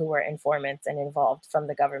many people who were informants and involved from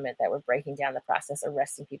the government that were breaking down the process,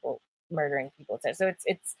 arresting people, murdering people. So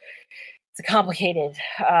it's a complicated,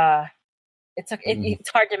 it's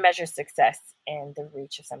hard to measure success and the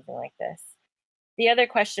reach of something like this. The other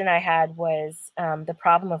question I had was the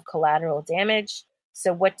problem of collateral damage.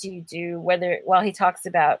 So what do you do, while he talks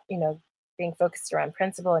about, being focused around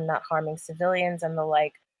principle and not harming civilians and the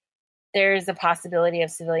like, there's a possibility of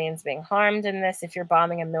civilians being harmed in this. If you're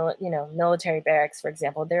bombing a military barracks, for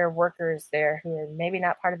example, there are workers there who are maybe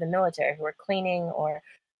not part of the military, who are cleaning or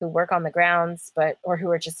who work on the grounds, or who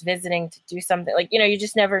are just visiting to do something. Like, you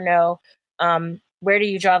just never know. Where do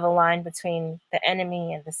you draw the line between the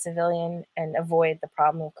enemy and the civilian and avoid the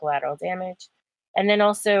problem of collateral damage? And then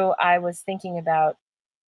also I was thinking about,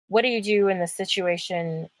 what do you do in the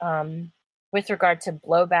situation with regard to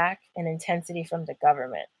blowback and intensity from the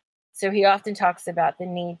government? So he often talks about the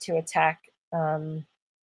need to attack, to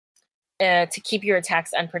keep your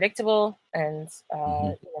attacks unpredictable, and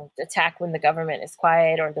attack when the government is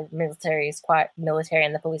quiet, or the military is quiet, and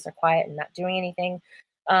the police are quiet and not doing anything.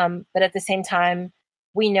 But at the same time,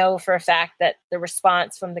 we know for a fact that the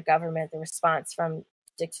response from the government, the response from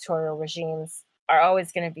dictatorial regimes, are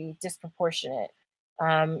always going to be disproportionate.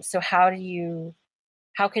 So how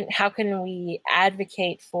can we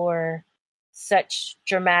advocate for such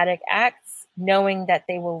dramatic acts, knowing that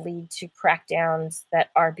they will lead to crackdowns that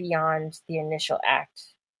are beyond the initial act?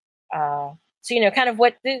 So, kind of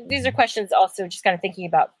these are questions also, just kind of thinking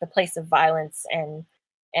about the place of violence and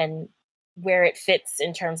where it fits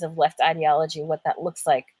in terms of left ideology, what that looks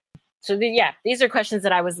like. So these are questions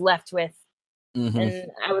that I was left with. Mm-hmm.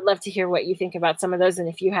 And I would love to hear what you think about some of those, and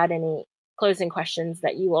if you had any closing questions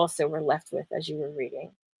that you also were left with as you were reading.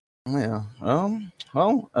 Yeah.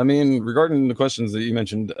 Well, I mean, regarding the questions that you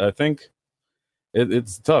mentioned, I think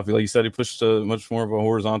it's tough. Like you said, he pushed a much more of a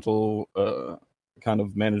horizontal kind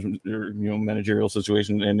of management, or, managerial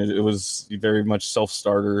situation, and it was very much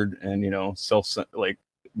self-startered and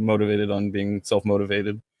motivated on being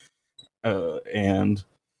self-motivated. And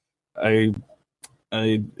I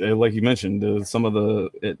like you mentioned,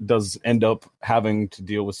 it does end up having to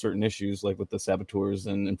deal with certain issues, like with the saboteurs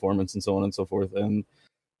and informants and so on and so forth. And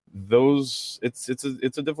those, it's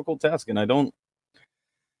a difficult task, and I don't.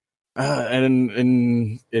 And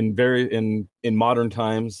in modern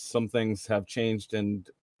times, some things have changed, and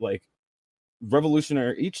like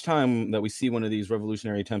revolutionary. Each time that we see one of these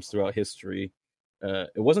revolutionary attempts throughout history, it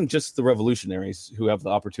wasn't just the revolutionaries who have the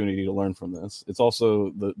opportunity to learn from this. It's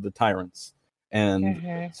also the tyrants.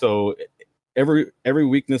 And so every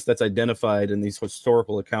weakness that's identified in these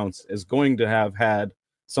historical accounts is going to have had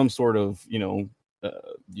some sort of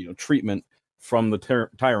treatment from the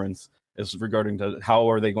tyrants as regarding to how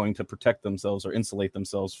are they going to protect themselves or insulate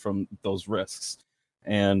themselves from those risks.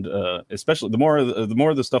 And especially the more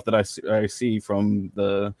of the stuff that I see from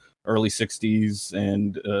the early 60s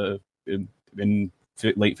and in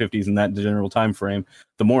late 50s and that general time frame,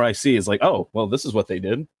 the more I see is like, oh, well, this is what they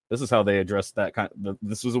did. This is how they addressed that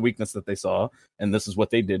this was a weakness that they saw, and this is what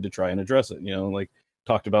they did to try and address it. Like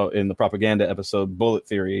talked about in the propaganda episode, bullet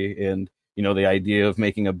theory, and the idea of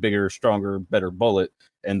making a bigger, stronger, better bullet,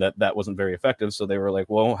 and that wasn't very effective. So they were like,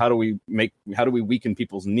 well, how do we weaken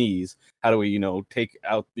people's knees? How do we take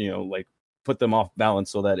out put them off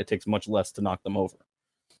balance so that it takes much less to knock them over?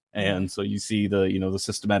 And so you see the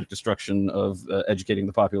systematic destruction of educating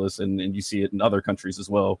the populace, and you see it in other countries as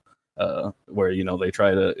well, where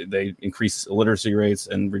they increase illiteracy rates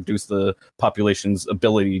and reduce the population's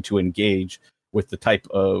ability to engage with the type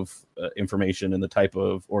of information and the type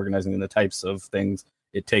of organizing and the types of things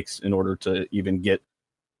it takes in order to even get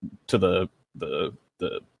to the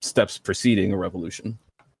steps preceding a revolution.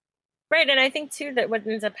 Right, and I think too that what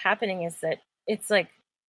ends up happening is that it's like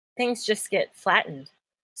things just get flattened.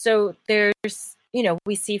 So there's,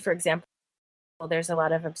 we see, for example, there's a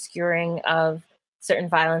lot of obscuring of certain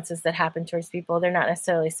violences that happen towards people. They're not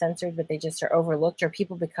necessarily censored, but they just are overlooked, or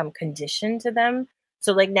people become conditioned to them.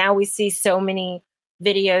 So like now we see so many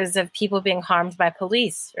videos of people being harmed by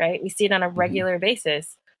police, right? We see it on a regular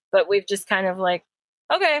basis, but we've just kind of like,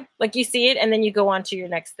 okay, like you see it and then you go on to your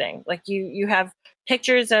next thing. Like you have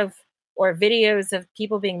pictures of or videos of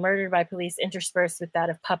people being murdered by police interspersed with that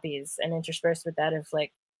of puppies and interspersed with that of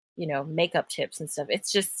makeup tips and stuff.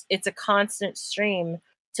 It's a constant stream,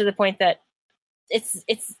 to the point that it's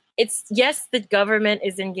yes, the government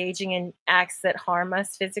is engaging in acts that harm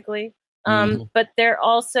us physically. But there's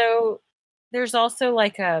also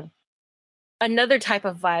like another type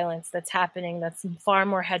of violence that's happening that's far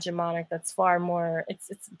more hegemonic, that's far more,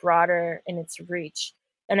 it's broader in its reach.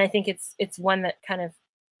 And I think it's one that kind of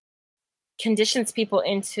conditions people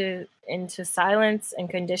into silence and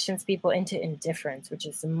conditions people into indifference, which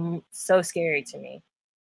is so scary to me.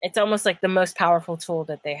 It's almost like the most powerful tool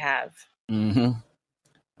that they have.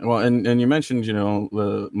 Well, and you mentioned,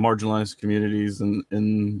 the marginalized communities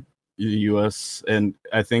in the U.S. and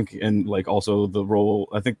I think, and like also the role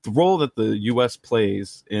that the U.S.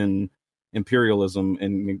 plays in imperialism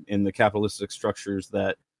and in the capitalistic structures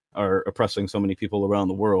that are oppressing so many people around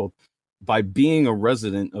the world. By being a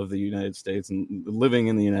resident of the United States and living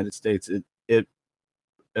in the United States,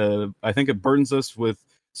 I think it burdens us with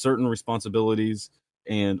certain responsibilities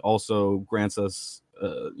and also grants us,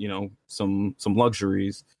 some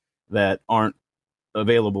luxuries that aren't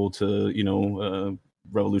available to,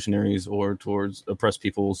 revolutionaries or towards oppressed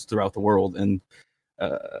peoples throughout the world. And,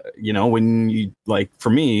 when you, like,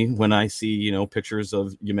 for me, when I see, pictures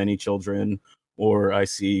of Yemeni children, or I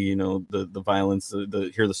see, the violence,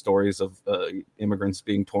 hear the stories of immigrants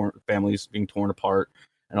families being torn apart,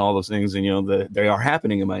 and all those things, and they are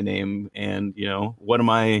happening in my name. And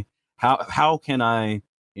how can I,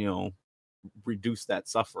 reduce that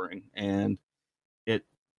suffering? And it,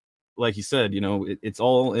 like you said, it's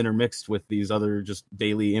all intermixed with these other just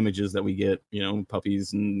daily images that we get,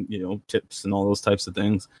 puppies and tips and all those types of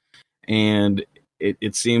things. And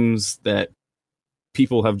it seems that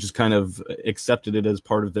people have just kind of accepted it as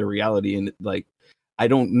part of their reality. And like, I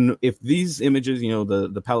don't know if these images,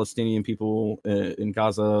 the Palestinian people in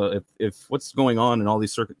Gaza, if what's going on in all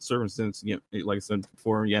these circumstances, like I said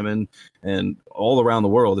before, Yemen and all around the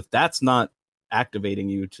world, if that's not activating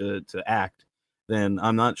you to act, then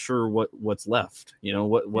I'm not sure what's left. You know,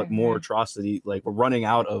 what more atrocity, like we're running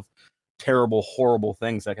out of terrible, horrible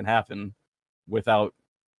things that can happen without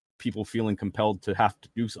people feeling compelled to have to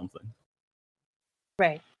do something.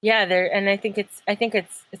 Right. Yeah, and I think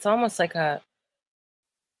it's almost like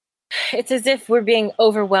it's as if we're being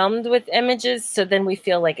overwhelmed with images, so then we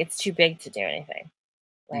feel like it's too big to do anything.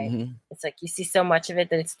 Right. It's like you see so much of it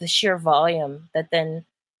that it's the sheer volume that then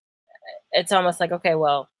it's almost like, okay,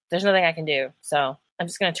 well, there's nothing I can do, so I'm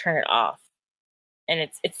just going to turn it off. And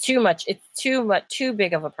it's too much. It's too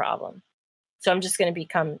big of a problem. So I'm just going to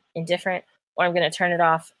become indifferent, or I'm going to turn it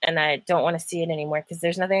off, and I don't want to see it anymore because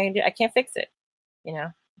there's nothing I can do. I can't fix it. You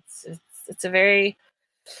know, it's a very,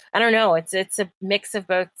 I don't know. It's a mix of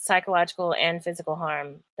both psychological and physical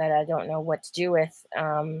harm that I don't know what to do with.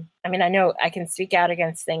 I mean, I know I can speak out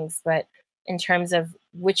against things, but in terms of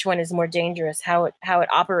which one is more dangerous, how it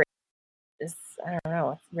operates, I don't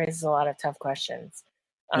know. It raises a lot of tough questions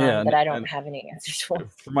that I don't have any answers for.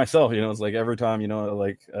 For myself, you know, it's like every time, you know,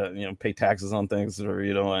 like you know, pay taxes on things, or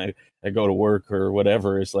you know, I go to work or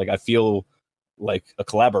whatever. It's like I feel like a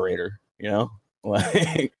collaborator, you know,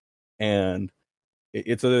 like, and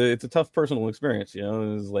it's a tough personal experience, you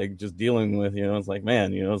know. It's like just dealing with, you know, it's like,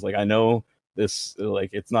 man, you know, it's like I know this, like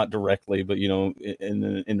it's not directly, but you know, in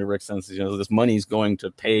an indirect sense, you know, this money's going to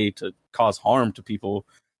pay to cause harm to people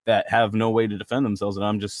that have no way to defend themselves, and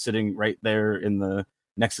I'm just sitting right there in the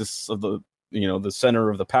nexus of the, you know, the center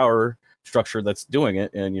of the power structure that's doing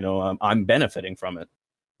it, and you know, I'm benefiting from it.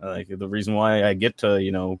 Like the reason why I get to,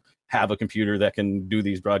 you know, have a computer that can do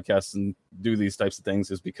these broadcasts and do these types of things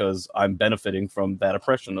is because I'm benefiting from that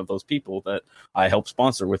oppression of those people that I help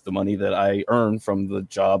sponsor with the money that I earn from the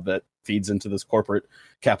job that feeds into this corporate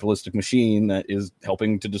capitalistic machine that is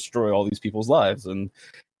helping to destroy all these people's lives. And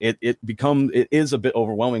it is a bit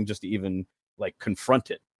overwhelming just to even like confront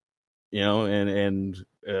it, you know, and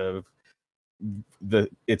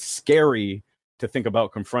it's scary to think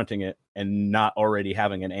about confronting it and not already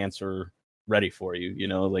having an answer ready for you. You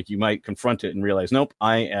know, like you might confront it and realize, nope,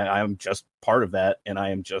 I'm just part of that, and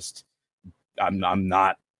I'm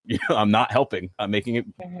not, you know, I'm not helping. I'm making it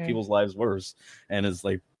people's lives worse. And it's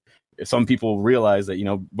like some people realize that, you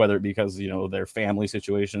know, whether it because, you know, their family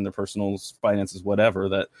situation, their personal finances, whatever,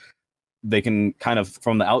 that they can kind of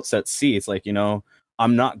from the outset see it's like, you know,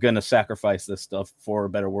 I'm not going to sacrifice this stuff for a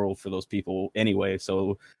better world for those people anyway.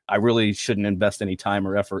 So I really shouldn't invest any time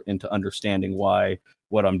or effort into understanding why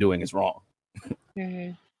what I'm doing is wrong.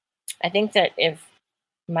 I think that if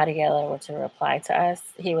Marighella were to reply to us,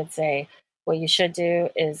 he would say, what you should do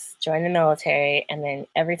is join the military, and then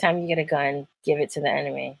every time you get a gun, give it to the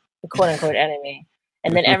enemy, the quote unquote enemy.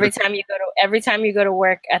 And then every time you go to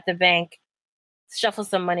work at the bank, shuffle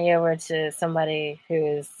some money over to somebody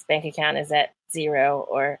whose bank account is at zero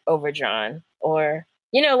or overdrawn, or,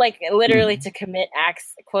 you know, like literally to commit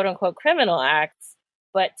acts, quote unquote criminal acts,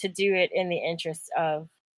 but to do it in the interest of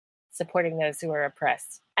supporting those who are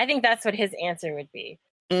oppressed. I think that's what his answer would be.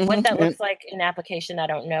 What that looks like in application, I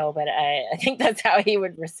don't know, but I think that's how he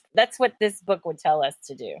would. That's what this book would tell us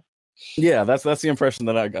to do. Yeah, that's the impression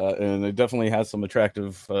that I got, and it definitely has some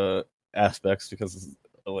attractive aspects because,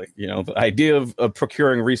 like, you know, the idea of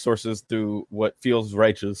procuring resources through what feels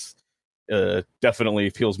righteous definitely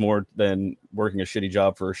feels more than working a shitty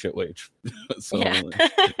job for a shit wage. So, yeah.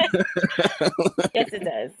 Yes, it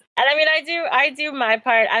does. And I mean, I do my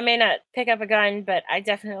part. I may not pick up a gun, but I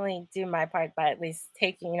definitely do my part by at least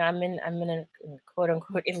taking, you know, I'm in a quote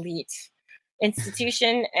unquote elite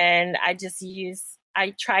institution, and I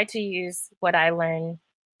try to use what I learn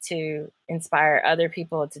to inspire other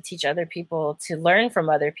people, to teach other people, to learn from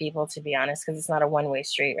other people, to be honest, because it's not a one-way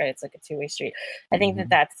street, right? It's like a two-way street. I think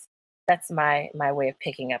that's my way of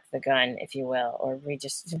picking up the gun, if you will, or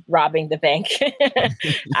just robbing the bank.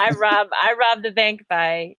 I rob the bank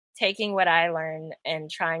by taking what I learn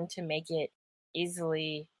and trying to make it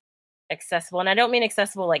easily accessible. And I don't mean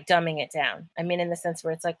accessible like dumbing it down. I mean in the sense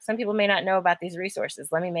where it's like some people may not know about these resources.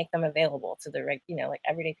 Let me make them available to the, you know, like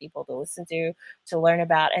everyday people to listen to learn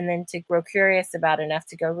about, and then to grow curious about enough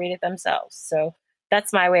to go read it themselves. So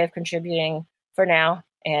that's my way of contributing for now.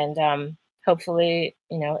 And hopefully,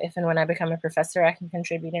 you know, if and when I become a professor, I can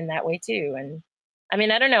contribute in that way too. And I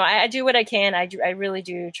mean, I don't know. I do what I can. I really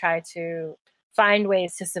do try to find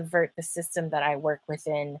ways to subvert the system that I work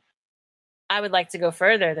within. I would like to go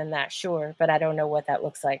further than that, sure, but I don't know what that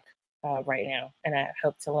looks like right now. And I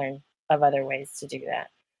hope to learn of other ways to do that.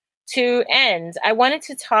 To end, I wanted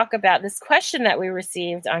to talk about this question that we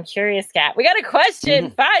received on Curious Cat. We got a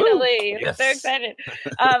question, finally. Yes. I'm so excited.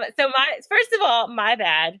 So first of all, my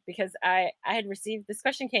bad, because I had received, this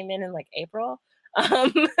question came in like April.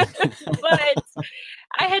 But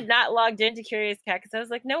I had not logged into Curious Cat because I was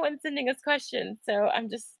like, no one's sending us questions. So I'm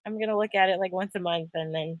going to look at it like once a month.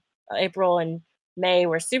 And then April and May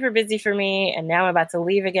were super busy for me. And now I'm about to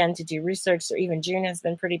leave again to do research. So even June has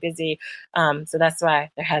been pretty busy. So that's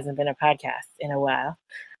why there hasn't been a podcast in a while.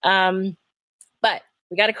 But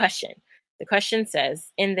we got a question. The question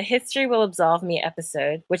says, in the History Will Absolve Me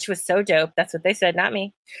episode, which was so dope. That's what they said, not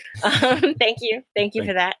me. Thank you. Thank you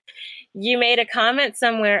for that. You made a comment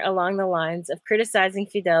somewhere along the lines of criticizing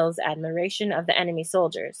Fidel's admiration of the enemy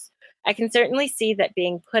soldiers. I can certainly see that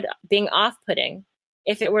being off-putting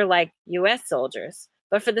if it were like U.S. soldiers.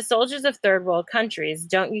 But for the soldiers of third world countries,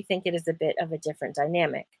 don't you think it is a bit of a different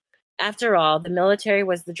dynamic? After all, the military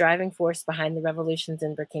was the driving force behind the revolutions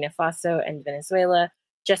in Burkina Faso and Venezuela,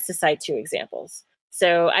 just to cite two examples.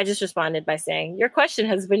 So I just responded by saying, your question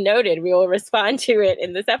has been noted. We will respond to it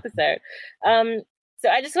in this episode. So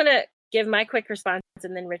I just want to give my quick response,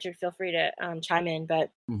 and then Richard, feel free to chime in.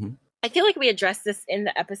 But I feel like we addressed this in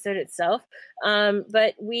the episode itself.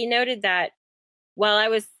 But we noted that while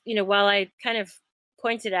I kind of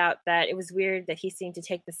pointed out that it was weird that he seemed to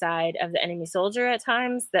take the side of the enemy soldier at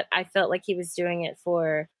times, that I felt like he was doing it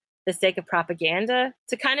for the sake of propaganda,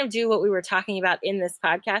 to kind of do what we were talking about in this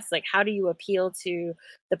podcast. Like, how do you appeal to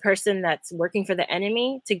the person that's working for the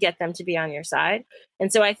enemy to get them to be on your side?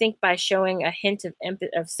 And so I think by showing a hint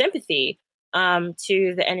of sympathy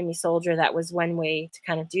to the enemy soldier, that was one way to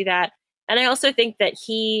kind of do that. And I also think that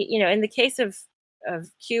he, in the case of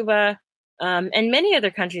Cuba and many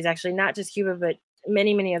other countries, actually, not just Cuba, but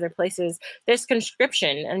many other places, there's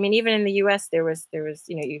conscription. I mean, even in the US, there was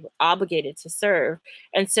you're obligated to serve.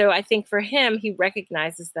 And so I think for him, he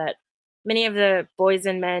recognizes that many of the boys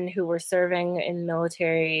and men who were serving in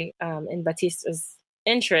military in Batista's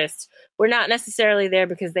interest were not necessarily there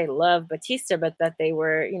because they loved Batista, but that they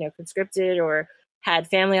were, conscripted or had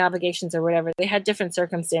family obligations or whatever. They had different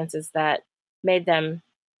circumstances that made them,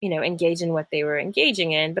 engage in what they were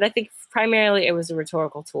engaging in. But I think primarily it was a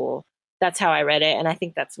rhetorical tool. That's how I read it, and I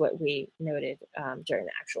think that's what we noted during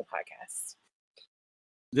the actual podcast.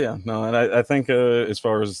 Yeah, no, and I think as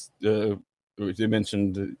far as you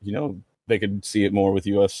mentioned, they could see it more with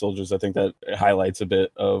U.S. soldiers. I think that highlights a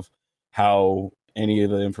bit of how any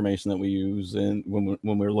of the information that we use when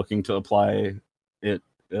we're looking to apply it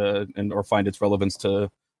or find its relevance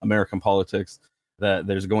to American politics, that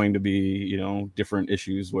there's going to be different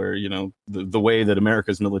issues where the way that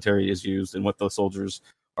America's military is used and what the soldiers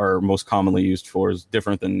are most commonly used for is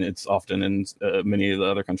different than it's often in many of the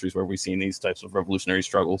other countries where we've seen these types of revolutionary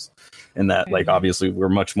struggles. And that, like, obviously we're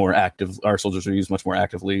much more active. Our soldiers are used much more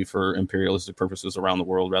actively for imperialistic purposes around the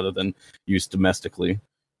world rather than used domestically.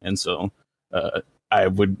 And so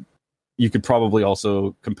you could probably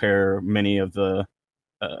also compare many of the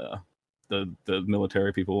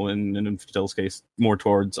military people in Fidel's case more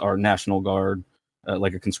towards our National Guard,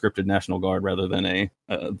 like a conscripted National Guard rather than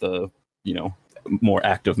the more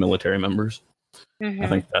active military members. I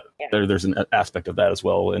think that there's an aspect of that as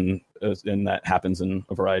well, and that happens in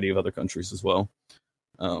a variety of other countries as well.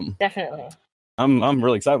 Definitely. I'm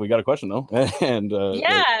really excited. We got a question though, and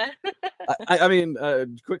yeah. I mean,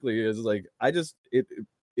 quickly is like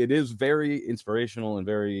it is very inspirational and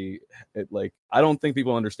very I don't think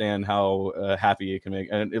people understand how happy it can make,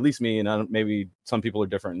 and at least me, and maybe some people are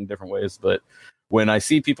different in different ways, but when I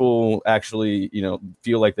see people actually,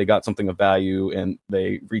 feel like they got something of value and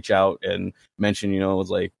they reach out and mention,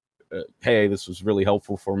 hey, this was really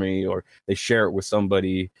helpful for me, or they share it with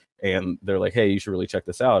somebody and they're like, hey, you should really check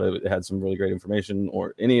this out. It had some really great information,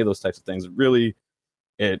 or any of those types of things. Really,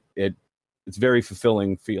 it's very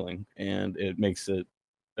fulfilling feeling, and it makes some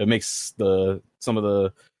of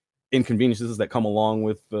the inconveniences that come along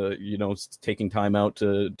with taking time out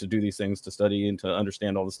to do these things, to study and to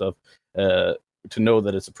understand all the stuff, to know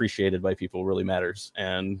that it's appreciated by people really matters.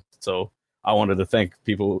 And so I wanted to thank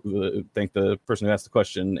the person who asked the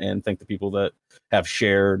question, and thank the people that have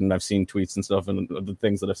shared, and I've seen tweets and stuff and the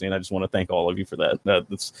things that I've seen. I just want to thank all of you for that.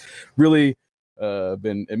 That's really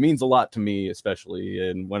it means a lot to me, especially,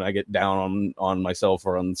 and when I get down on myself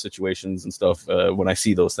or on situations and stuff, when I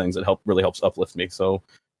see those things, it really helps uplift me. So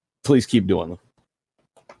please keep doing them.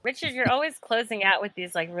 Richard, you're always closing out with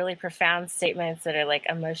these really profound statements that are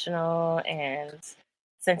emotional and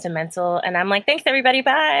sentimental, and I'm like, thanks everybody,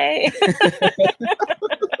 bye.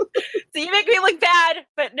 So you make me look bad,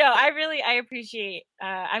 but no, I appreciate.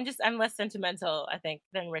 I'm less sentimental, I think,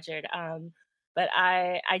 than Richard. But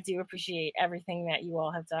I do appreciate everything that you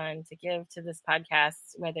all have done to give to this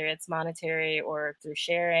podcast, whether it's monetary or through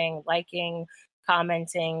sharing, liking,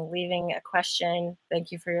 commenting, leaving a question.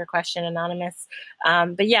 Thank you for your question, Anonymous.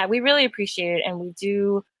 But yeah, we really appreciate it. And we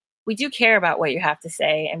do care about what you have to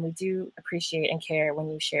say. And we do appreciate and care when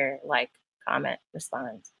you share, like, comment,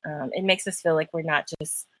 respond. It makes us feel like we're not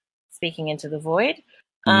just speaking into the void.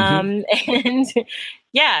 And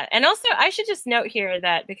yeah, and also I should just note here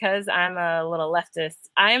that because I'm a little leftist,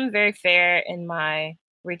 I am very fair in my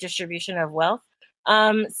redistribution of wealth.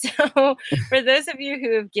 So for those of you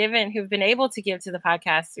who've been able to give to the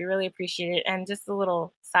podcast, we really appreciate it. And just a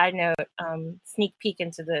little side note, sneak peek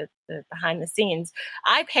into the behind the scenes,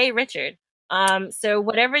 I pay Richard. So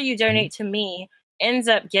whatever you donate to me ends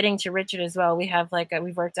up getting to Richard as well. We have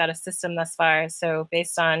we've worked out a system thus far. So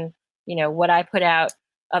based on, what I put out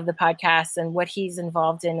of the podcast and what he's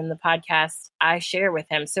involved in the podcast, I share with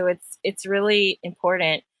him. So it's really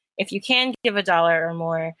important, if you can give $1 or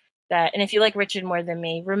more, and if you like Richard more than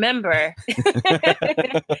me, remember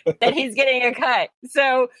that he's getting a cut.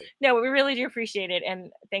 So no, we really do appreciate it.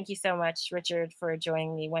 And thank you so much, Richard, for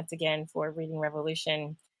joining me once again for Reading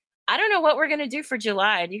Revolution. I don't know what we're going to do for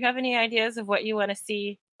July. Do you have any ideas of what you want to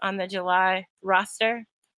see on the July roster?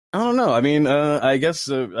 I don't know. I mean, I guess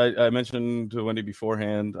I mentioned to Wendy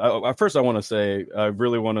beforehand. First, I want to say I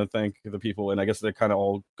really want to thank the people, and I guess that kind of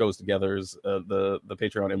all goes together, is the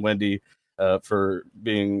Patreon and Wendy for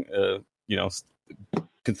being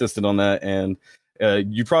consistent on that. And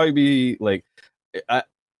you'd probably be like,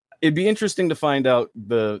 it'd be interesting to find out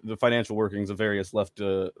the financial workings of various left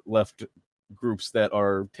groups that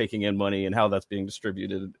are taking in money and how that's being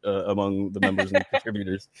distributed among the members and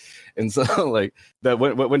contributors. And so like that,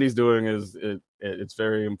 what Wendy's doing is it's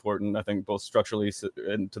very important, I think, both structurally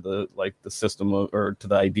and to the system or to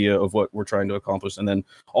the idea of what we're trying to accomplish, and then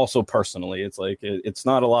also personally. It's like it's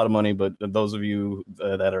not a lot of money, but those of you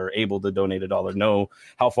that are able to donate $1 know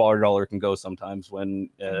how far $1 can go sometimes when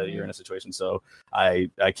you're in a situation. So I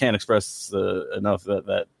can't express enough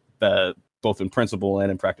that both in principle and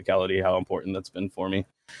in practicality, how important that's been for me.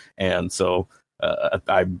 And so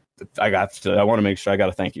I want to make sure I got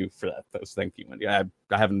to thank you for that. Thank you, Wendy. I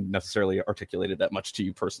haven't necessarily articulated that much to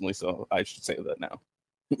you personally, so I should say that now.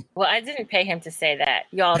 Well, I didn't pay him to say that.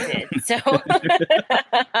 Y'all did. So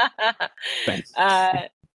Thanks.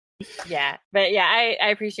 Yeah, but yeah, I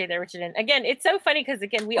appreciate that, Richard. And again, it's so funny because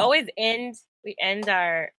again, we end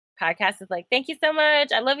our podcast with like, thank you so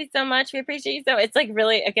much, I love you so much, we appreciate you so. It's like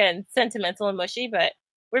really, again, sentimental and mushy, but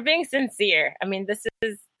we're being sincere. I mean, this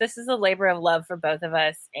is a labor of love for both of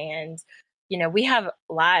us, and we have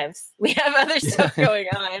lives, we have other stuff going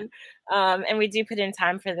on, and we do put in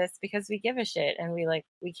time for this because we give a shit, and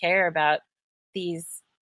we care about these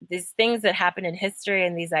things that happen in history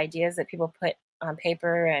and these ideas that people put on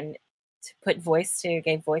paper and gave voice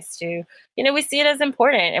to. We see it as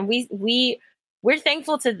important, and we're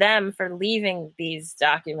thankful to them for leaving these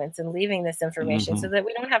documents and leaving this information so that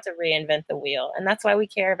we don't have to reinvent the wheel. And that's why we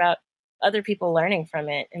care about other people learning from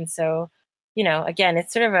it. And so, again,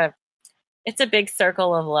 it's sort of it's a big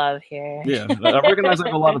circle of love here. Yeah, I recognize I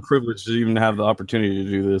have a lot of privilege to even have the opportunity to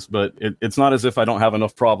do this, but it's not as if I don't have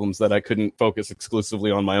enough problems that I couldn't focus exclusively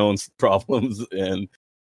on my own problems and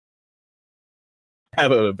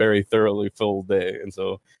have a very thoroughly full day. And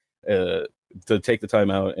so to take the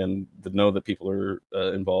time out and to know that people are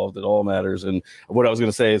involved, it all matters. And what I was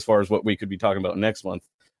going to say, as far as what we could be talking about next month,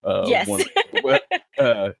 yes, but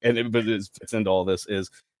it's into all this, is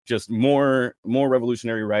just more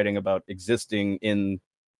revolutionary writing about existing in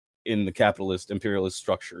the capitalist imperialist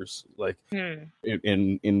structures. Like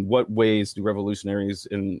in what ways do revolutionaries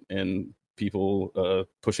and people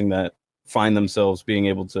pushing that find themselves being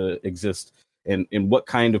able to exist, and in what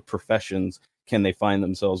kind of professions can they find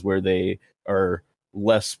themselves where they are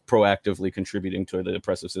less proactively contributing to the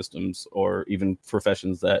oppressive systems, or even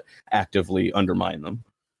professions that actively undermine them.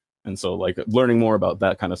 And so like learning more about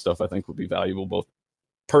that kind of stuff, I think, would be valuable, both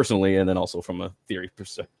personally and then also from a theory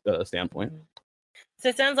standpoint. So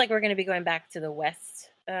it sounds like we're going to be going back to the West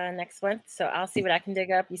next month. So I'll see what I can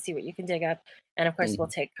dig up. You see what you can dig up. And of course, we'll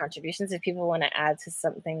take contributions. If people want to add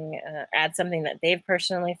something that they've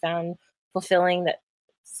personally found fulfilling that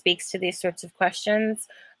speaks to these sorts of questions,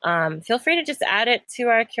 feel free to just add it to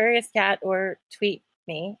our Curious Cat or tweet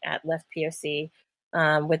me at leftpoc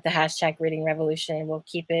with the hashtag Reading Revolution. We'll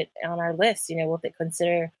keep it on our list. We'll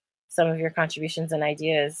consider some of your contributions and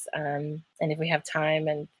ideas, and if we have time,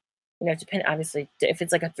 and depend, obviously, if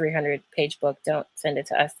it's like a 300-page book, don't send it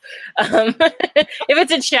to us. If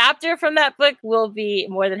it's a chapter from that book, we'll be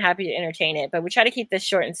more than happy to entertain it, but we try to keep this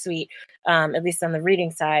short and sweet, at least on the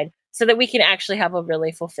reading side, so that we can actually have a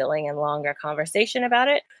really fulfilling and longer conversation about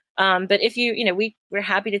it. But if we're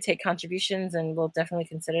happy to take contributions, and we'll definitely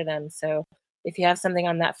consider them. So if you have something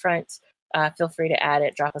on that front, feel free to add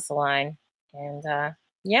it, drop us a line. And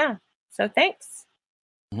yeah, so thanks.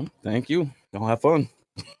 Thank you. Y'all have fun.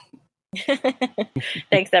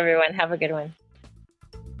 Thanks, everyone. Have a good one.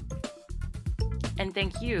 And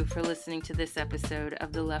thank you for listening to this episode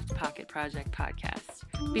of the Left Pocket Project podcast.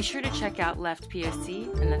 Be sure to check out Left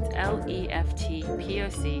POC, and that's LEFT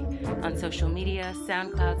POC, on social media,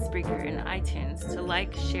 SoundCloud, Spreaker, and iTunes to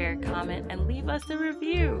like, share, comment, and leave us a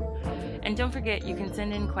review. And don't forget, you can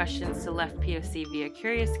send in questions to Left POC via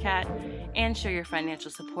Curious Cat and show your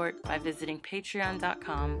financial support by visiting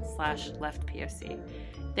patreon.com/leftpoc.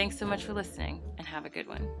 Thanks so much for listening, and have a good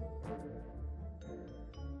one.